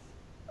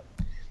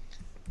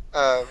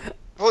 well,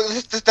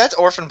 that's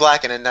Orphan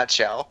Black in a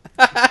nutshell.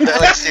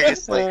 Like,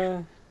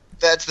 seriously.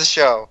 That's the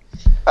show.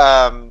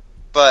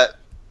 But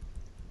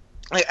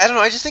like, I don't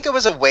know. I just think it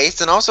was a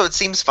waste, and also it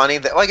seems funny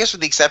that, well, I guess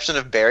with the exception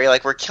of Barry,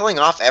 like we're killing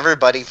off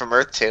everybody from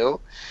Earth 2.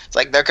 It's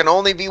like there can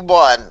only be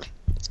one.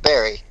 It's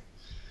Barry.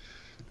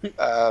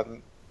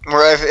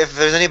 Or if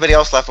there's anybody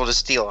else left, we'll just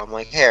steal them.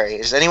 Like Harry.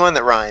 Is there anyone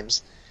that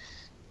rhymes?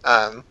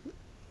 But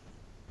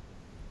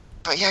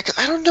yeah, 'cause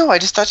I don't know. I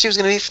just thought she was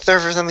going to be there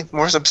for something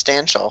more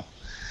substantial.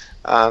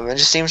 It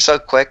just seemed so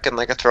quick and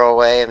like a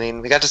throwaway. I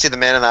mean, we got to see the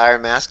Man in the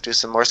Iron Mask do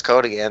some Morse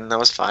code again. That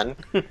was fun.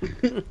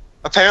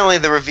 Apparently,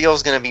 the reveal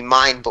is going to be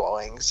mind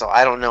blowing, so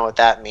I don't know what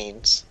that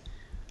means.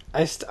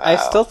 I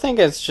still think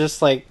it's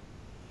just like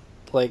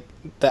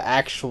the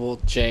actual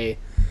Jay,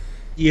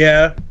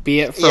 Yeah.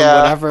 be it from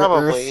Yeah, whatever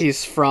probably. Earth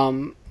he's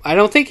from. I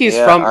don't think he's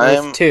Yeah, from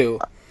I'm- Earth 2.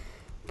 I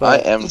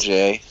But am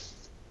Jay.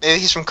 Maybe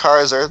he's from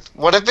Kara's Earth.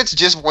 What if it's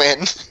just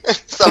Win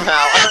somehow?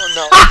 I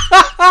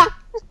don't know.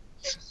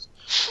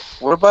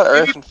 What about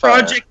Earth Maybe and Fire?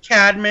 Project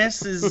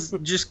Cadmus is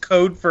just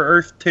code for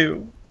Earth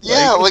 2.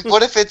 Yeah, like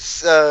what if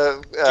it's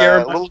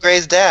Jeremiah. Little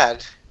Gray's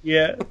dad?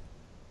 Yeah.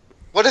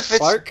 What if it's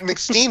Clark?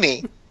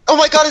 McSteamy? Oh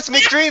my God, it's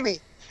McDreamy!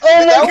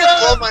 Oh That my would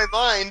god! blow my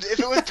mind if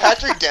it was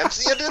Patrick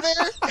Dempsey under there.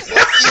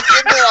 He's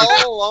been there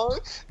all along.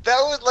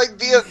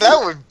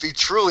 That would be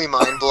truly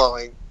mind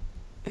blowing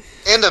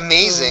and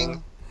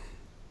amazing.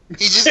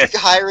 He's just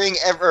hiring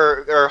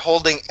or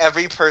holding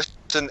every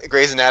person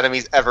Grey's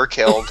Anatomy's ever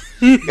killed.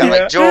 You got Yeah.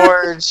 like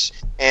George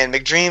and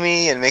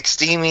McDreamy and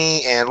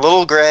McSteamy and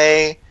Little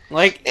Gray.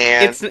 like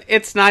And-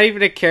 it's not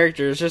even a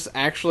character. It's just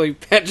actually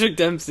Patrick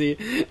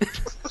Dempsey.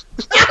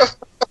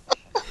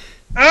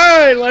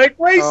 I like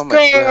race Oh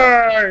my God.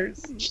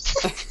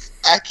 cars!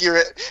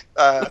 Accurate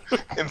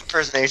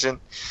impersonation.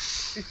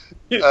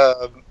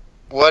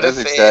 What That's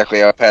if exactly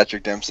how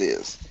Patrick Dempsey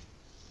is.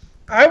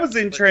 I was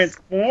in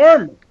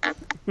Transform.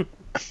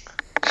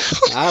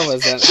 I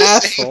was an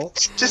asshole.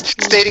 just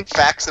stating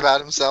facts about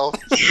himself?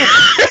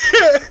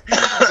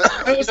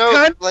 I was You know,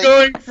 kind of like-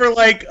 going for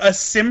like a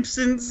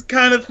Simpsons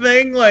kind of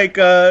thing, like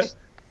the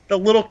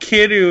little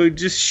kid who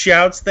just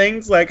shouts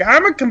things like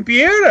 "I'm a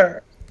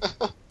computer."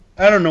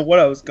 I don't know what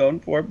I was going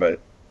for, but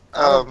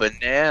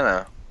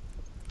Banana.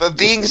 But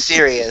being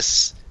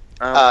serious,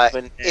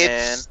 Banana.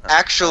 it's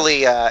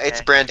actually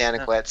it's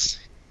Brandanowitz.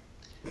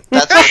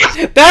 That's what it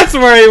is. That's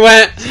where he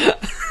went.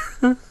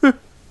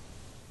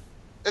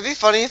 It'd be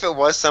funny if it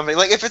was somebody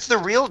like if it's the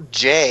real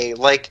Jay.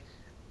 Like,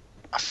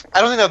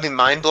 I don't think that would be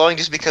mind blowing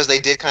just because they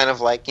did kind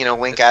of like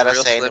wink at us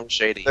Real saying Slim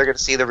Shady. they're gonna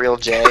see the real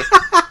Jay.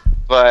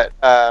 But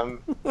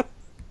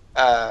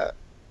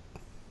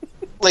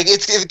like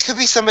it could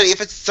be somebody if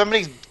it's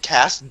somebody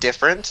cast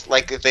different.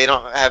 Like if they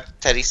don't have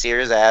Teddy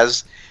Sears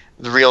as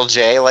the real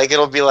Jay, like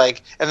it'll be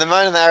like, and the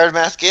Man in the Iron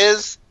Mask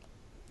is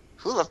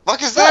who the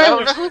fuck is that? I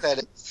don't know who that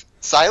is.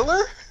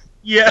 Siler?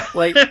 yeah,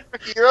 Like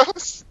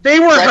Heroes? they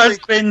were Bradley-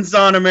 husbands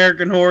on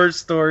American Horror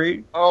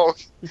Story. Oh,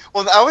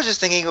 well, I was just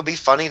thinking it would be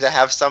funny to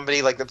have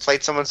somebody like that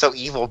played someone so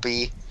evil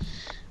be.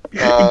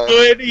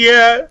 Good,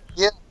 yeah.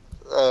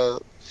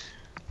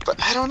 But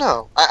I don't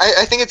know.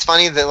 I think it's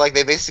funny that like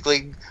they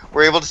basically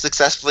were able to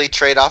successfully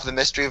trade off the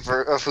mystery of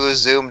who is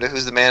Zoom to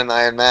who's the Man in the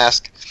Iron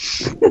Mask.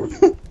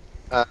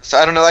 So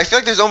I don't know. I feel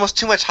like there's almost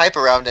too much hype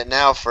around it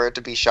now for it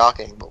to be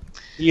shocking. But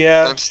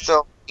Yeah. I'm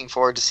still looking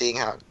forward to seeing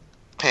how it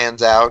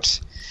pans out.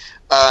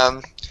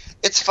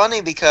 It's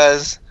funny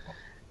because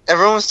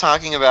everyone was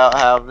talking about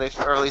how they,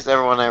 or at least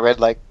everyone I read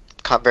like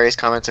various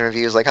comments and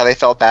reviews, like how they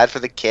felt bad for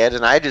the kid,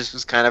 and I just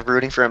was kind of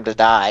rooting for him to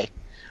die.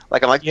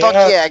 Like I'm like, fuck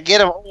Yeah. yeah,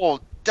 get him! Oh,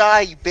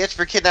 die, you bitch,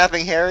 for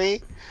kidnapping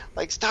Harry.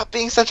 Like, stop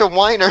being such a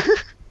whiner.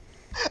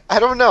 I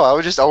don't know. I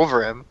was just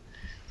over him.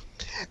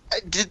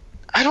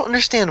 I don't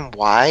understand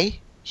why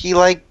he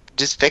like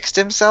just fixed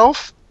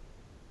himself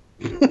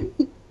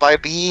by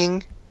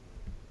being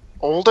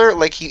older.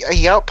 Like he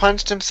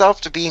outpunched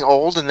himself to being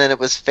old, and then it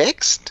was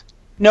fixed.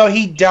 No,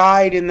 he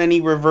died and then he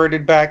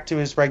reverted back to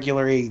his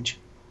regular age.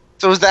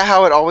 So is that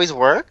how it always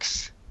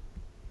works?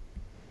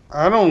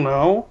 I don't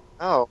know.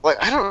 Oh, like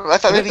I don't. I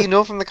thought maybe you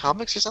know from the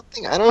comics or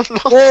something. I don't know.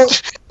 Well,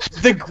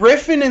 the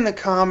Griffin in the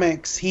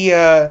comics, he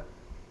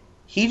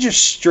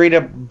just straight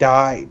up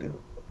died.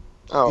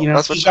 Oh, You know,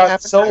 that's what he should got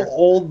happen so there.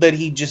 old that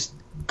he just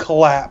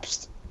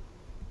collapsed,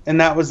 and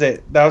that was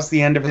it. That was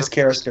the end of his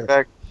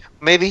character.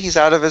 Maybe he's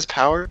out of his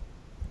powers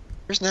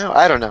now.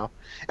 I don't know.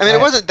 I mean,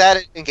 it wasn't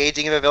that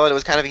engaging of a villain. It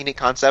was kind of a unique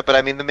concept, but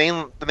I mean, the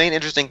main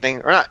interesting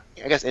thing, or not,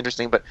 I guess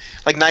interesting, but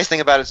like nice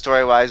thing about it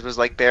story wise was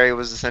like Barry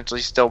was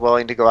essentially still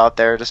willing to go out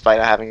there despite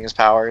not having his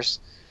powers.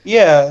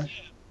 Yeah,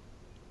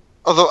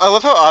 Although I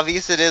love how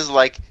obvious it is.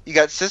 Like you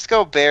got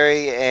Cisco,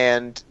 Barry,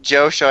 and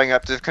Joe showing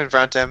up to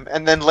confront him,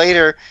 and then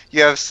later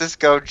you have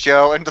Cisco,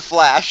 Joe, and the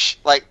Flash.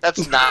 Like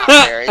that's not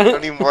Barry.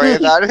 Don't even worry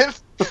about it.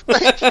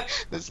 Like,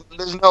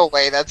 there's no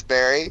way that's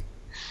Barry.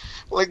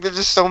 Like there's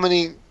just so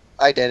many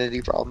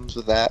identity problems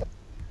with that.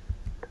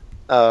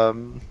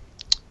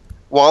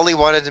 Wally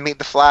wanted to meet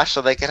the Flash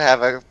so they could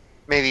have a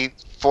maybe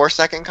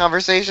 4-second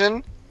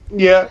conversation.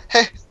 yeah.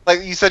 Hey,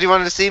 like you said you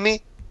wanted to see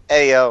me?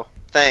 Hey yo,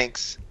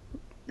 thanks.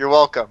 You're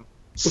welcome.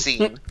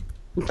 Scene.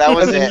 That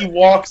was And then it. he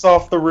walks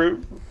off the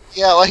roof.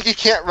 Yeah, like you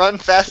can't run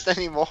fast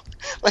anymore.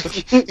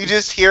 Like you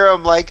just hear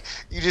him, like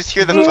you just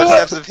hear the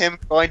footsteps of him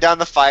going down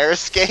the fire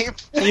escape.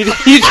 You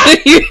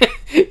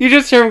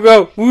just hear him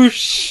go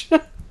whoosh. He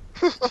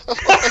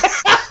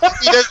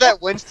does that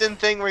Winston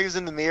thing where he's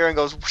in the mirror and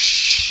goes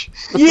whoosh.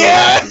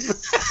 Yeah.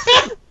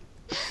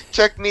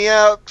 Check me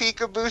out,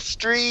 Peekaboo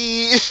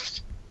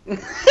Street.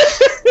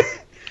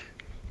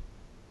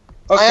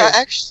 Okay, I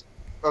actually.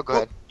 Oh, go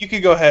ahead. you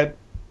could go ahead.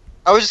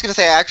 I was just gonna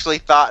say I actually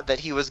thought that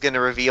he was gonna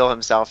reveal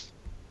himself,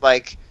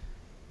 like,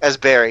 as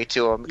Barry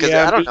to him because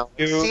Yeah, I don't me know.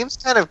 too. It seems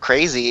kind of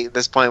crazy at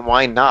this point.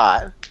 Why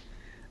not?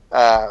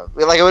 Like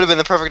it would have been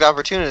the perfect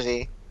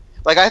opportunity.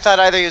 Like I thought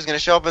either he was gonna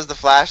show up as the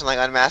Flash and like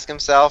unmask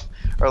himself,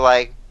 or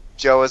like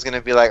Joe was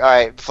gonna be like, all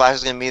right, the Flash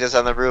is gonna meet us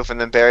on the roof, and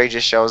then Barry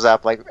just shows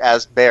up like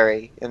as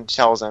Barry and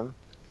tells him.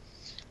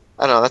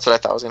 I don't know. That's what I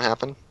thought was gonna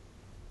happen.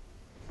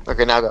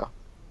 Okay, now go.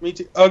 Me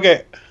too.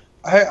 Okay,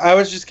 I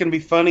was just gonna be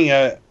funny.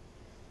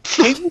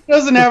 Caitlin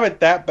doesn't have it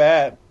that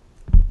bad.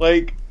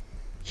 Like,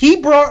 he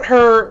brought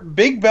her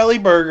Big Belly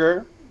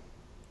burger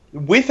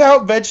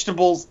without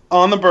vegetables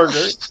on the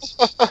burger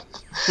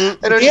And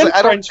and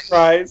French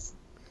fries,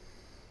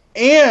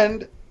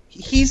 and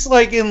he's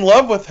like in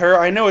love with her.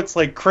 I know it's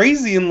like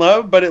crazy in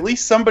love, but at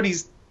least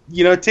somebody's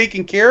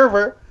taking care of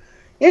her,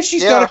 and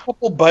she's got Yeah. a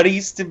couple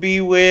buddies to be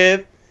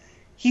with.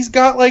 He's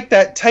got like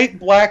that tight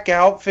black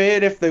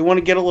outfit if they want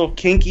to get a little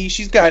kinky.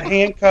 She's got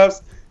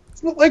handcuffs.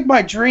 It's not like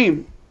my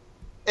dream.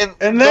 And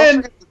And don't then-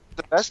 forget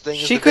the best thing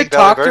is She the could Big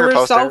Belly talk to Burger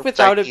herself poster,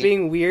 without it Jackie.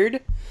 being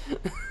weird.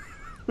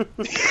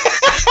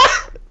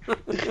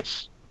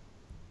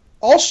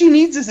 All she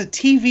needs is a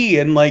TV,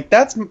 and like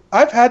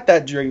I've had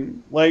that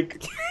dream.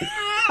 Like,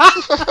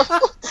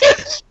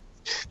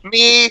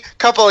 Me,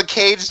 couple of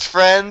caged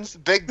friends,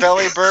 Big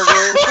Belly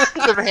Burger,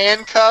 some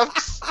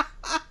handcuffs.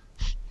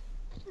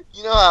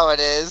 You know how it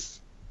is.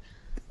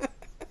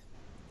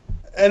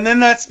 and then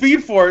that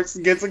Speed Force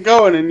gets it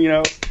going, and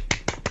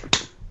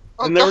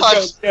Oh and there it gosh.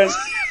 goes. Yes.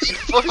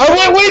 I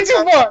went way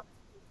too far.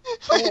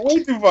 I went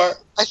way too far.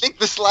 I think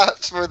the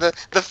slaps were the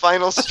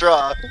final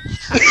straw.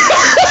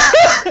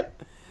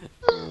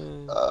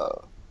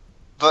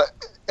 But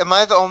am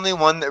I the only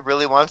one that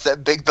really wants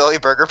that Big Belly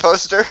Burger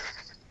poster?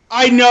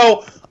 I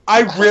know.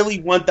 I really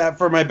want that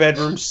for my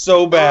bedroom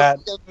so bad.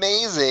 That would be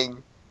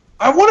amazing.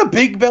 I want a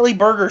Big Belly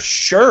Burger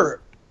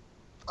shirt.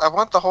 I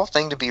want the whole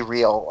thing to be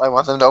real. I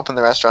want them to open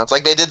the restaurants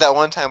like they did that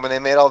one time when they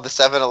made all the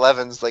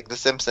 7-Elevens like The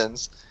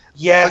Simpsons.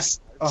 Yes.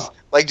 Oh,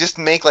 Like just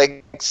make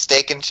like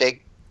Steak and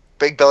Shake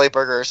Big Belly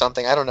Burger or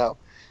something. I don't know.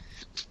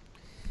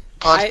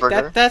 Paunch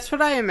Burger. That's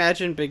what I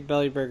imagine Big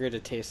Belly Burger to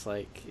taste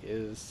like,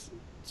 is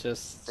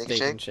just Steak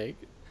steak and and shake.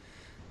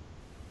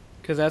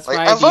 Because that's Like,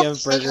 my I love idea of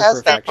he burger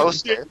has that perfection.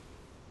 poster.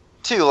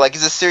 Too, like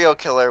he's a serial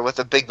killer with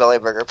a Big Belly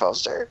Burger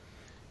poster.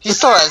 He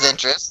still has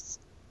interests,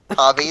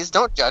 hobbies.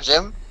 Don't judge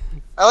him.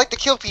 I like to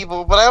kill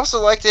people, but I also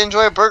like to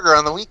enjoy a burger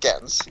on the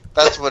weekends.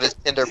 That's what his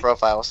Tinder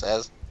profile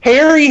says.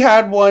 Harry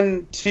had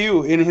one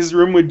too in his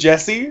room with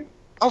Jesse.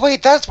 Oh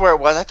wait, that's where it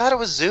was. I thought it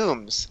was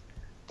Zoom's.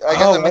 I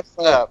guess Oh, I mixed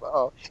it that's- up.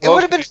 Oh, it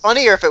would have been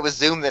funnier if it was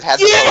Zoom that had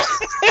the Yeah.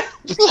 poster.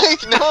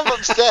 Like now I'm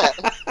upset.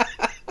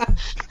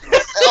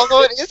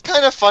 Although it is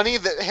kind of funny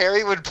that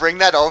Harry would bring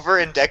that over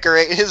and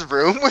decorate his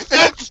room with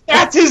it.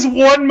 That's his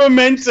one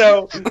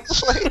memento.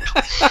 It's like,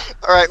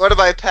 all right, what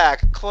do I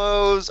pack?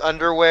 Clothes,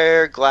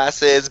 underwear,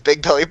 glasses,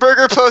 Big Belly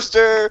Burger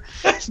poster,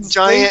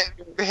 giant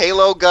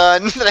Halo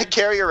gun that I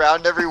carry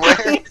around everywhere.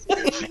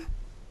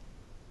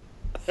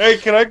 Hey,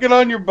 can I get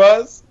on your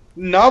bus?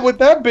 Not with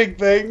that big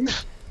thing.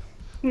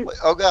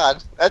 Oh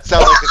God, that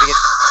sounds like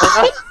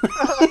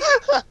the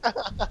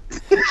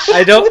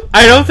I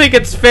don't think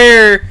it's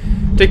fair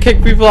to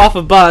kick people off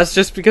a bus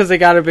just because they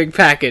got a big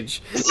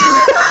package.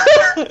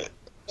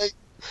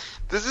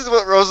 This is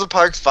what Rosa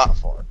Parks fought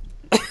for.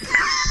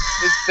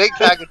 His big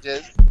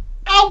packages.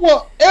 I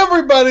want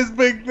everybody's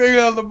big thing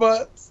on the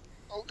butts.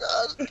 Oh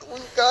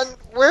God,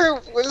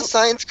 what is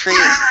science cream?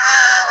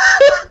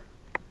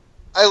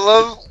 I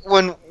love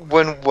when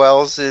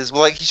Wells is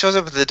like he shows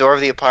up at the door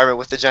of the apartment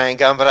with the giant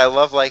gun, but I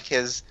love like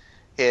his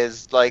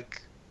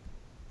like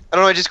I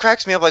don't know, it just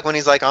cracks me up like when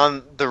he's like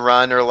on the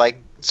run or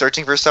like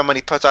searching for someone,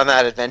 he puts on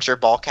that adventure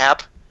ball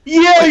cap.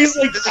 Yeah, he's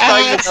like, This is how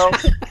you know.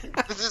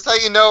 This is how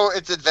you know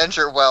it's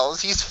adventure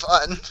Wells. He's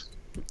fun.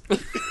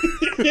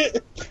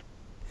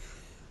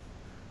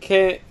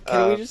 Can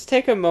we just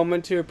take a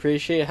moment to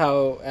appreciate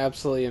how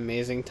absolutely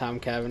amazing Tom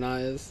Cavanaugh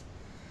is?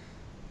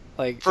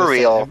 Like For just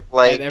real,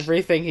 like at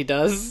everything he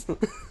does.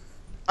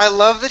 I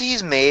love that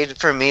he's made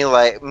for me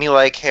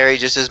like Harry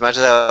just as much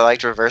as I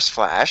liked Reverse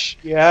Flash.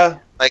 yeah.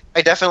 Like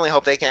I definitely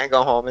hope they can't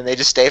go home and they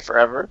just stay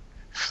forever.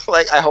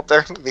 Like I hope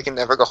they can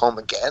never go home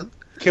again.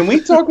 Can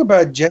we talk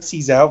about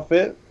Jesse's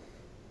outfit?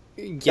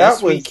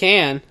 Yes, we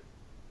can.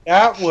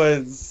 That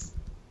was.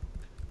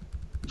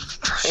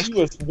 She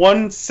was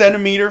 1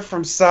 centimeter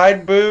from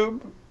side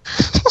boob.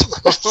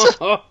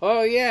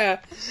 Oh yeah.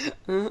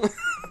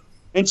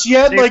 And she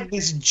had like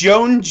this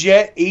Joan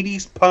Jett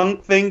 80s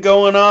punk thing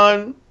going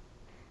on.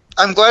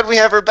 I'm glad we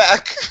have her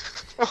back.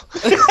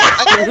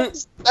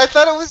 I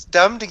thought it was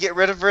dumb to get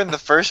rid of her in the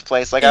first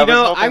place. Like I was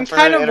hoping I'm for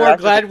kind her of to more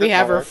interact glad with we it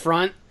have her more.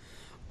 front,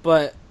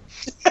 but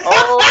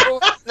Oh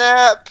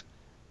snap!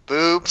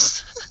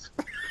 Boobs.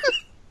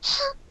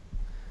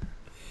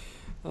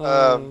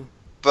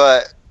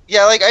 But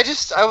yeah, like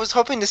I was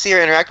hoping to see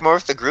her interact more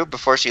with the group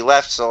before she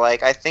left. So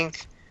like I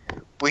think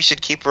we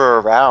should keep her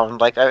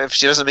around. Like if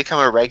she doesn't become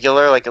a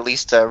regular, like at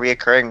least a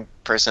reoccurring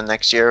person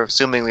next year.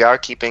 Assuming we are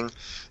keeping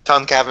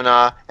Tom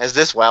Cavanaugh as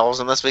this Wells,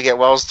 unless we get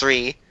Wells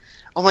 3.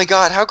 Oh my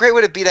God, how great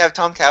would it be to have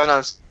Tom Cavanaugh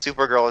and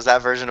Supergirl as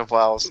that version of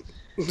Wells?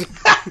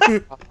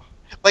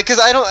 Like, cause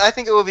I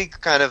think it would be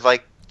kind of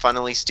like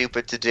funnily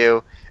stupid to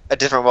do a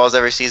different Wells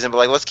every season. But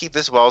like, let's keep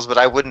this Wells. But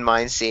I wouldn't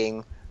mind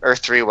seeing Earth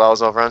 3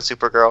 Wells over on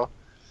Supergirl.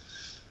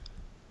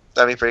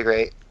 That'd be pretty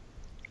great.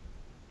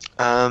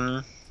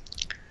 I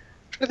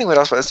think what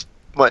else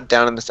went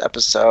down in this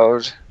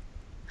episode.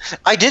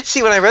 I did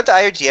see when I read the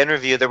IGN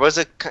review, there was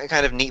a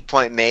kind of neat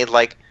point made.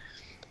 Like,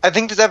 I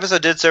think this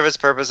episode did serve its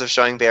purpose of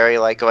showing Barry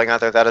like going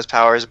out there without his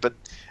powers, but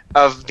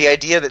of the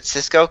idea that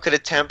Cisco could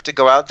attempt to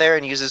go out there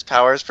and use his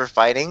powers for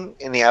fighting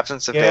in the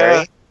absence of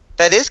Barry.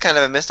 That is kind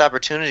of a missed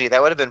opportunity.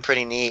 That would have been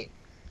pretty neat.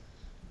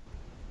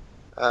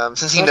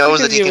 Since he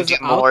knows that he can do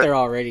more. Out there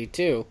already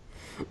too.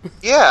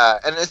 Yeah,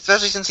 and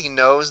especially since he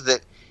knows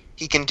that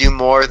he can do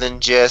more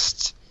than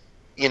just,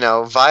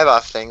 vibe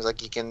off things.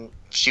 Like he can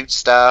shoot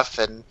stuff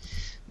and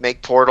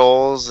make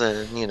portals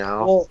and,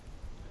 Well,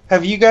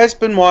 have you guys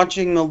been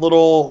watching the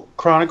little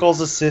Chronicles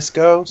of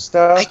Cisco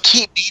stuff? I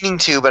keep meaning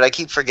to, but I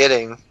keep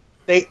forgetting.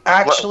 They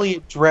actually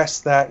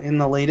addressed that in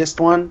the latest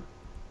one.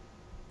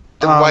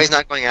 Why he's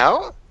not going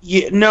out?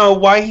 Yeah, no,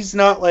 why he's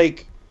not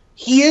like...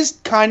 He is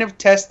kind of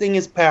testing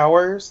his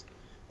powers,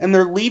 and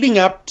they're leading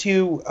up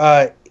to,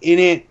 in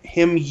it,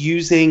 him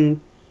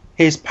using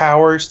his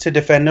powers to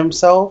defend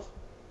himself.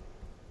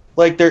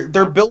 Like,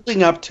 they're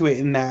building up to it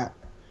in that.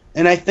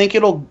 And I think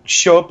it'll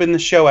show up in the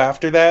show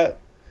after that.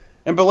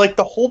 But, like,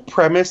 the whole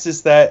premise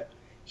is that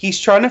he's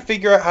trying to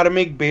figure out how to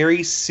make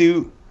Barry's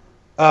suit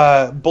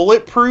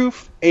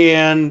bulletproof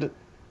and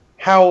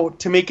how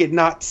to make it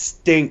not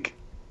stink.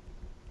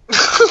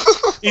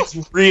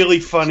 It's really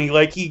funny.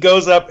 Like, he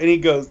goes up and he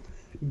goes,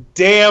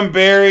 "Damn,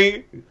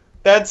 Barry,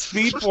 that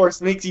Speed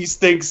Force makes you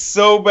stink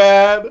so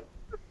bad."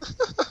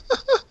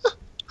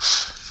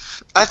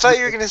 I thought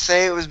you were going to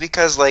say it was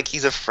because, like,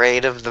 he's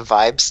afraid of the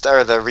vibe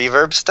or the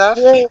reverb stuff.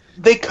 Well,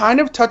 they kind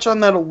of touch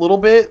on that a little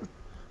bit,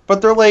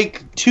 but they're,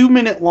 like,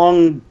 2-minute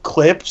long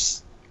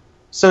clips,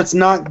 so it's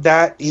not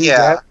that in-depth.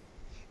 Yeah.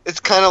 It's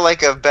kind of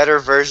like a better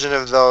version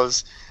of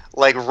those,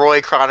 like,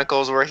 Roy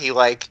Chronicles where he's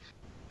like,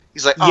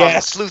 "Oh,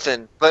 Yes. I'm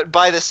sleuthin', but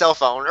buy the cell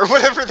phone," or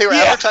whatever they were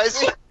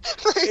advertising.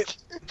 Like,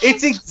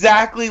 It's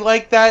exactly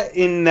like that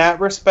in that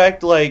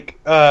respect, like,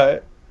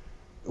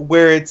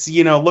 where it's,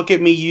 look at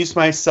me use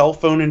my cell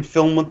phone and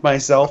film with my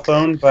cell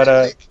phone, but,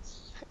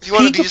 if you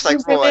want to be just like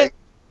Peekaboo's in Roy, it.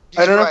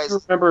 I don't know if you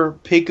remember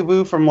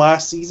Peekaboo from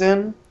last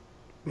season.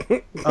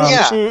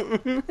 Yeah.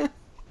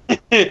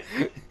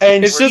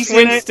 And It's she's just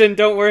in it. Winston.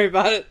 Don't worry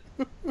about it.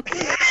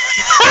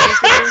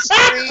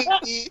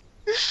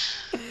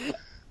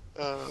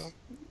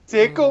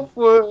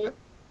 Ticklefoot.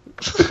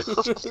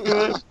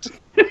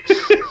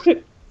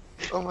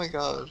 Oh my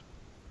god.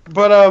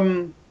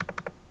 But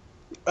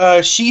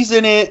she's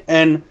in it,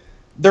 and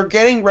they're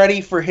getting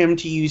ready for him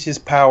to use his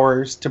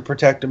powers to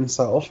protect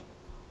himself.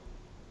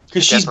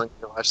 Because Definitely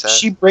gonna watch that.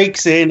 she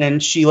breaks in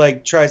and she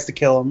like tries to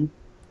kill him.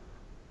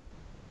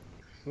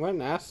 What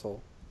an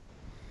asshole.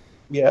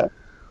 Yeah.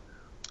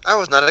 I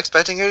was not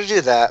expecting her to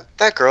do that.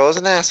 That girl is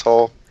an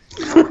asshole.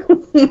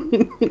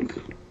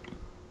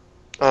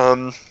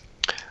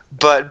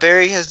 But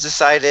Barry has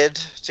decided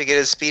to get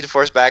his Speed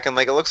Force back, and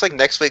like it looks like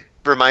next week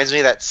reminds me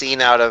of that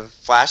scene out of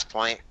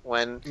Flashpoint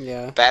when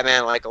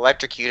Batman like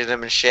electrocuted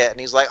him and shit, and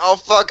he's like, "Oh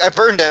fuck, I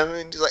burned him,"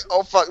 and he's like,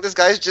 "Oh fuck, this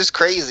guy's just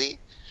crazy."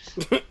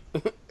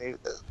 He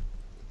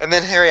And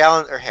then Henry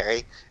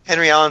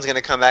Allen's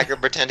gonna come back and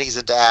pretend he's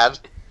a dad.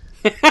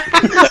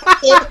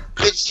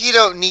 Bitch, he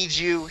don't need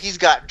you. He's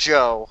got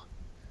Joe.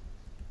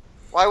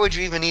 Why would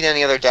you even need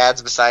any other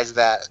dads besides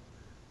that?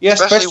 Yeah,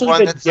 Especially especially one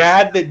the that's-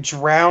 dad that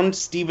drowned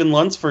Stephen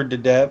Lunsford to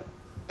death.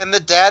 And the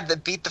dad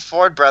that beat the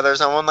Ford brothers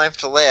on One Life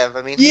to Live.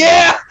 I mean,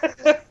 Yeah!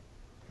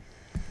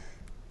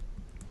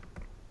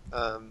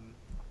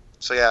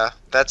 So yeah,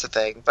 that's a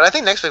thing. But I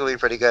think next week will be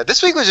pretty good.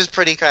 This week was just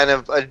pretty kind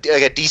of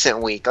a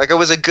decent week. Like it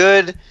was a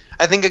good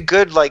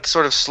like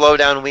sort of slow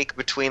down week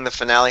between the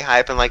finale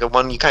hype and like a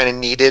one you kind of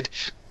needed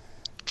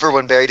for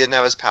when Barry didn't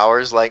have his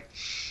powers. Like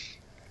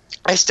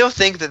I still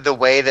think that the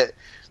way that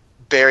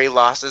Barry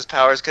lost his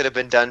powers could have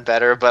been done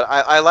better, but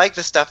I like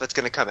the stuff that's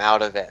going to come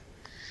out of it.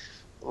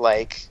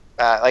 Like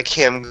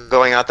him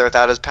going out there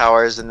without his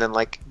powers, and then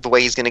like the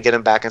way he's going to get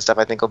him back and stuff,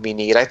 I think will be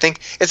neat. I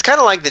think it's kind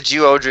of like the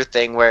Jew Odra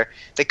thing, where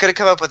they could have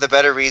come up with a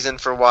better reason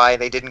for why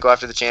they didn't go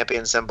after the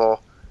champion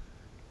symbol,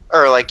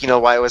 or like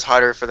why it was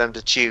harder for them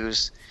to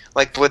choose.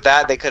 Like with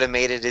that, they could have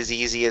made it as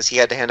easy as he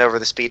had to hand over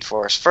the Speed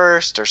Force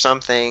first, or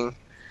something.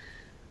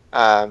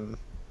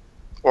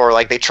 Or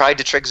like they tried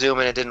to trick Zoom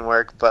and it didn't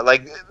work. But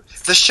like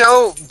the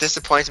show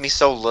disappoints me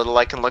so little,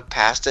 I can look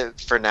past it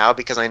for now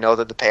because I know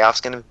that the payoff's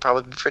going to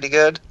probably be pretty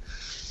good.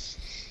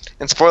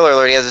 And spoiler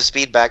alert, he has his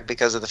speed back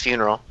because of the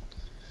funeral.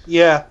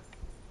 Yeah.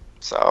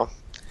 So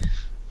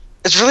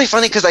it's really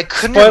funny because I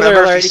couldn't Spoiler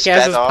remember alert, if he he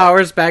has sped his off.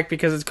 powers back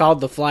because it's called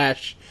the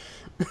Flash.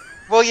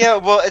 Well, yeah.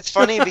 Well, it's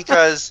funny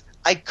because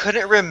I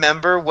couldn't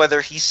remember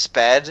whether he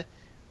sped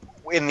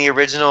in the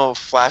original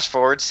flash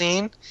forward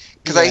scene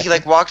because he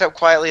like walked up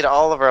quietly to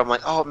Oliver. I'm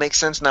like, oh, it makes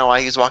sense now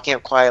why he was walking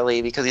up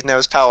quietly because he didn't have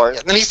his power.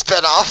 And then he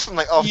sped off. I'm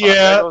like, oh, fuck, Yeah.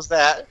 there goes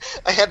that.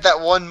 I had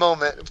that one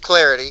moment of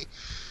clarity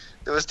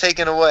that was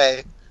taken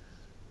away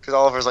because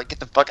Oliver's like, get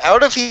the fuck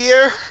out of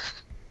here.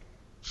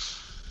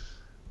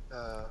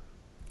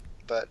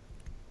 But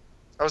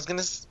I was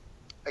gonna say,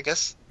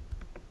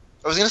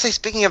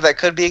 speaking of that,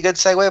 could be a good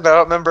segue, but I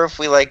don't remember if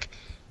we like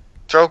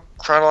throw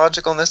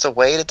chronologicalness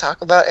away to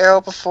talk about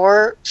Arrow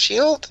before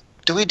S.H.I.E.L.D.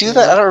 Do we do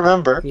that? I don't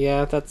remember.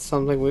 Yeah, that's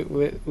something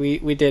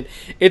we did.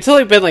 It's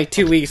only been like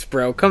 2 weeks,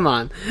 bro. Come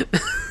on.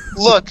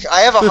 Look,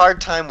 I have a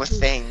hard time with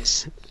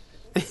things.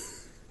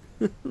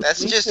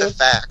 That's Me just too. a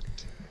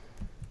fact.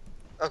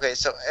 Okay,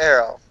 so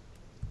Arrow.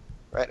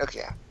 Right,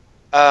 okay.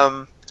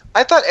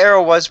 I thought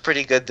Arrow was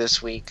pretty good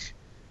this week.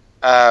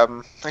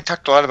 I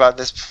talked a lot about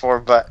this before,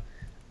 but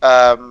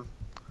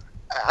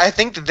I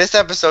think that this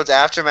episode's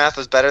aftermath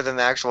was better than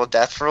the actual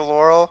death for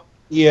Laurel.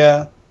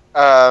 Yeah.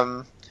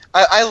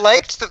 I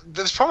liked it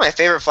was probably my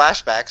favorite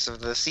flashbacks of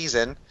the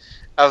season,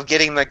 of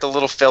getting like the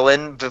little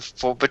fill-in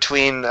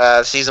between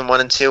season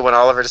 1 and 2 when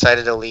Oliver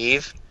decided to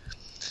leave.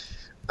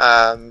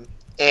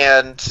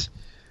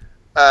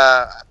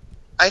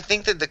 I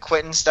think that the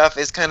Quentin stuff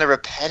is kind of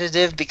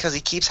repetitive because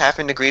he keeps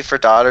having to grieve for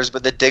daughters,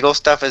 but the Diggle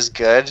stuff is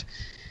good.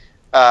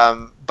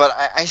 But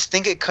I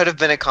think it could have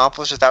been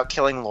accomplished without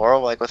killing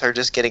Laurel, like with her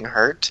just getting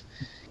hurt,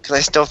 because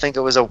I still think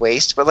it was a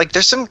waste. But like,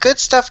 there's some good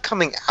stuff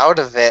coming out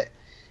of it,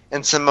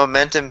 and some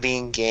momentum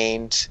being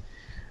gained.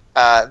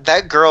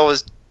 That girl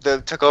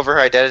that took over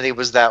her identity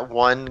was that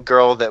one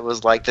girl that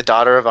was like the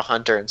daughter of a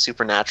hunter in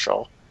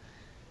Supernatural.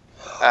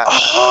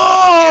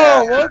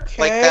 Oh,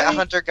 okay. Like that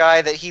hunter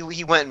guy that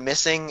he went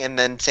missing, and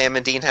then Sam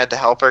and Dean had to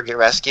help her get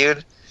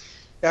rescued.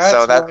 That's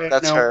so why I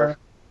that's know her.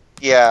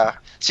 Yeah,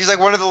 she's like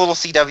one of the little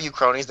CW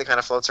cronies that kind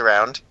of floats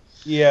around.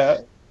 Yeah.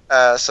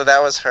 So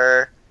that was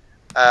her.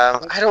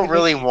 I don't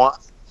really want.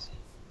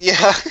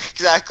 Yeah,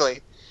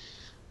 exactly.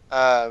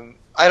 I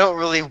don't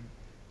really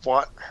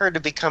want her to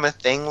become a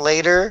thing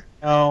later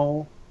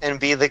No. and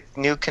be the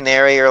new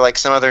Canary or like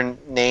some other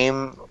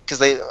name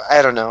because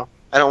I don't know.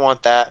 I don't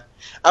want that.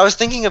 I was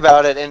thinking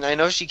about it, and I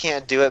know she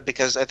can't do it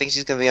because I think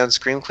she's going to be on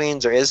Scream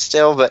Queens or is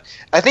still, but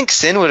I think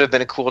Sin would have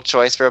been a cool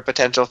choice for a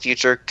potential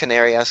future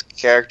Canary-esque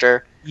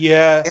character.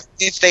 Yeah.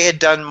 If they had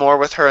done more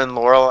with her and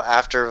Laurel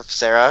after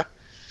Sarah.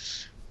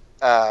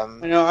 I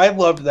know, I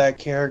loved that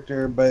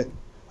character, but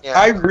Yeah,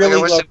 I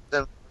really wish love- it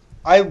had been-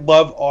 I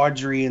love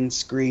Audrey in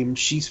Scream.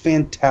 She's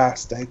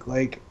fantastic.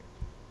 Like,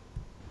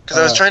 Because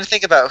I was trying to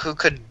think about who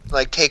could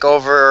like take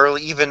over, or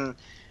even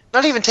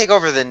not even take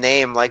over the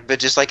name, like, but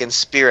just like in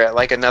spirit,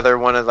 like another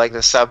one of like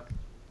the sub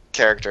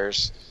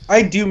characters.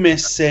 I do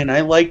miss Sin.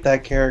 I like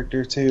that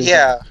character too.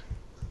 Yeah,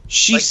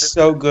 She's Like the-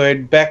 so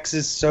good. Bex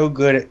is so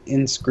good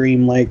in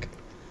Scream. Like,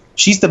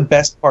 she's the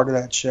best part of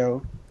that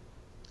show.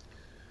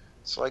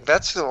 so like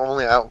that's the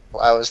only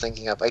I was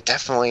thinking of. I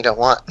definitely don't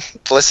want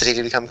Felicity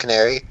to become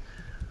Canary.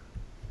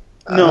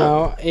 No.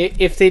 No,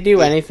 if they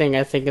do anything,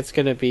 I think it's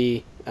gonna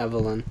be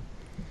Evelyn.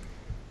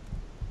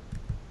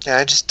 Yeah,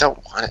 I just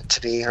don't want it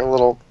to be her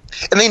little.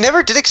 And they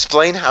never did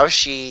explain how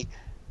she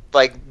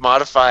like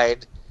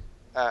modified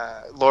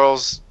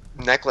Laurel's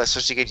necklace so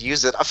she could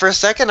use it. For a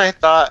second, I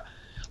thought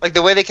like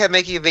the way they kept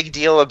making a big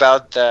deal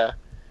about the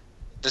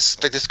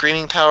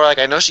screaming power. Like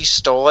I know she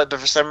stole it, but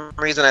for some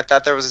reason I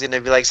thought there was going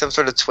to be like some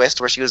sort of twist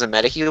where she was a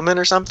metahuman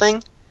or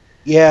something.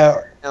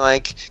 Yeah, And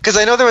like, because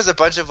I know there was a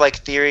bunch of like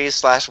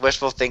theories /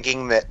 wishful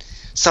thinking that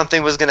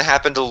something was going to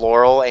happen to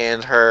Laurel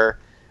and her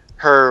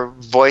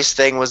voice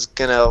thing was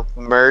going to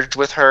merge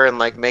with her and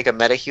like make a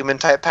metahuman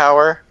type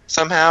power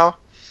somehow.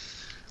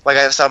 Like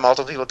I saw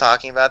multiple people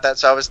talking about that,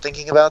 so I was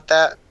thinking about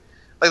that.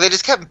 Like they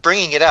just kept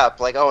bringing it up,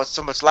 like, oh, it's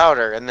so much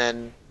louder, and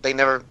then they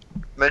never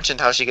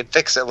mentioned how she could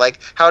fix it. Like,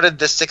 how did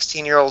this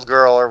 16-year-old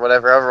girl or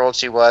whatever, however old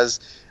she was,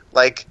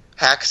 like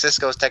hack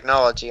Cisco's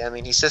technology? I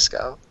mean, he's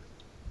Cisco.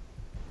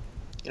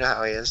 You know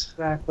how he is.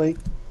 exactly.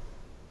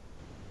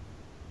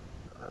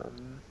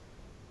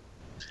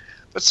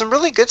 But some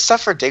really good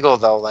stuff for Diggle,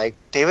 though. Like,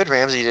 David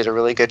Ramsey did a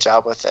really good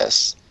job with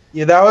this.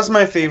 Yeah, that was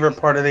my favorite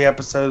part of the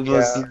episode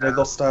was Yeah. the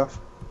Diggle stuff.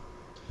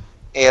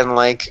 And,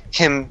 like,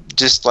 him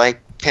just,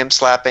 like, pimp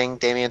slapping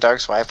Damien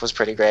Dark's wife was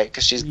pretty great,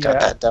 because she's got Yeah.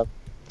 that dumb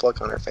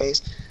look on her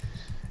face.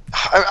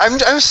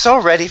 I'm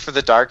so ready for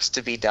the Darks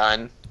to be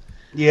done.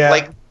 Yeah,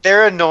 Like,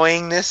 their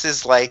annoyingness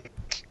is, like,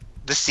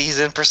 the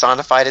season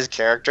personified as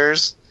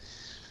characters.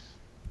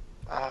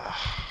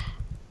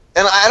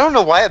 And I don't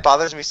know why it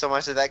bothers me so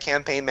much that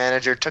campaign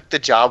manager took the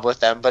job with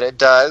them, but it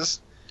does.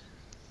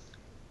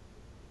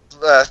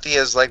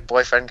 Thea's, like,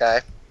 boyfriend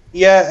guy.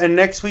 yeah, and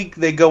next week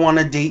they go on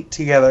a date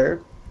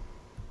together.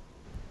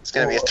 It's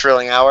going to be a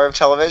thrilling hour of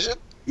television.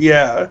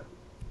 Yeah.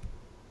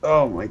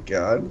 Oh my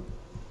god.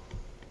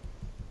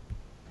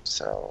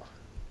 So,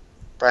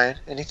 Brian,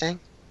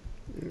 anything?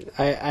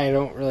 I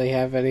don't really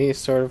have any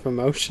sort of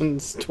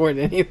emotions toward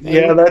anything.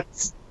 Yeah,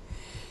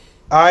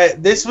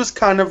 this was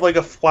kind of like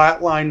a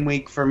flatline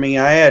week for me.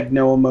 I had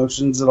no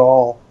emotions at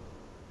all.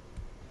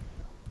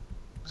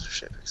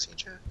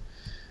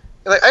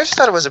 Like, I just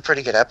thought it was a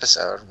pretty good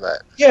episode,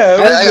 but Yeah, it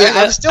was,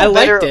 I'm still I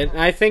liked bitter- it.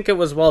 I think it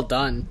was well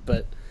done,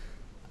 but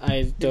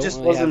I don't just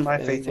really wasn't have my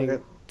anything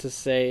favorite. to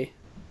say.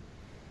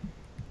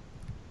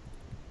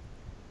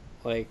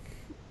 Like,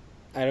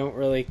 I don't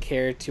really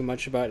care too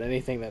much about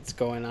anything that's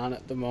going on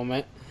at the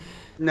moment.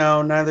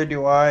 no, neither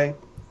do I.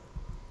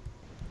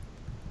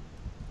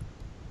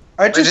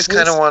 I I just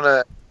kind of wish- want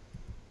to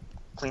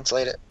clean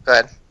slate it. Go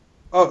ahead.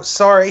 Oh,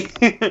 sorry.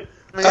 I mean,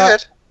 you're Uh,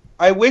 good.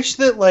 I wish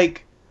that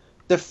like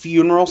the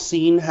funeral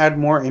scene had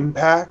more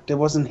impact. It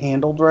wasn't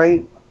handled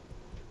right.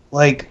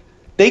 Like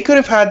they could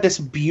have had this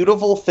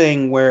beautiful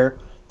thing where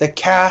the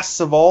casts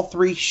of all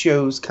three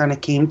shows kind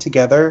of came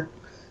together.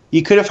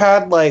 You could have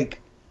had like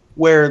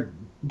where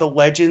the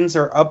legends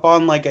are up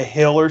on like a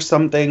hill or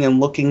something and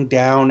looking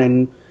down,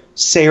 and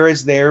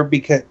Sarah's there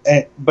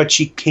but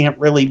she can't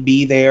really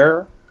be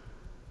there,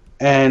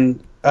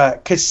 and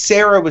because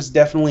Sarah was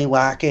definitely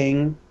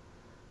lacking.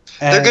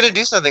 They're And- going to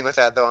do something with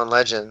that, though, on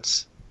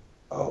Legends.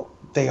 Oh,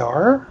 they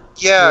are?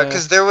 Yeah, Yeah.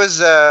 because there was,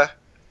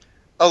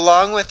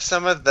 along with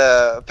some of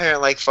the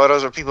apparent, like,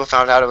 photos where people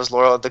found out it was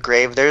Laurel at the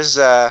grave, there's,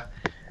 I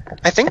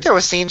think there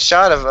was scene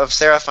shot of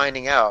Sarah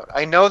finding out.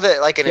 I know that,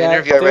 like, in an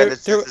interview I read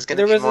that there's going to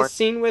there be was more. a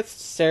scene with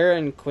Sarah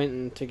and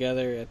Quentin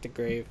together at the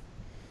grave.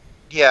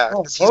 Yeah,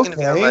 Oh, because he's going to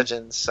be on okay.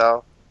 Legends,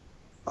 so.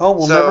 Oh,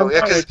 well, So, never yeah,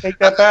 mind. I 'cause- take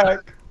that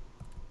back.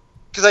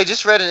 Because I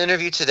just read an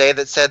interview today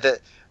that said that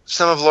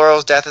some of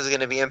Laurel's death is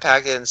going to be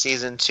impacted in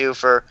season 2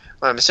 for,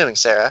 well, I'm assuming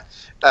Sarah,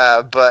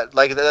 but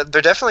like they're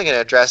definitely going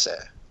to address it.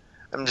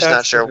 I'm just not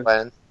That's sure good.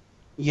 when.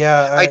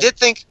 Yeah. I did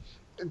think,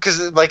 because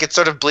like it's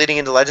sort of bleeding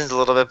into Legends a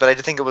little bit, but I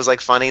did think it was like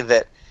funny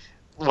that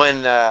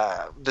when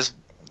this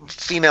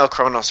female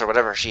Kronos or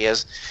whatever she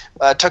is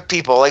took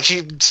people, like she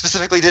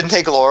specifically didn't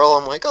take Laurel.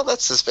 I'm like, oh,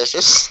 that's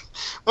suspicious.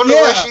 Wonder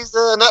why Yeah. she's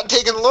not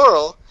taking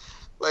Laurel.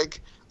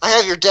 Like, I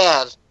have your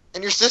dad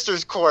and your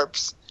sister's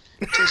corpse.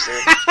 Too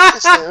soon. Too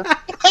soon.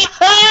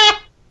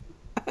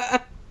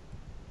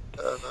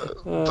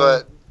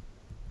 But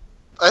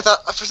I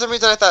thought, for some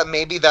reason, I thought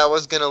maybe that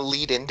was gonna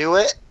lead into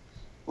it.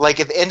 Like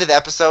at the end of the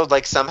episode,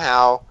 like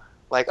somehow,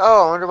 like,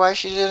 oh, I wonder why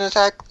she didn't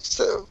attack.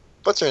 So,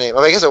 what's her name?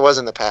 I guess it was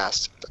in the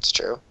past. That's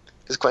true,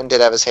 because Quentin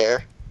did have his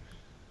hair.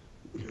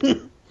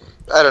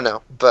 I don't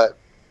know, but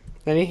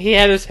And he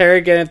had his hair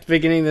again at the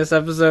beginning of this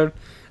episode.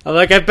 I'm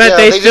like, I bet Yeah,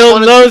 they they just filmed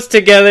wanted- those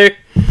together.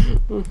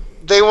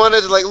 they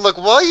wanted to like, look,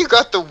 while you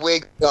got the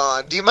wig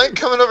on, do you mind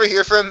coming over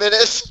here for a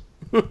minute?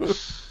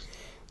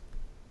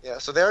 Yeah,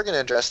 so they are gonna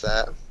address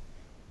that.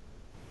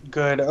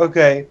 Good.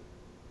 Okay.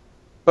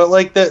 But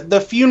like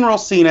the funeral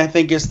scene, I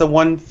think is the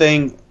one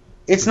thing.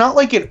 It's not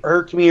like it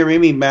irked me or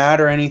made me mad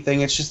or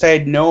anything. It's just I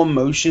had no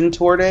emotion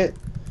toward it,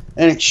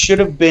 and it should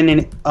have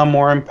been a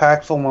more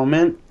impactful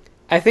moment.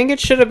 I think it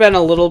should have been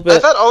a little I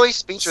bit. thought Ollie's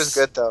speech was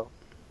good though.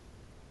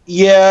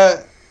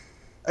 Yeah.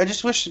 I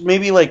just wish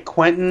maybe like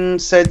Quentin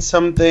said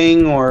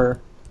something or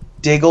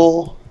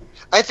Diggle.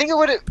 I think it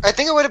would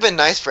have been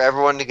nice for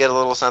everyone to get a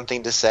little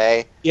something to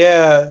say.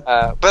 Yeah.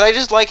 But I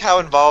just like how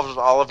involved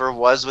Oliver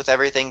was with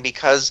everything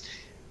because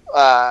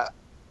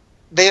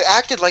they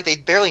acted like they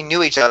barely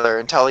knew each other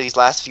until these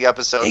last few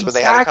episodes where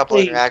they had a couple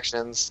Exactly.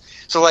 interactions.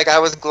 So like I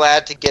was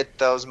glad to get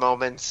those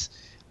moments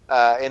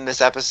in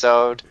this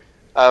episode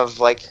of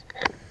like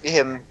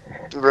him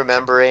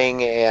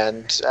remembering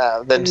and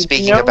then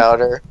speaking You know- about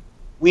her.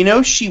 We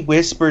know she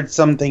whispered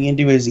something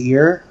into his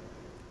ear.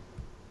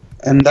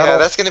 And Yeah, that'll,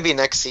 that's going to be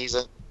next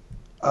season.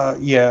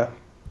 Yeah.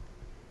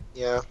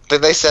 Yeah,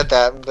 they said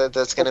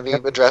that's going to be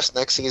addressed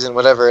next season,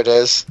 whatever it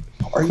is.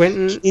 Are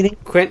you kidding?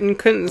 Quentin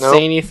couldn't Nope.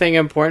 say anything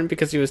important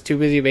because he was too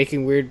busy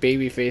making weird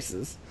baby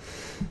faces.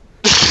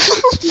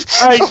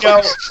 I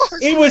know.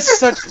 It was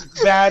such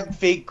bad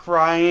fake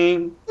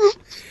crying.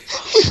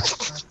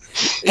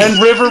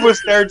 And River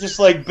was there just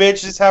like,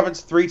 bitch, this happens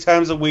 3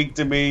 times a week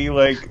to me.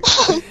 Like,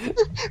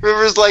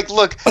 River's like,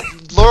 look,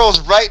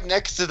 Laurel's right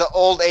next to the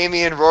old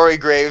Amy and Rory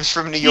graves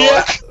from New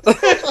York.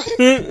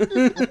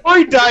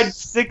 Rory died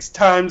 6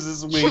 times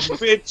this week.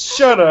 Bitch,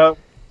 shut up.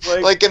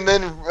 Like, and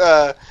then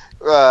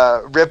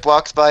Rip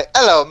walks by.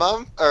 Hello,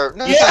 mom. Or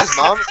no, it's Yeah. not his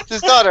mom. It's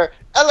his daughter.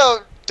 Hello,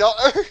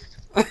 daughter.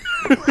 I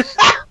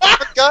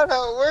forgot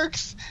how it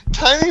works.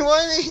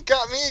 Timey-wimey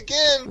got me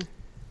again.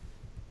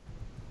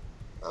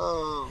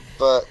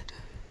 But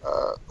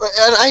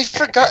and I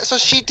forgot. So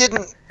she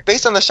didn't.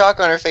 Based on the shock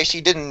on her face, she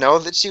didn't know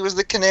that she was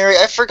the canary.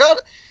 I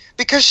forgot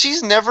because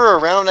she's never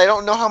around. I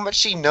don't know how much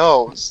she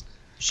knows.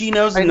 She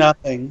knows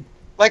nothing.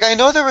 Like, I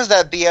know there was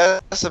that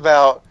BS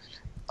about,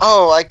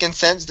 oh, I can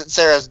sense that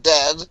Sarah's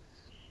dead,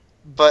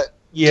 but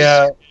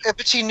Yeah.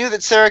 but she knew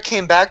that Sarah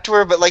came back to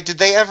her. But like, did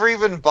they ever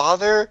even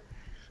bother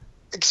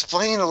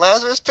explaining the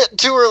Lazarus Pit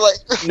to her?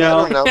 Like, No.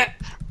 I don't know.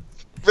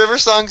 River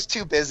Song's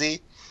too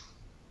busy.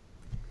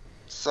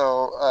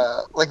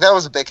 So, like, that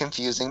was a bit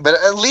confusing. But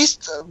at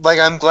least, like,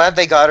 I'm glad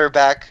they got her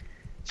back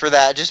for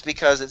that, just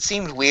because it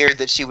seemed weird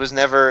that she was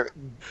never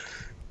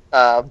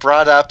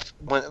brought up,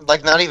 when,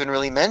 like, not even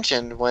really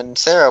mentioned when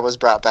Sarah was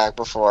brought back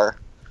before.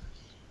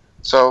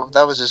 So,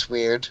 that was just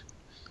weird.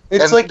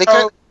 It's And like they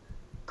how could-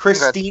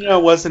 Christina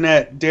wasn't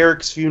at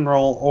Derek's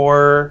funeral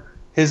or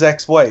his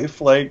ex-wife.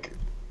 Like,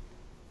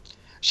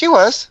 She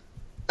was.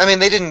 I mean,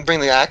 they didn't bring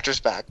the actress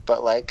back,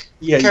 but, like,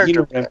 yeah, you character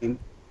know what I mean.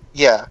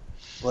 yeah.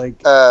 Like,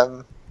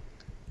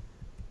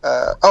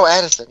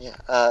 Addison,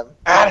 yeah.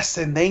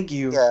 Addison, thank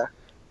you. Yeah.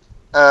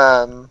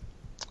 What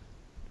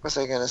was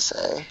I gonna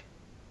say?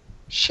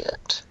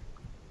 Shit.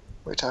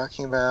 We're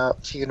talking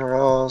about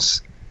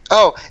funerals.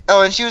 Oh,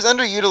 and she was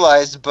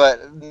underutilized, but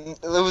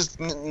it was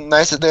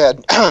nice that they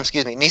had,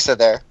 excuse me, Nisa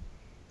there.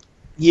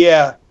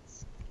 Yeah.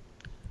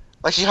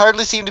 Like, she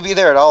hardly seemed to be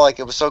there at all. Like,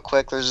 it was so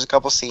quick. There was just a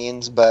couple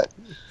scenes, but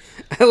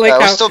I like it how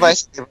was still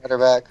nice to get her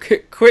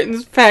back.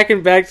 Quentin's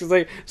packing bags. He's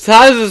like, so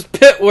how does this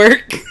pit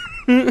work?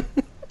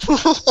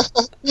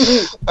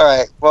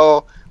 Alright,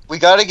 well, we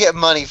gotta get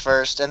money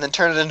first, and then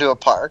turn it into a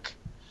park.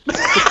 And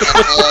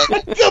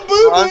then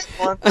Ron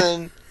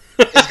Swanson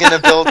is gonna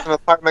build some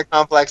apartment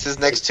complexes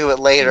next to it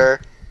later,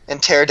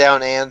 and tear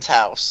down Anne's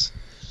house.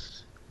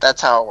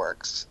 That's how it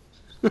works.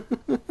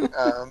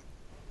 And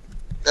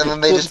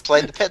then they just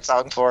played the pit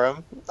song for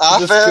him. I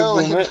Just fell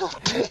Google into a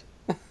pit.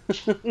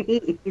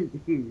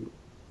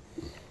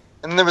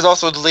 And then there was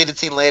also a deleted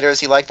scene later,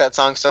 as he liked that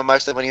song so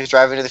much that when he was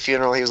driving to the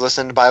funeral, he was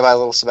listening to Bye Bye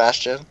Little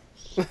Sebastian.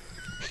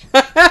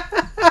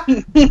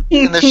 And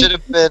there should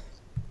have been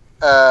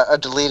a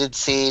deleted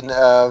scene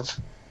of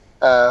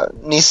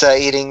Nisa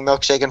eating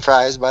milkshake and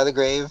fries by the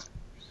grave.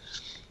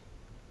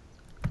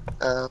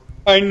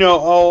 I know.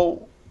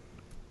 Oh,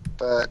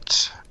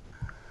 But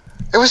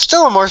it was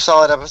still a more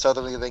solid episode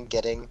than we've been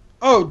getting.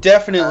 oh,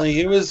 definitely.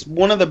 It was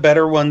one of the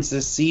better ones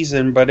this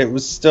season, but it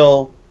was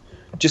still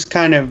just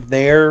kind of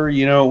there.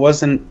 You know, it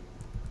wasn't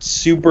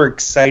super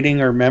exciting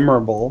or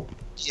memorable.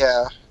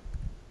 Yeah.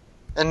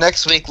 And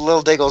next week,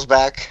 Lil Diggle's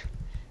back,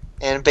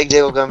 and Big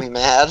Diggle gonna be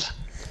mad.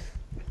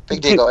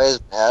 Big Diggle is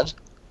mad.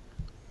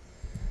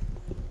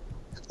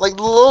 Like,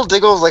 Lil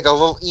Diggle's like a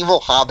little evil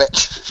hobbit.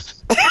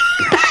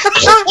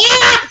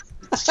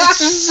 It's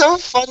just so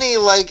funny,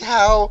 like,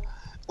 how...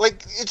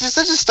 Like, it's just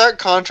such a stark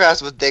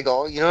contrast with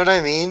Diggle, you know what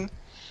I mean?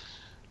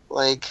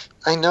 Like,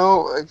 I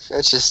know,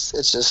 it's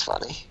just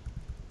funny.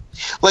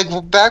 Like,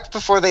 back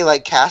before they,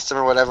 like, cast him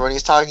or whatever, when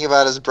he's talking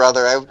about his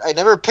brother, I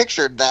never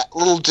pictured that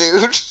little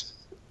dude.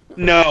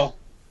 No.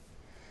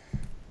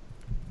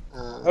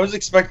 I was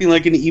expecting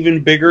like an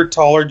even bigger,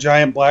 taller,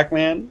 giant black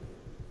man.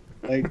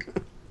 Like,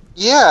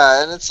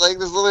 Yeah, and it's like,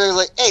 this little guy's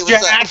like, hey,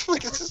 what's Jack! up?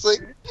 Like, it's just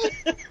like...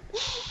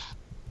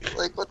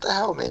 like, what the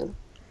hell, man?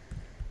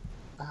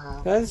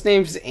 His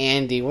name's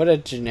Andy. What a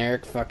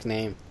generic fuck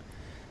name.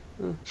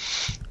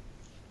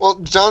 Well,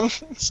 John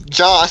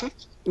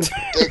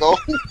Diggle.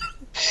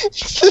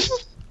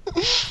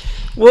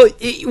 Well,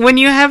 when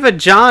you have a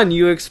John,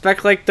 you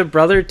expect like the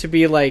brother to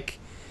be like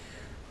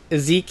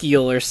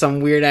Ezekiel or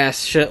some weird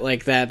ass shit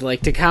like that,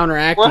 like to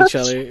counteract What? each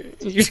other.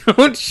 You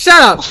don't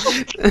shut up.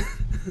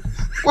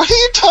 What are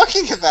you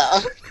talking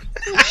about?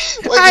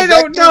 Like, I is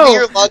don't that gonna know. be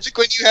your logic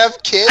when you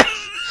have kids?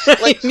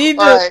 Like, I need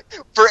to. alright,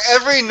 for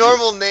every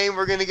normal name,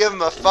 we're gonna give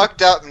them a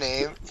fucked up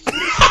name.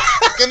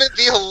 It's gonna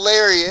be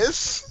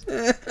hilarious.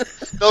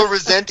 They'll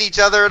resent each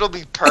other, it'll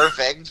be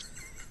perfect.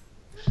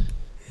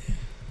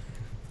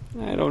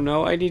 I don't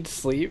know. I need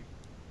sleep.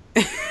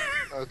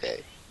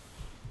 Okay.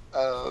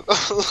 I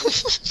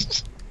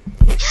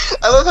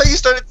love how you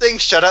started saying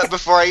shut up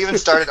before I even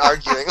started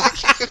arguing.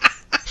 Like, you could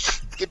tell. I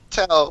don't know. I need to sleep. Okay. I love how you started saying shut up before I even started arguing. Like, you could tell. I don't know. I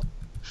need to sleep. I love how you started saying shut up before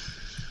I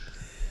even started arguing.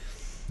 Like, you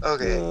could tell.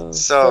 Okay,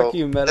 so fuck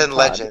you, Metapod. then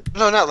Legend.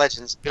 No, not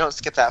Legends. We don't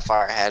skip that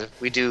far ahead.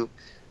 We do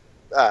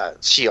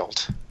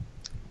Shield.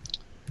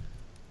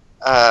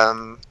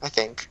 I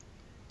think.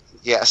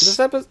 Yes.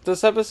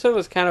 This episode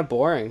was kind of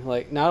boring.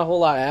 Like, not a whole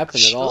lot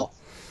happened at all.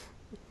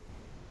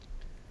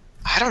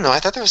 I don't know. I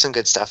thought there was some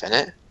good stuff in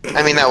it.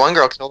 I mean, that one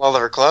girl killed all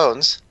of her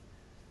clones.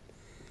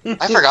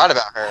 I forgot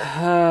about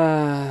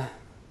her.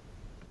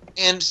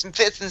 And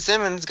Fitz and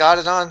Simmons got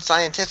it on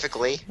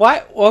scientifically.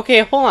 Why? Okay,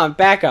 hold on.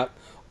 Back up.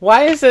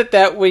 Why is it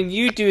that when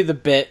you do the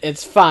bit,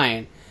 it's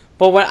fine,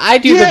 but when I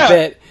do the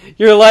bit,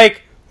 you're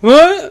like,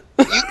 what?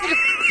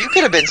 You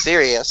could have been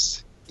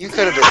serious. You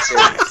could have been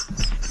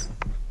serious.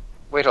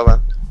 Wait, hold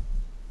on.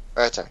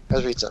 Alright, sorry.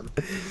 Let's read some.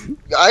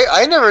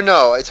 I never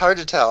know. It's hard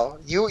to tell.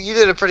 You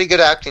did a pretty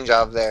good acting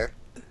job there.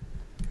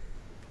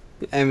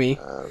 Emmy.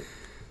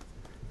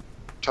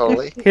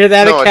 Totally. Hear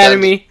that, no,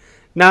 Academy?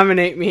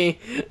 Nominate me.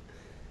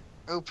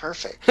 Oh,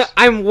 perfect.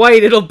 I'm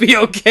white. It'll be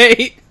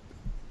okay.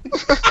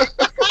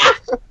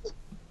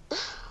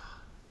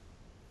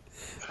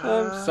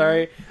 I'm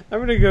sorry. I'm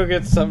gonna go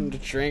get something to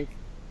drink.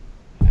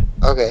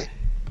 Okay.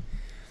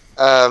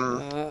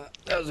 That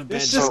was a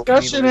bad this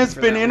discussion has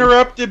been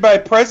interrupted by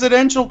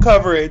presidential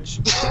coverage.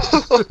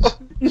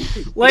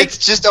 Like, it's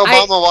just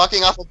Obama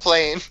walking off a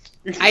plane.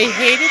 I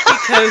hate it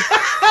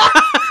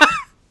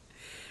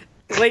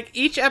because like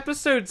each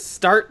episode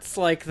starts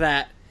like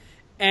that,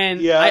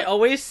 and I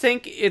always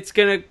think it's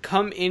gonna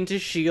come into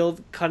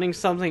S.H.I.E.L.D. cutting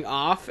something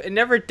off. It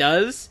never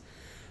does,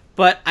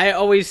 but I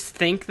always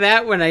think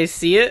that when I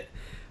see it.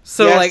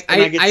 So like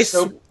I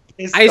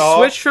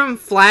switch from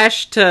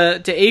Flash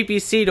to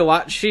ABC to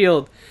watch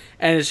S.H.I.E.L.D.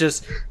 and it's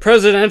just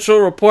presidential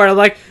report. I'm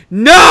like,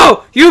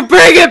 no, you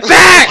bring it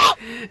back.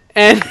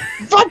 And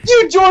fuck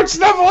you, George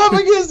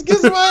Snuffleupagus,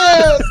 kiss my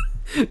ass.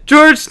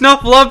 George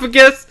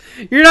Snuffleupagus,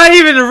 you're not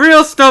even a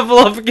real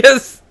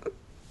Snuffleupagus.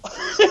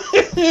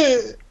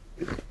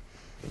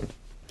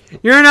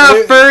 You're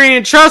not furry,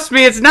 and trust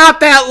me, it's not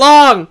that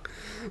long.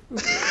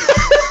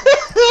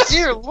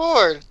 Dear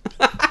Lord.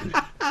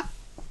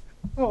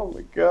 Oh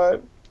my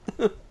god.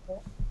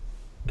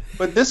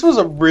 But this was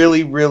a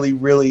really, really,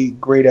 really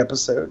great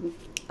episode.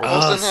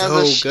 Oh,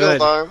 so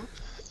good. Arm.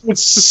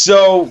 It's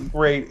so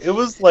great. It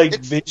was like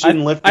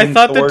Vision lifting. I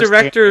thought Thor's the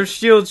director of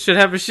S.H.I.E.L.D. should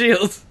have a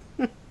shield.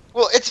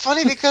 Well, it's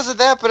funny because of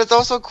that, but it's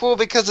also cool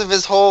because of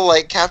his whole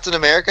like Captain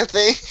America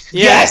thing.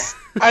 Yes,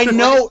 I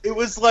know. It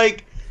was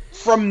like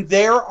from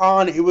there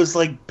on, it was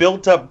like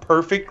built up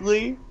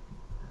perfectly.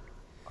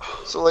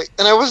 So like,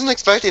 and I wasn't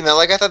expecting that.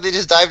 Like, I thought they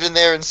just dived in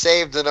there and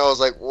saved, and I was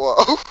like, "Whoa!"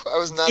 I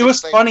was not. It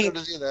was funny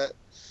to do that.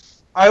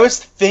 I was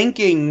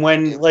thinking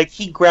when like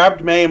he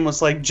grabbed May and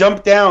was like,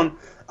 "Jump down."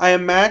 I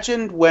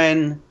imagined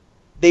when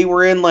they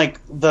were in like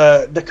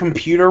the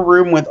computer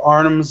room with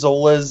Arnim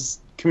Zola's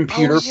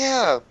computer. Oh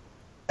yeah.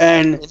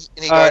 And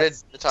he guarded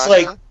Natasha.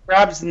 Like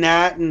grabs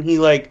Nat and he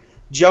like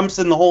jumps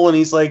in the hole and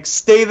he's like,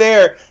 "Stay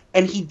there,"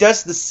 and he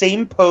does the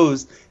same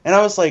pose. And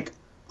I was like,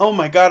 "Oh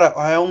my god,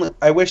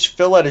 I wish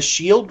Phil had a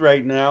shield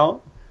right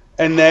now."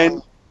 And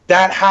then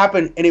that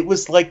happened, and it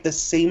was like the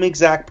same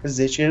exact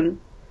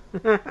position.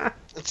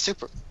 It's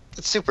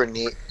super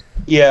neat.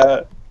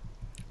 Yeah.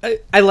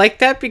 I like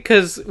that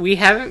because we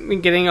haven't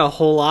been getting a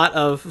whole lot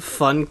of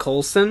fun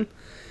Coulson.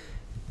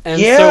 And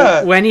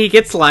so when he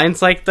gets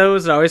lines like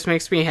those, it always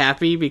makes me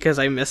happy because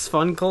I miss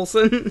fun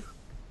Coulson.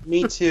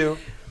 Me too.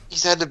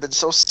 He's had to have been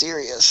so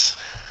serious.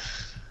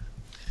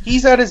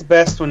 He's at his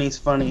best when he's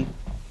funny.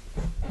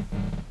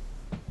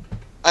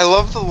 I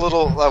love the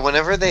little...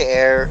 whenever they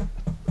air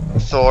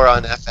Thor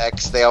on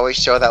FX, they always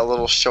show that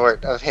little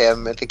short of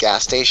him at the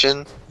gas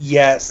station.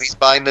 Yes. He's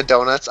buying the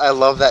donuts. I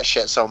love that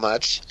shit so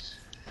much.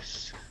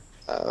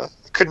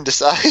 Couldn't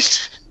decide.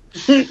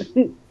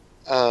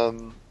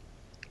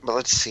 But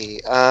let's see.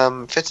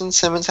 Fitz and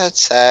Simmons had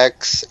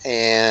sex,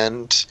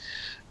 and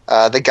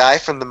the guy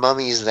from the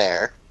Mummy's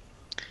there.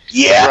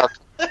 Yeah!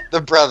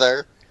 The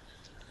brother.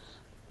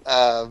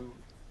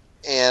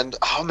 And,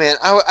 oh man,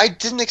 I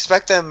didn't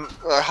expect them,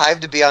 or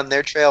Hive, to be on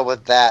their trail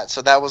with that,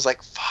 so that was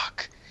like,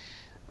 fuck.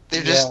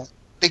 They're just,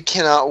 they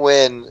cannot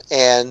win,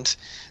 and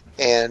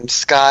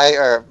Sky,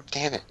 or,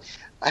 damn it,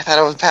 I thought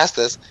I was past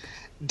this.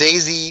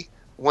 Daisy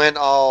went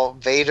all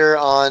Vader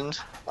on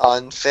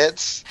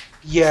Fitz.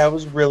 Yeah, it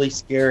was really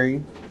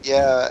scary.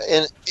 Yeah,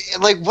 and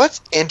like,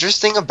 what's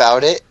interesting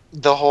about it,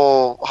 the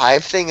whole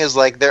Hive thing, is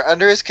like, they're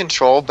under his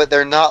control, but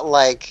they're not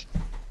like...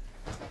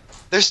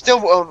 They're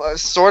still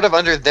sort of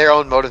under their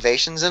own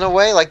motivations in a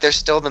way. Like, they're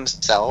still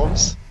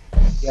themselves.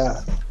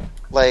 Yeah.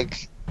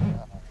 Like,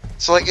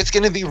 so, like, it's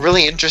going to be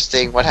really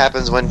interesting what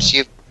happens when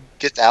she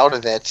gets out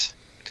of it.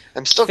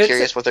 I'm still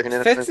curious what they're going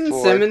to end up doing. Fitz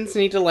and Simmons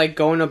need to, like,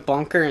 go in a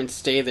bunker and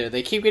stay there.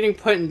 They keep getting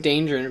put in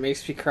danger, and it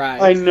makes me cry.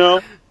 I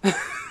know.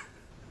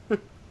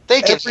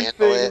 They can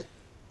handle it.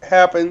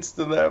 Happens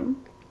to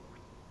them.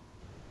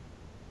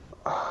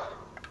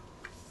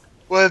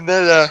 Well,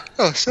 then,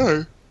 oh,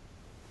 sorry.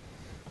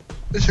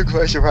 I took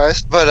quite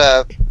surprised,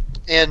 but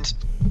and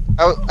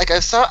I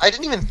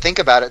didn't even think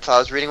about it till I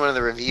was reading one of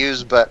the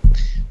reviews, but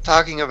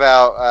talking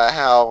about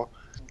how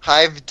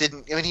Hive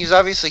didn't. I mean, he was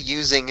obviously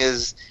using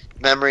his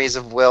memories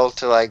of Will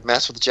to like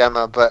mess with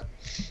Gemma, but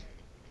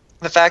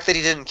the fact that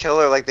he didn't kill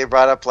her, like they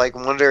brought up, like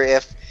wonder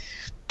if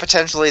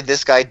potentially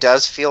this guy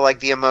does feel like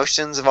the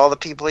emotions of all the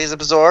people he's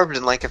absorbed,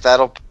 and like if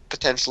that'll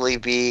potentially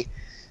be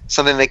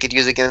something they could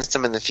use against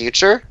him in the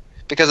future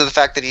because of the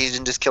fact that he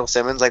didn't just kill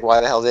Simmons. Like, why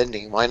the hell didn't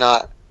he? Why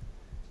not?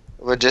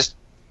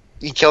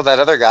 He killed that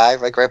other guy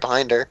like right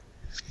behind her,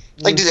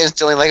 like just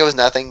instantly, like it was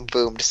nothing.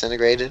 Boom,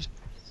 disintegrated.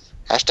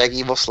 Hashtag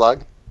evil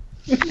slug.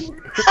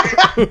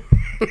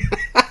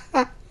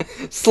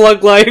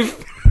 Slug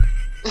life.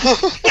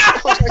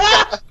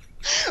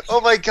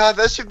 Oh my god,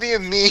 that should be a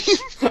meme.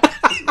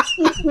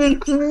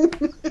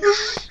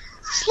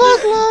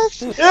 Slug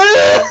life.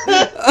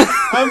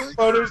 I'm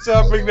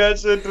photoshopping that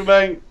shit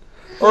tonight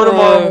or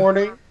tomorrow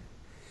morning.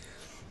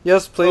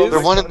 Yes, please.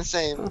 They're one and the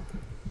same.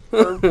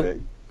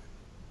 Perfect.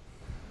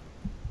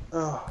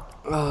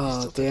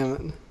 Oh, damn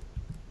it.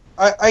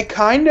 I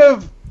kind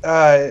of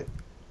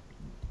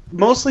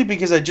mostly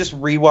because I just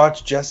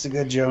rewatched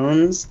Jessica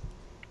Jones.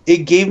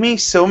 It gave me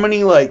so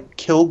many like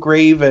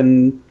Kilgrave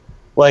and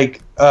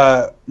like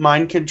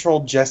mind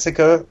controlled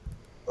Jessica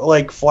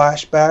like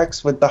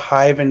flashbacks with the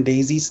Hive and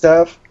Daisy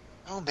stuff.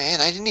 Oh man,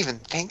 I didn't even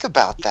think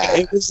about that.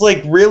 It was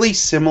like really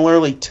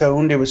similarly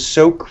toned. It was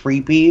so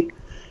creepy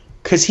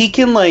because he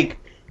can like,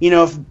 you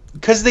know,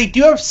 because they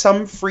do have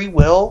some free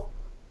will,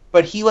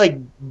 but he like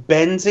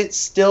bends it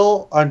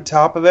still on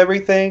top of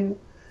everything.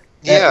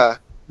 Yeah.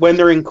 When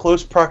they're in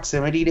close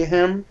proximity to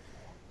him.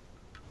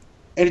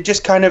 And it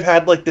just kind of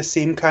had like the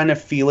same kind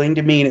of feeling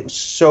to me, and it was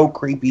so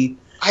creepy.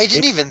 I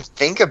didn't even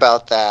think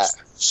about that.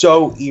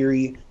 So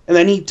eerie. And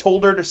then he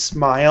told her to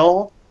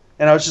smile,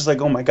 and I was just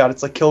like, oh my god,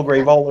 it's like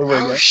Kilgrave all over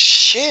again. Oh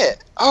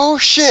shit! Oh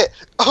shit!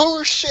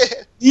 Oh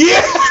shit!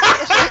 Yeah!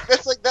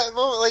 That's like that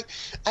moment. Like,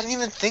 I didn't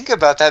even think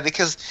about that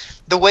because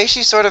the way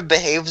she sort of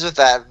behaves with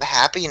that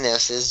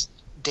happiness is,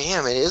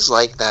 damn, it is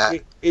like that.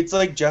 It's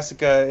like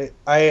Jessica.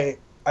 I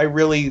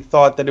really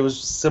thought that it was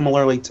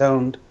similarly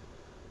toned.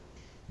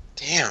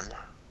 Damn.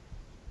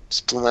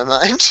 Just blew my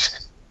mind.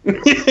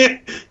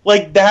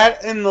 Like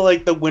that and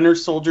the Winter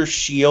Soldier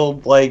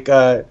shield, like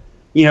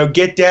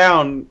get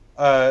down.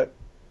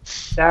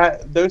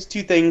 Those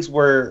two things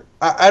were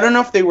I don't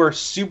know if they were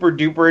super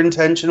duper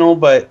intentional,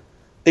 but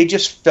they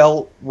just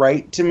felt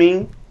right to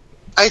me.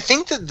 I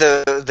think that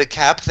the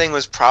Cap thing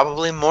was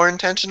probably more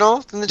intentional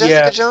than the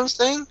Jessica Jones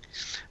thing,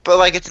 but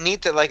like it's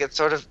neat that like it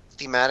sort of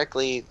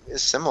thematically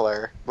is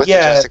similar with the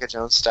Jessica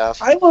Jones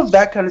stuff. I love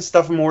that kind of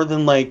stuff more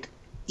than like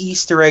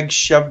Easter eggs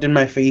shoved in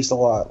my face a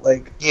lot.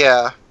 Like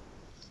that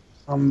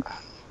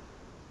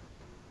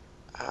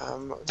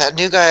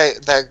new guy,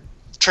 that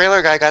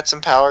trailer guy, got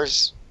some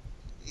powers.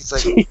 He's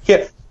like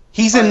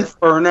he's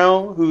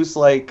Inferno, who's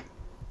like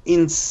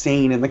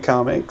insane in the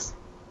comics.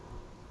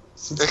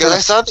 So because I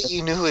saw that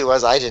you knew who he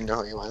was, I didn't know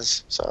who he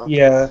was. So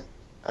yeah,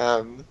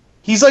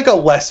 he's like a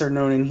lesser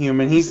known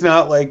Inhuman. He's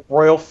not like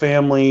royal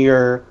family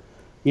or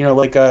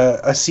like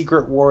a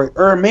secret warrior,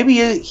 or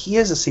maybe he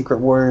is a secret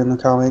warrior in the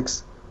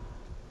comics.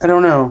 I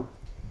don't know.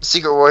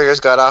 Secret Warriors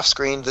got off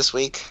screen this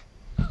week.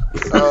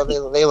 Oh,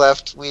 they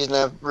left. We didn't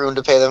have room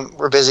to pay them.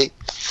 We're busy.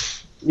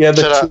 Yeah,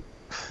 the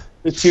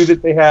two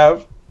that they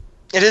have.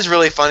 It is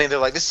really funny. They're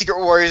like, the Secret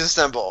Warriors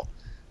assemble.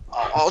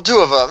 All two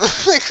of them.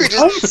 Like,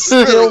 I'm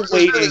still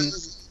waiting.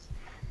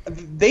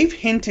 They've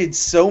hinted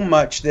so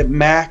much that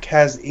Mac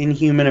has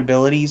Inhuman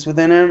abilities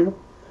within him,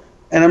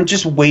 and I'm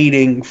just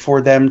waiting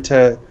for them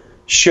to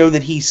show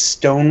that he's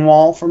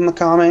Stonewall from the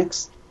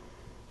comics.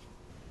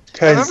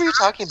 I remember you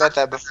talking about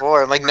that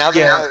before. Like, now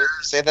that you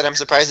say that, I'm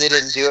surprised they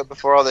didn't do it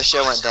before all the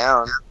shit went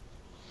down.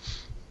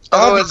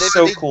 Oh, that's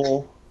so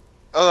cool.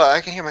 Oh,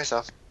 I can hear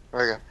myself.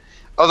 There we go.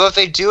 Although if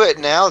they do it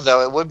now,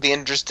 though, it would be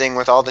interesting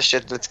with all the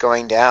shit that's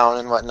going down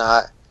and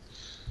whatnot.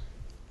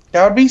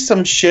 That would be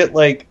some shit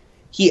like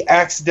he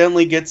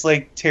accidentally gets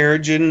like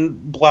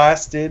Terrigen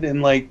blasted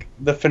in like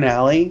the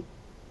finale.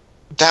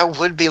 That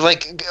would be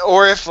like,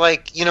 or if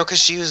like because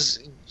she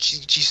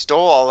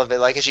stole all of it.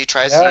 Like if she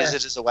tries to use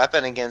it as a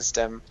weapon against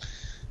him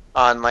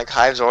on like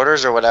Hive's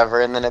orders or whatever,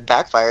 and then it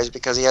backfires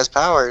because he has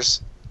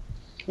powers.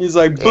 He's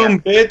like, boom,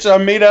 bitch!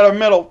 I'm made out of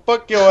metal.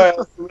 Fuck your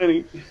ass! And then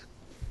he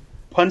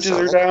punches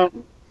her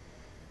down.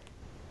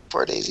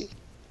 Poor Daisy.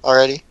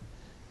 Already.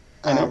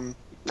 I know.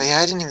 But yeah,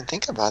 I didn't even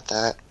think about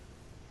that.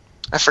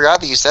 I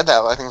forgot that you said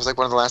that. I think it was like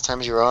one of the last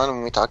times you were on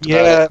when we talked about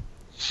it. Yeah.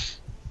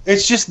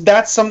 It's just,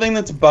 that's something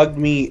that's bugged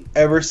me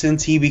ever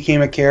since he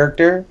became a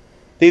character.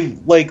 They've,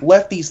 like,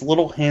 left these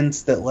little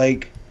hints that,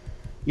 like,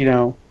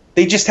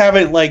 they just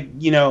haven't, like,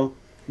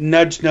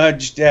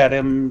 nudged at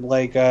him,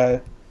 like,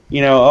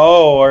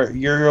 or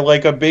you're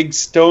like a big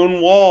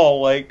stone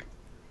wall, like,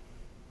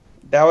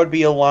 that would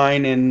be a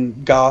line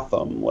in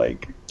Gotham,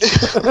 like.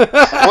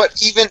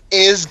 What even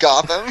is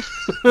Gotham?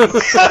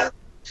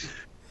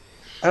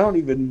 I don't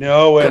even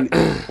know, and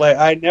like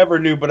I never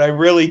knew, but I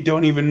really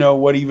don't even know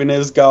what even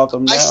is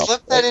Gotham now. I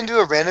slipped that into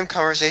a random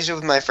conversation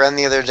with my friend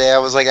the other day. I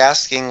was like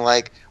asking,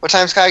 like, what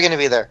time's Kai going to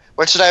be there?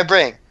 What should I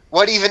bring?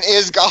 what even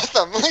is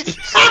Gotham?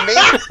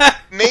 Like,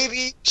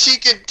 maybe she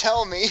could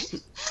tell me.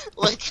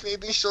 Like,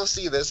 maybe she'll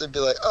see this and be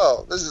like,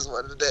 oh, this is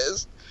what it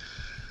is.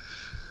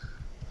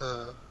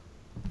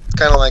 It's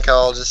kind of like how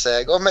I'll just say,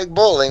 I go make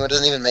bowling, which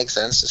doesn't even make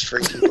sense, just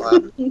freak people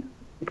out.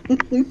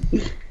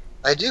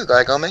 I do,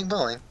 I go make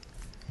bowling.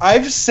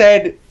 I've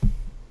said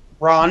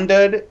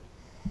Rhonda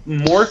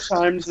more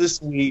times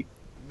this week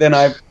than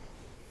I've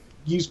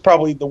used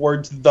probably the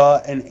words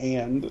the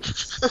and.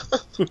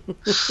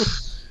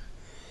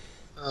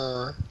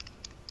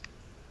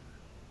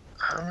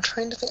 I'm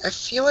trying to think. I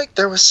feel like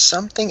there was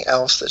something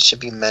else that should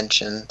be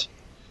mentioned.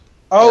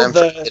 Oh, and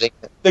I'm forgetting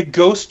it. the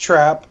ghost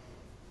trap.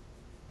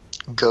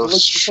 Ghost.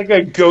 It's like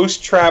a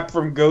ghost trap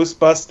from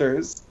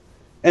Ghostbusters.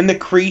 And the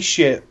Kree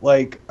shit,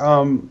 like,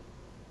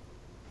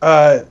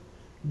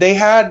 they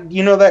had,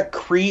 you know, that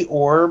Kree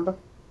orb?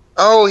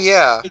 Oh,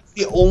 yeah. It's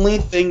the only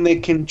thing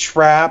that can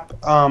trap,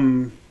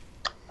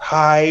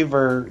 Hive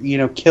or, you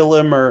know, kill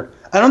him, or...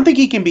 I don't think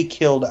he can be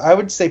killed. I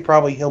would say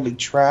probably he'll be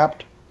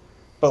trapped.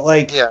 But,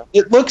 like, Yeah.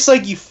 It looks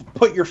like you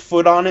put your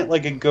foot on it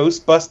like a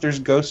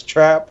Ghostbusters ghost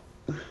trap.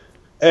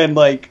 And,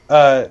 like,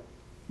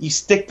 you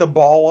stick the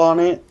ball on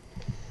it.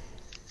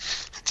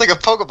 It's like a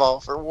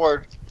Pokeball for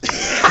Ward.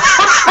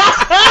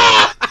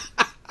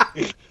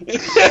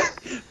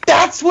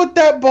 That's what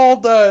that ball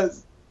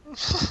does.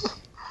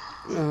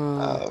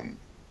 I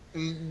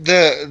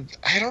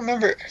don't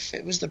remember if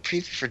it was the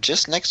preview for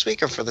just next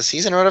week or for the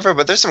season or whatever,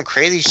 but there's some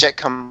crazy shit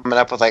coming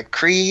up with like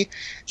Kree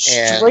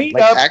and Straight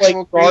like, up, actual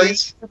like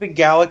Guardians Krees. of the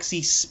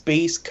Galaxy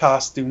space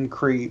costume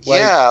Kree. Like,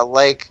 Yeah,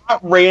 like not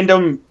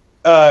random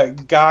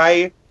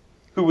guy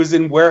who was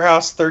in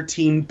Warehouse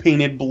 13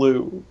 painted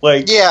blue.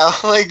 Like, yeah,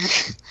 like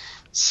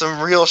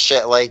some real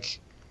shit. Like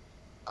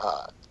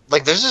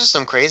there's just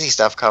some crazy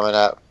stuff coming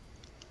up.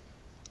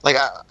 Like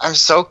I'm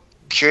so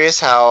curious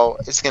how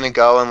it's gonna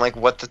go and like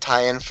what the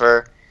tie-in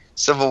for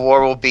Civil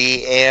War will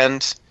be,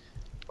 and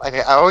like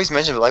I always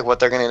mention like what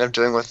they're gonna end up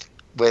doing with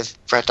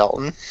Brett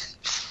Dalton.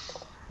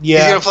 yeah,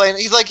 He's gonna play.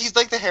 He's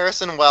like the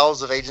Harrison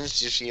Wells of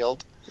Agents of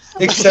Shield.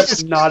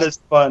 except not as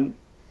fun.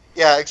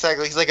 Yeah,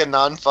 exactly. He's like a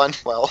non-fun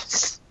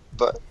Wells,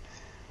 but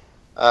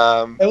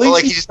At but, least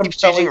like he he's just keeps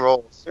changing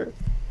compelling. roles.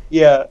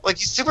 Yeah, Like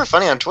he's super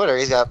funny on Twitter.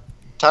 He's got a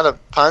ton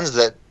of puns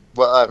that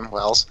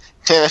Wells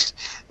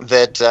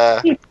that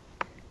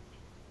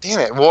damn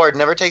it, Ward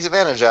never takes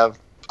advantage of.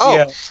 Oh,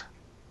 yeah.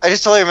 I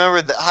just totally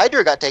remembered that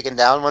Hydra got taken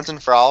down once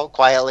and for all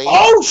quietly.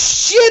 Oh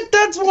shit,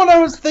 that's what I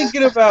was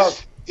thinking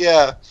about.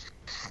 Yeah.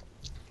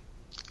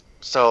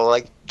 So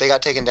like they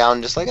got taken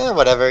down, just like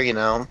whatever, you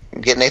know,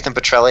 get Nathan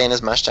Petrelli and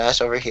his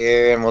mustache over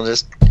here, and we'll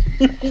just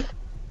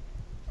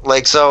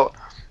like so.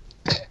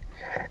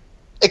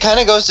 It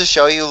kind of goes to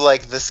show you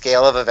like the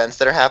scale of events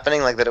that are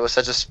happening, like that it was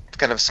such a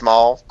kind of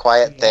small,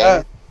 quiet Yeah.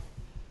 thing,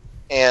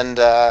 and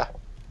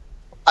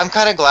I'm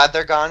kind of glad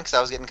they're gone because I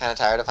was getting kind of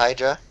tired of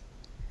Hydra.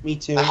 Me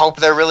too. I hope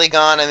they're really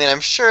gone. I mean, I'm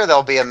sure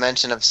there'll be a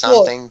mention of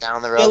something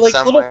down the road Yeah, like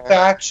somewhere. little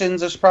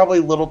factions. There's probably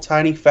little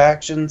tiny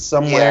factions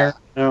somewhere.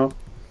 You know.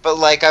 But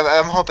like,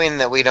 I'm hoping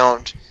that we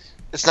don't.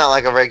 It's not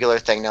like a regular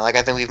thing now. Like,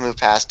 I think we've moved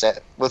past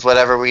it with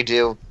whatever we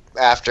do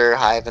after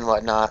Hive and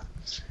whatnot.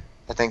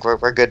 I think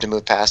we're good to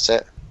move past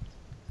it.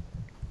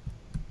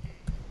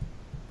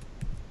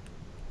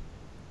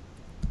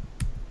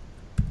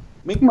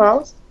 Mickey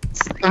Mouse.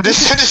 I'm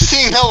just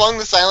seeing how long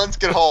the silence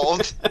could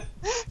hold.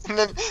 And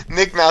then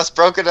Mick Mouse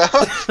broke it up.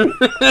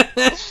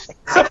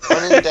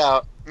 When in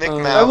doubt, Mick I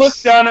I Mouse. look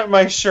down at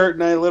my shirt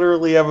and I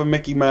literally have a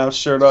Mickey Mouse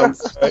shirt on.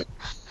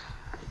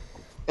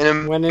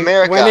 In When in-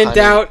 America, when in honey,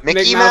 doubt, Mickey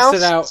Mick Mouse Mouse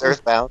it out. is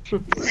Earthbound.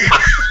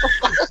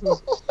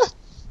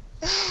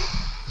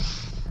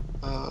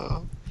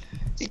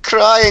 You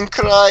cry and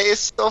cry.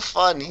 It's so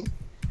funny.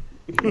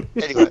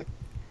 Anyway,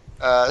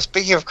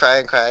 speaking of cry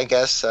and cry, I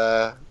guess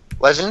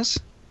Legends.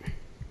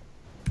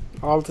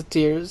 All the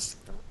tears.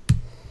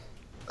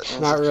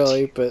 Not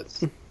really, but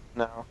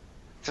No.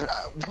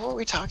 What were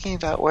we talking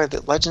about where the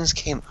Legends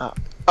came up?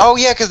 Oh,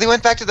 yeah, because they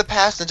went back to the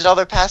past and did all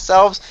their past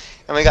selves,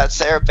 and we got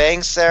Sarah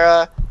Bangs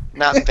Sarah.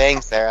 Not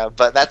Bang Sarah,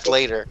 but that's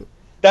later.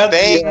 That's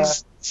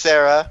Bangs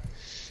Sarah.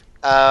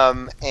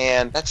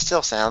 And that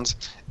still sounds.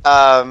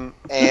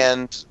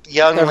 And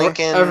young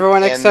Lincoln.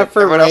 everyone and except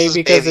for everyone Ray else's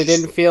because they babies.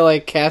 didn't feel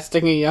like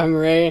casting a young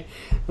Ray.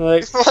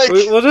 Like, Like-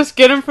 we'll just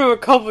get him from a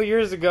couple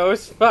years ago.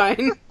 It's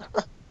fine.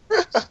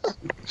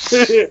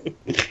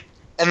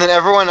 And then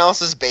everyone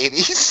else's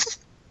babies.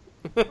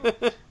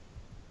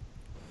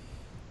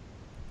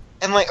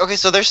 And like, okay,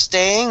 so they're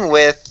staying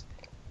with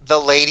the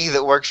lady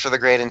that works for the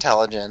Great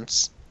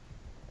Intelligence.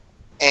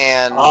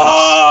 And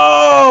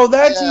Oh,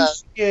 that's Yeah. who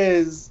she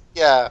is.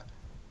 yeah.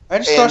 I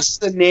just And- thought she was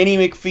the Nanny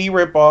McPhee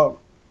ripoff.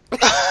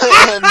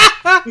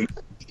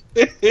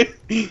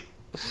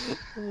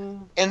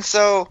 And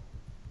so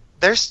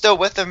they're still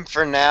with him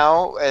for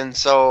now, and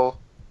so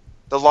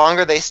the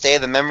longer they stay,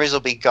 the memories will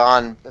be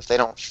gone if they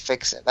don't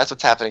fix it. That's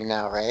what's happening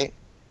now, right?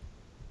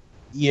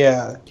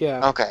 Yeah.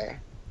 Yeah. Okay.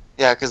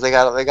 Yeah, because they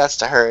got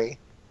to hurry.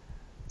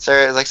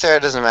 Sarah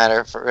doesn't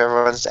matter for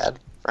everyone's dead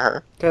for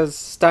her. Because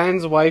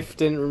Stein's wife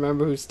didn't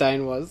remember who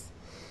Stein was.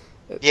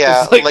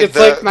 Yeah, It's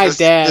like my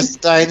dad. The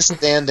Stein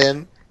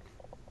stand-in.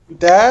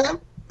 Dad?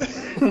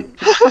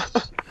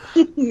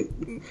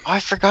 I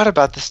forgot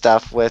about the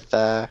stuff with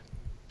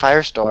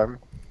Firestorm.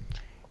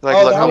 Like,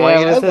 Oh, look, I that want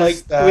was- you I to,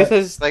 like that. with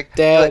his like,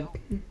 dad.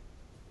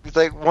 it's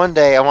like, one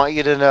day I want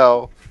you to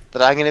know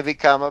that I'm gonna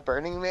become a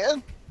Burning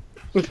Man.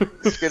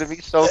 It's gonna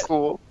be so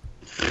cool.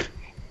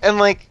 And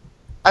like,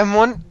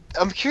 I'm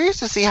curious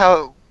to see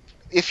how,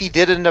 if he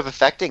did end up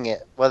affecting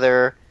it,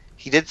 whether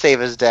he did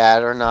save his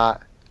dad or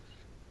not.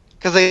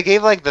 Because they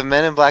gave like the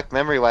Men in Black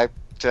memory wipe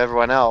to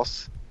everyone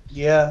else.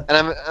 Yeah.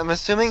 And I'm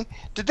assuming,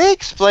 did they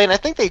explain? I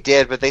think they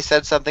did, but they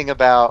said something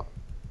about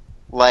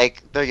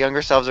like their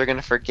younger selves are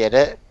gonna forget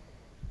it,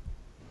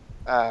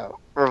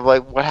 or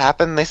like what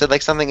happened. They said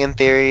like something in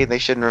theory they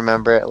shouldn't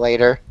remember it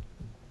later,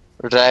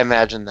 or did I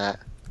imagine that?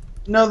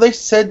 No, they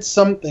said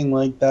something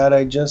like that.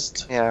 I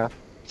just. Yeah,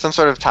 some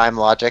sort of time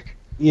logic.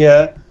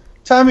 Yeah.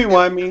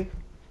 Timey-wimey.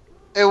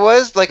 It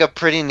was like a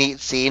pretty neat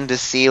scene to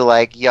see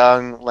like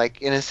young, like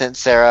innocent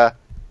Sarah,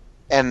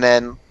 and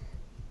then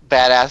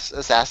badass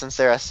assassin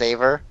Sarah save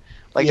her.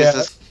 Like Yeah. just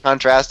this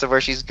contrast of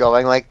where she's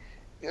going. Like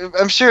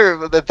I'm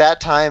sure at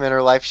that time in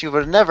her life she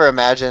would have never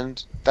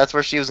imagined that's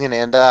where she was going to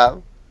end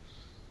up.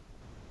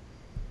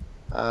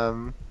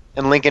 And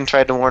Lincoln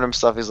tried to warn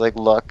himself. He's like,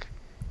 look,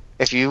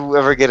 if you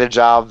ever get a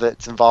job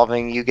that's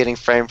involving you getting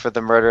framed for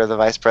the murder of the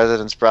vice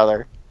president's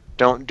brother,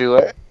 don't do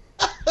it.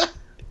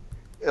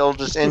 It'll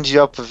just end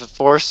you up with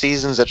 4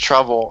 seasons of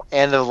trouble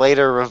and a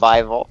later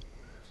revival.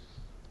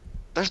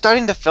 They're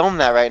starting to film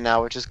that right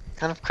now, which is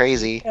kind of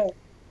crazy.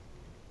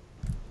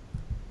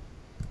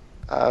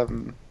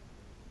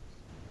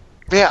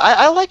 Yeah,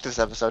 I like this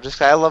episode. Just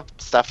 'cause I love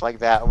stuff like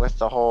that with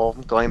the whole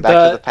going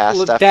back to the past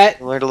stuff.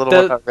 We learned a little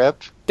bit about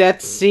Rip.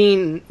 That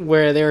scene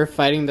where they were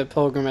fighting the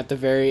Pilgrim at the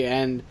very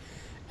end,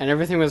 and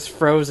everything was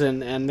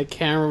frozen, and the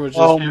camera was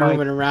just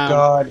moving around.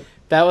 God.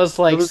 That was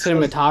like It was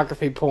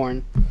cinematography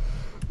porn.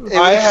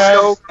 I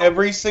have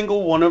every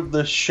single one of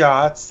the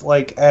shots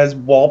like as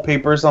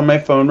wallpapers on my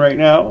phone right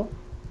now.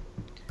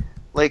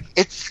 Like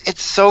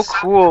it's so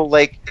cool.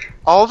 Like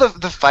all the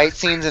fight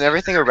scenes and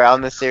everything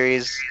around the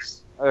series.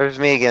 There's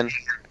me again.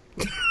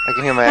 I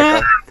can hear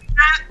my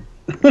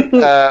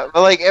echo.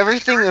 But like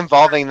everything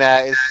involving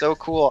that is so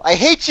cool. I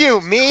hate you,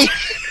 me.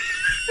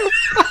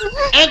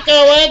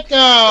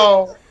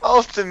 Echo.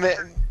 Ultimate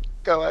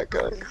go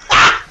echo.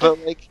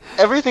 But like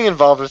everything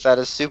involved with that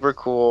is super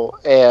cool,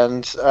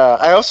 and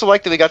I also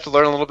like that we got to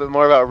learn a little bit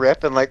more about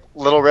Rip, and like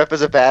Little Rip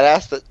is a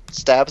badass that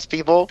stabs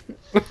people.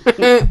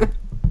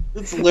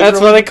 That's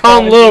why they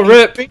call him Little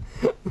Rip.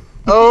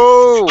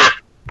 Oh,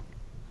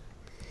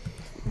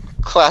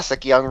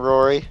 classic young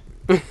Rory.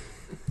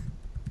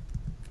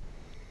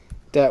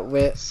 That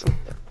wit.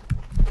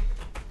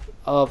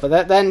 Oh, but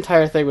that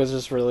entire thing was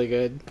just really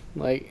good.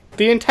 Like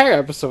the entire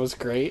episode was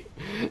great.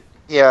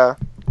 Yeah,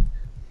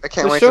 I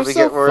can't The wait till show's we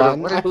so get rid of.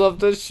 fun. What I love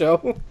this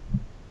show.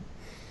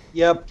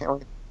 Yep.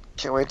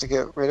 Can't wait to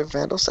get rid of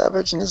Vandal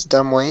Savage and his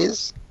dumb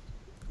ways.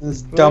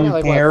 His dumb We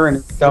got, hair and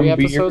his dumb 3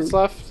 beard. episodes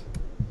left.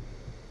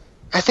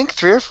 I think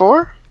 3 or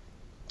 4.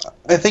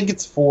 I think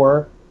it's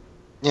 4.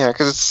 Yeah,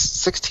 because it's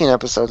 16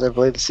 episodes. I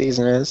believe the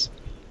season is.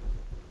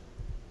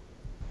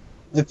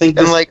 I think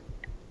And it's like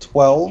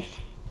 12,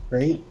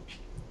 right?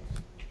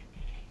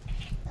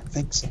 I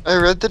think so. I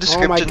read the Oh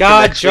description. my for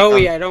god, next week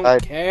Joey, on I don't the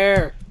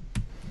care.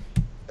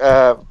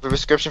 the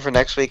description for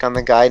next week on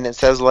the guide, and it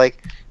says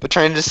like, but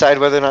trying to decide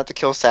whether or not to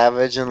kill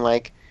Savage, and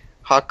like,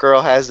 Hawk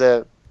Girl has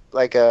a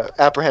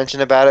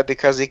apprehension about it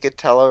because he could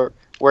tell her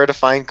where to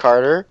find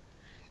Carter.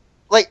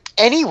 Like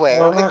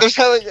anywhere, like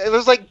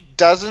there's like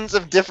dozens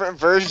of different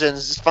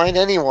versions. Just find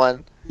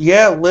anyone.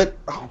 Yeah,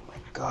 oh my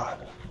god.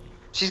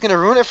 She's gonna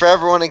ruin it for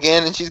everyone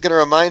again, and she's gonna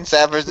remind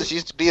Savage that she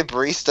used to be a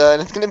barista,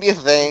 and it's gonna be a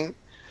thing.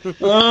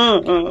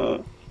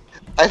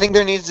 I think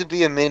there needs to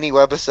be a mini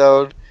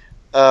webisode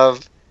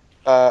of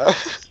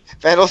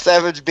Vandal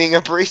Savage being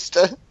a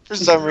barista for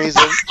some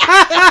reason.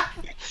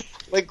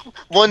 Like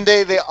one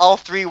day they all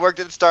 3 worked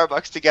at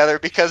Starbucks together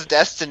because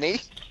destiny.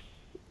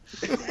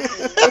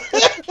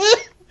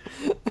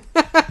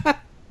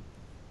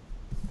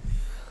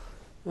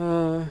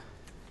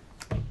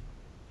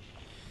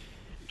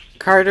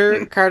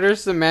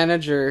 Carter's the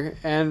manager,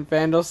 and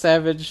Vandal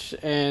Savage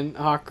and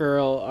Hawk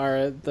Girl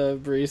are the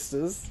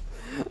baristas.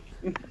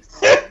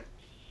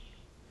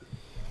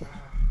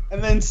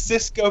 And then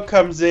Cisco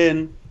comes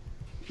in,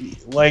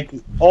 like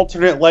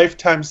alternate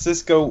lifetime.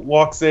 Cisco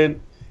walks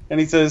in and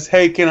he says,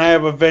 "Hey, can I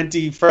have a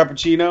venti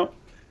frappuccino?"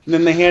 And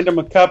then they hand him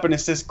a cup and it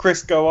says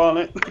Crisco on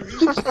it.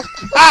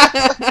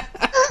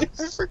 I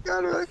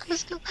forgot about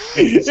Crisco.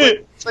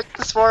 It's like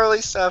the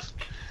swirly stuff.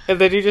 And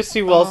then you just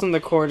see Wells in the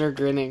corner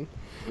grinning.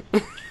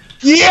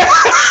 Yeah.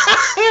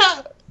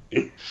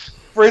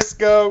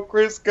 Frisco,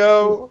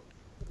 Crisco,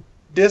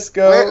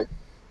 Disco.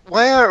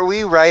 Why aren't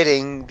we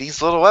writing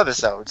these little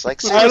episodes?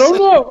 Like I seriously, don't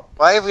know.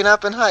 why have we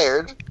not been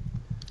hired?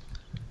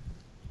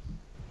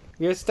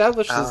 You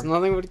established this,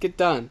 nothing would get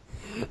done.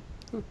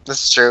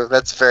 That's true.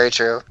 That's very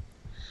true.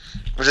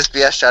 We'll just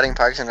be us shouting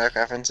Parks and Rec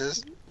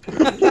references.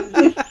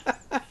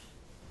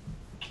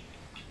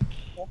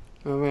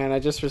 Oh man, I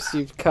just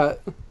received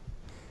cut.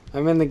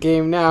 I'm in the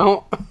game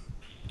now.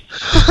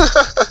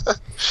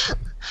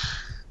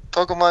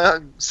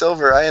 Pokemon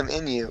Silver, I am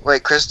in you.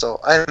 Wait, Crystal,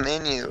 I am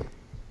in you.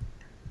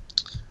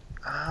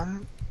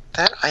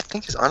 That I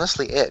think is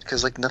honestly it,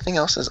 because like nothing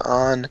else is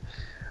on.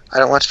 I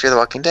don't watch Fear the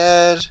Walking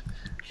Dead.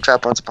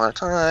 Trap Once Upon a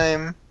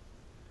Time.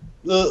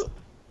 Ugh.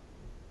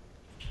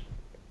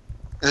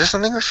 Is there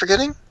something we're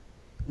forgetting?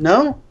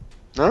 No?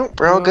 No,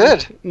 we're all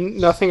good.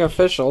 Nothing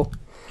official.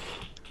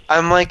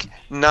 I'm like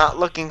not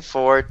looking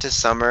forward to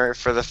summer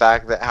for the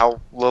fact that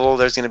how little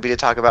there's going to be to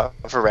talk about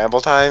for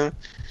Ramble Time.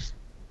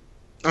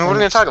 I mean, what are we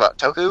going to talk about?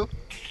 Toku?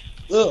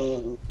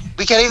 Ugh.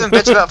 We can't even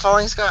bitch about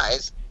Falling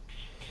Skies.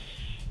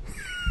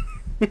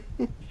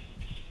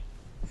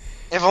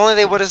 If only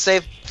they would have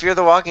saved Fear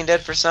the Walking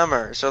Dead for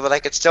summer so that I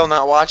could still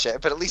not watch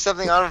it, but at least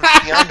something on would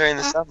be on during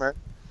the summer.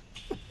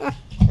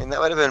 And that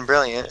would have been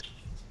brilliant.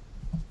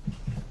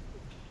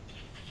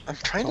 I'm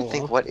trying to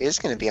think what is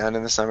going to be on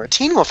in the summer.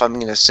 Teen Wolf, I'm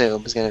going to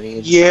assume, is going to be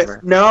in the summer.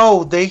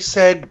 No, they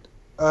said,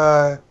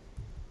 I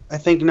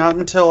think not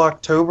until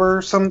October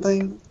or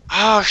something.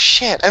 Oh,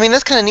 shit. I mean,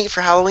 that's kind of neat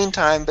for Halloween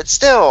time, but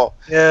still.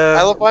 Yeah.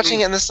 I love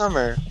watching it in the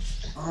summer.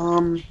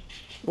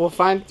 We'll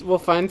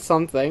find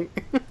something.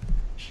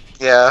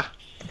 Yeah.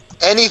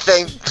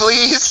 Anything,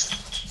 please.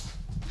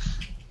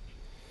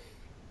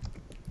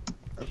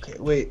 Okay,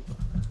 wait.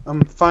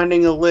 I'm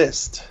finding a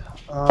list.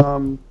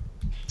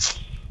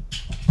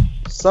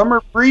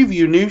 Summer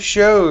preview, new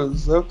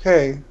shows.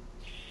 Okay.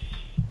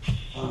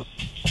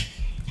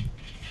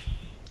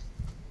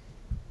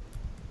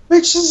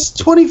 Bitch, this is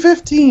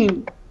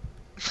 2015.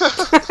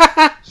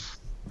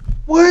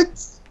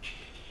 What?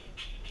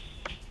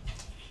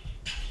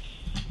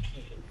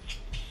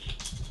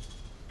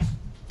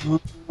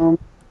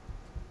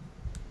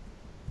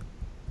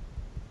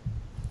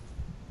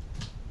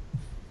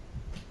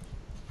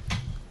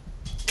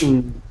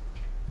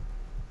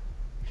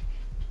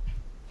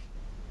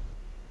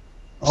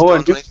 Oh,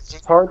 and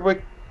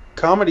Hardwick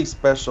comedy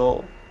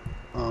special.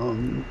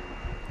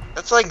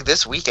 That's like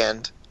this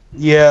weekend.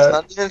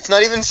 Yeah, It's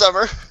not even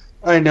summer.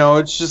 I know.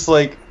 It's just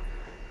like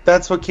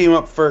that's what came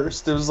up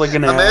first. It was like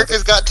an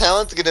America's Got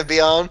Talent's gonna be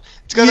on.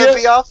 It's gonna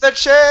be off the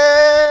chain.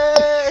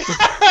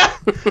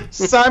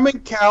 Simon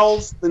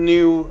Cowell's the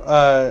new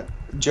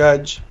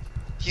judge.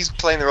 He's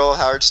playing the role of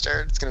Howard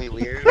Stern. It's gonna be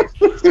weird.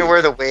 He's gonna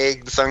wear the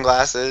wig, the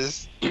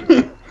sunglasses.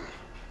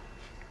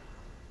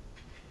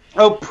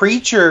 Oh,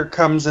 Preacher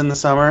comes in the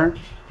summer.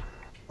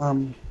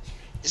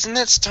 Isn't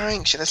that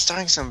starring? That's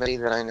starring somebody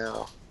that I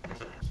know.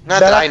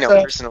 Not that I know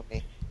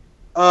personally.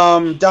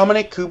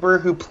 Dominic Cooper,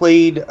 who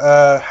played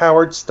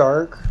Howard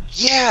Stark.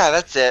 Yeah,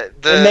 that's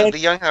it. The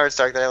young Howard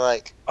Stark that I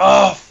like.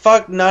 Oh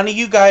fuck! None of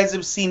you guys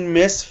have seen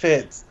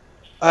Misfits.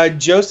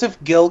 Joseph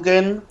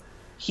Gilgan,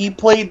 he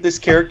played this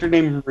character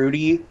named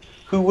Rudy,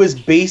 who was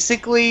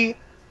basically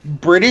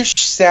British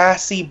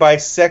sassy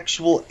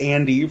bisexual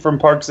Andy from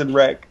Parks and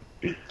Rec.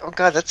 Oh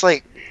god, that's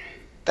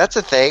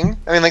a thing.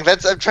 I mean, like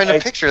I'm trying to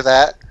picture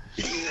that.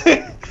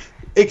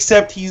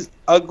 Except he's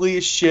ugly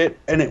as shit,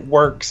 and it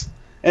works.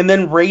 And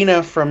then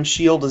Raina from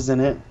S.H.I.E.L.D. is in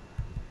it.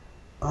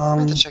 I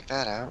have to check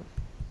that out.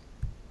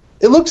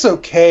 It looks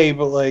okay,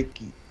 but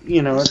like,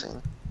 you know.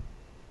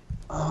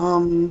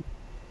 Let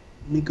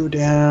me go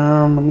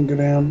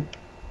down.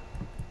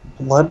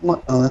 Blood.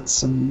 Oh, that's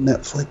some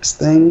Netflix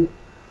thing.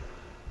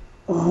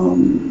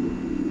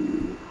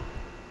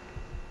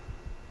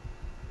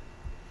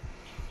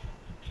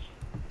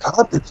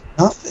 God, there's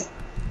nothing.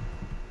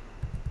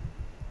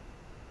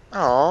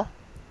 Oh.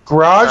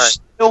 Garage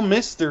Sale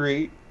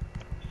Mystery.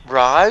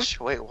 Raj?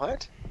 Wait,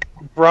 what?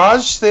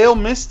 Garage Sale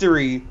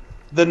Mystery.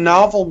 The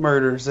Novel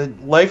Murders, a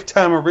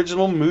Lifetime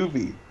original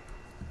movie.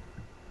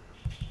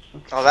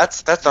 Oh,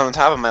 that's on the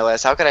top of my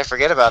list. How could I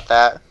forget about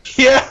that?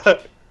 Yeah.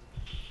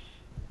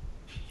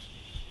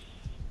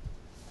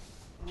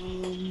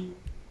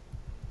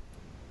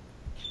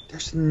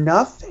 There's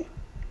nothing.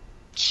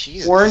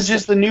 Jesus. Orange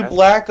is the New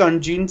Black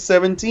on June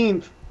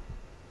 17th.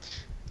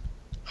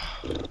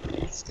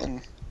 It's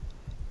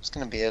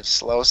gonna be a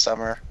slow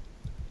summer.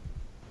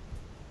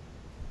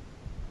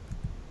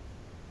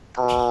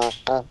 Alright,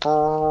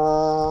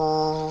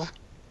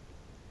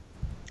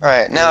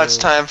 now it's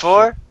time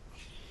for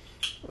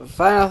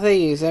Final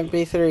Things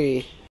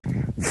MP3.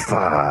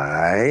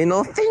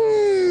 Final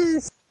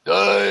Things!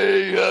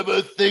 I have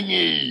a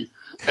thingy,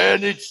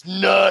 and it's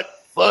not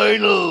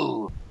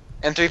final.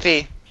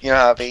 M3P. You know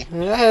how it be.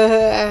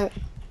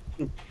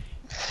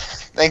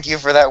 Thank you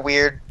for that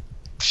weird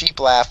sheep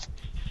laugh.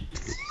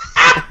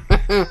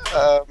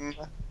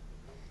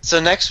 So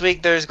next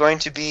week there's going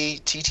to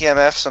be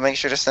TTMF, so make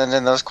sure to send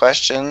in those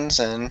questions,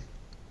 and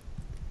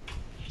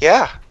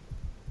yeah.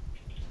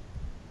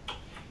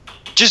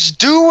 Just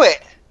do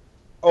it!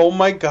 Oh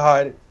my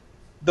god.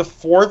 The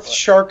fourth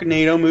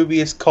Sharknado movie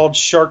is called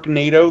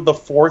Sharknado: The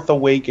Fourth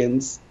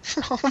Awakens.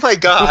 Oh my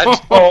god.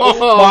 Oh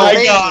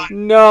my god.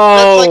 No!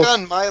 That's like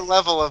on my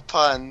level of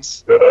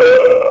puns.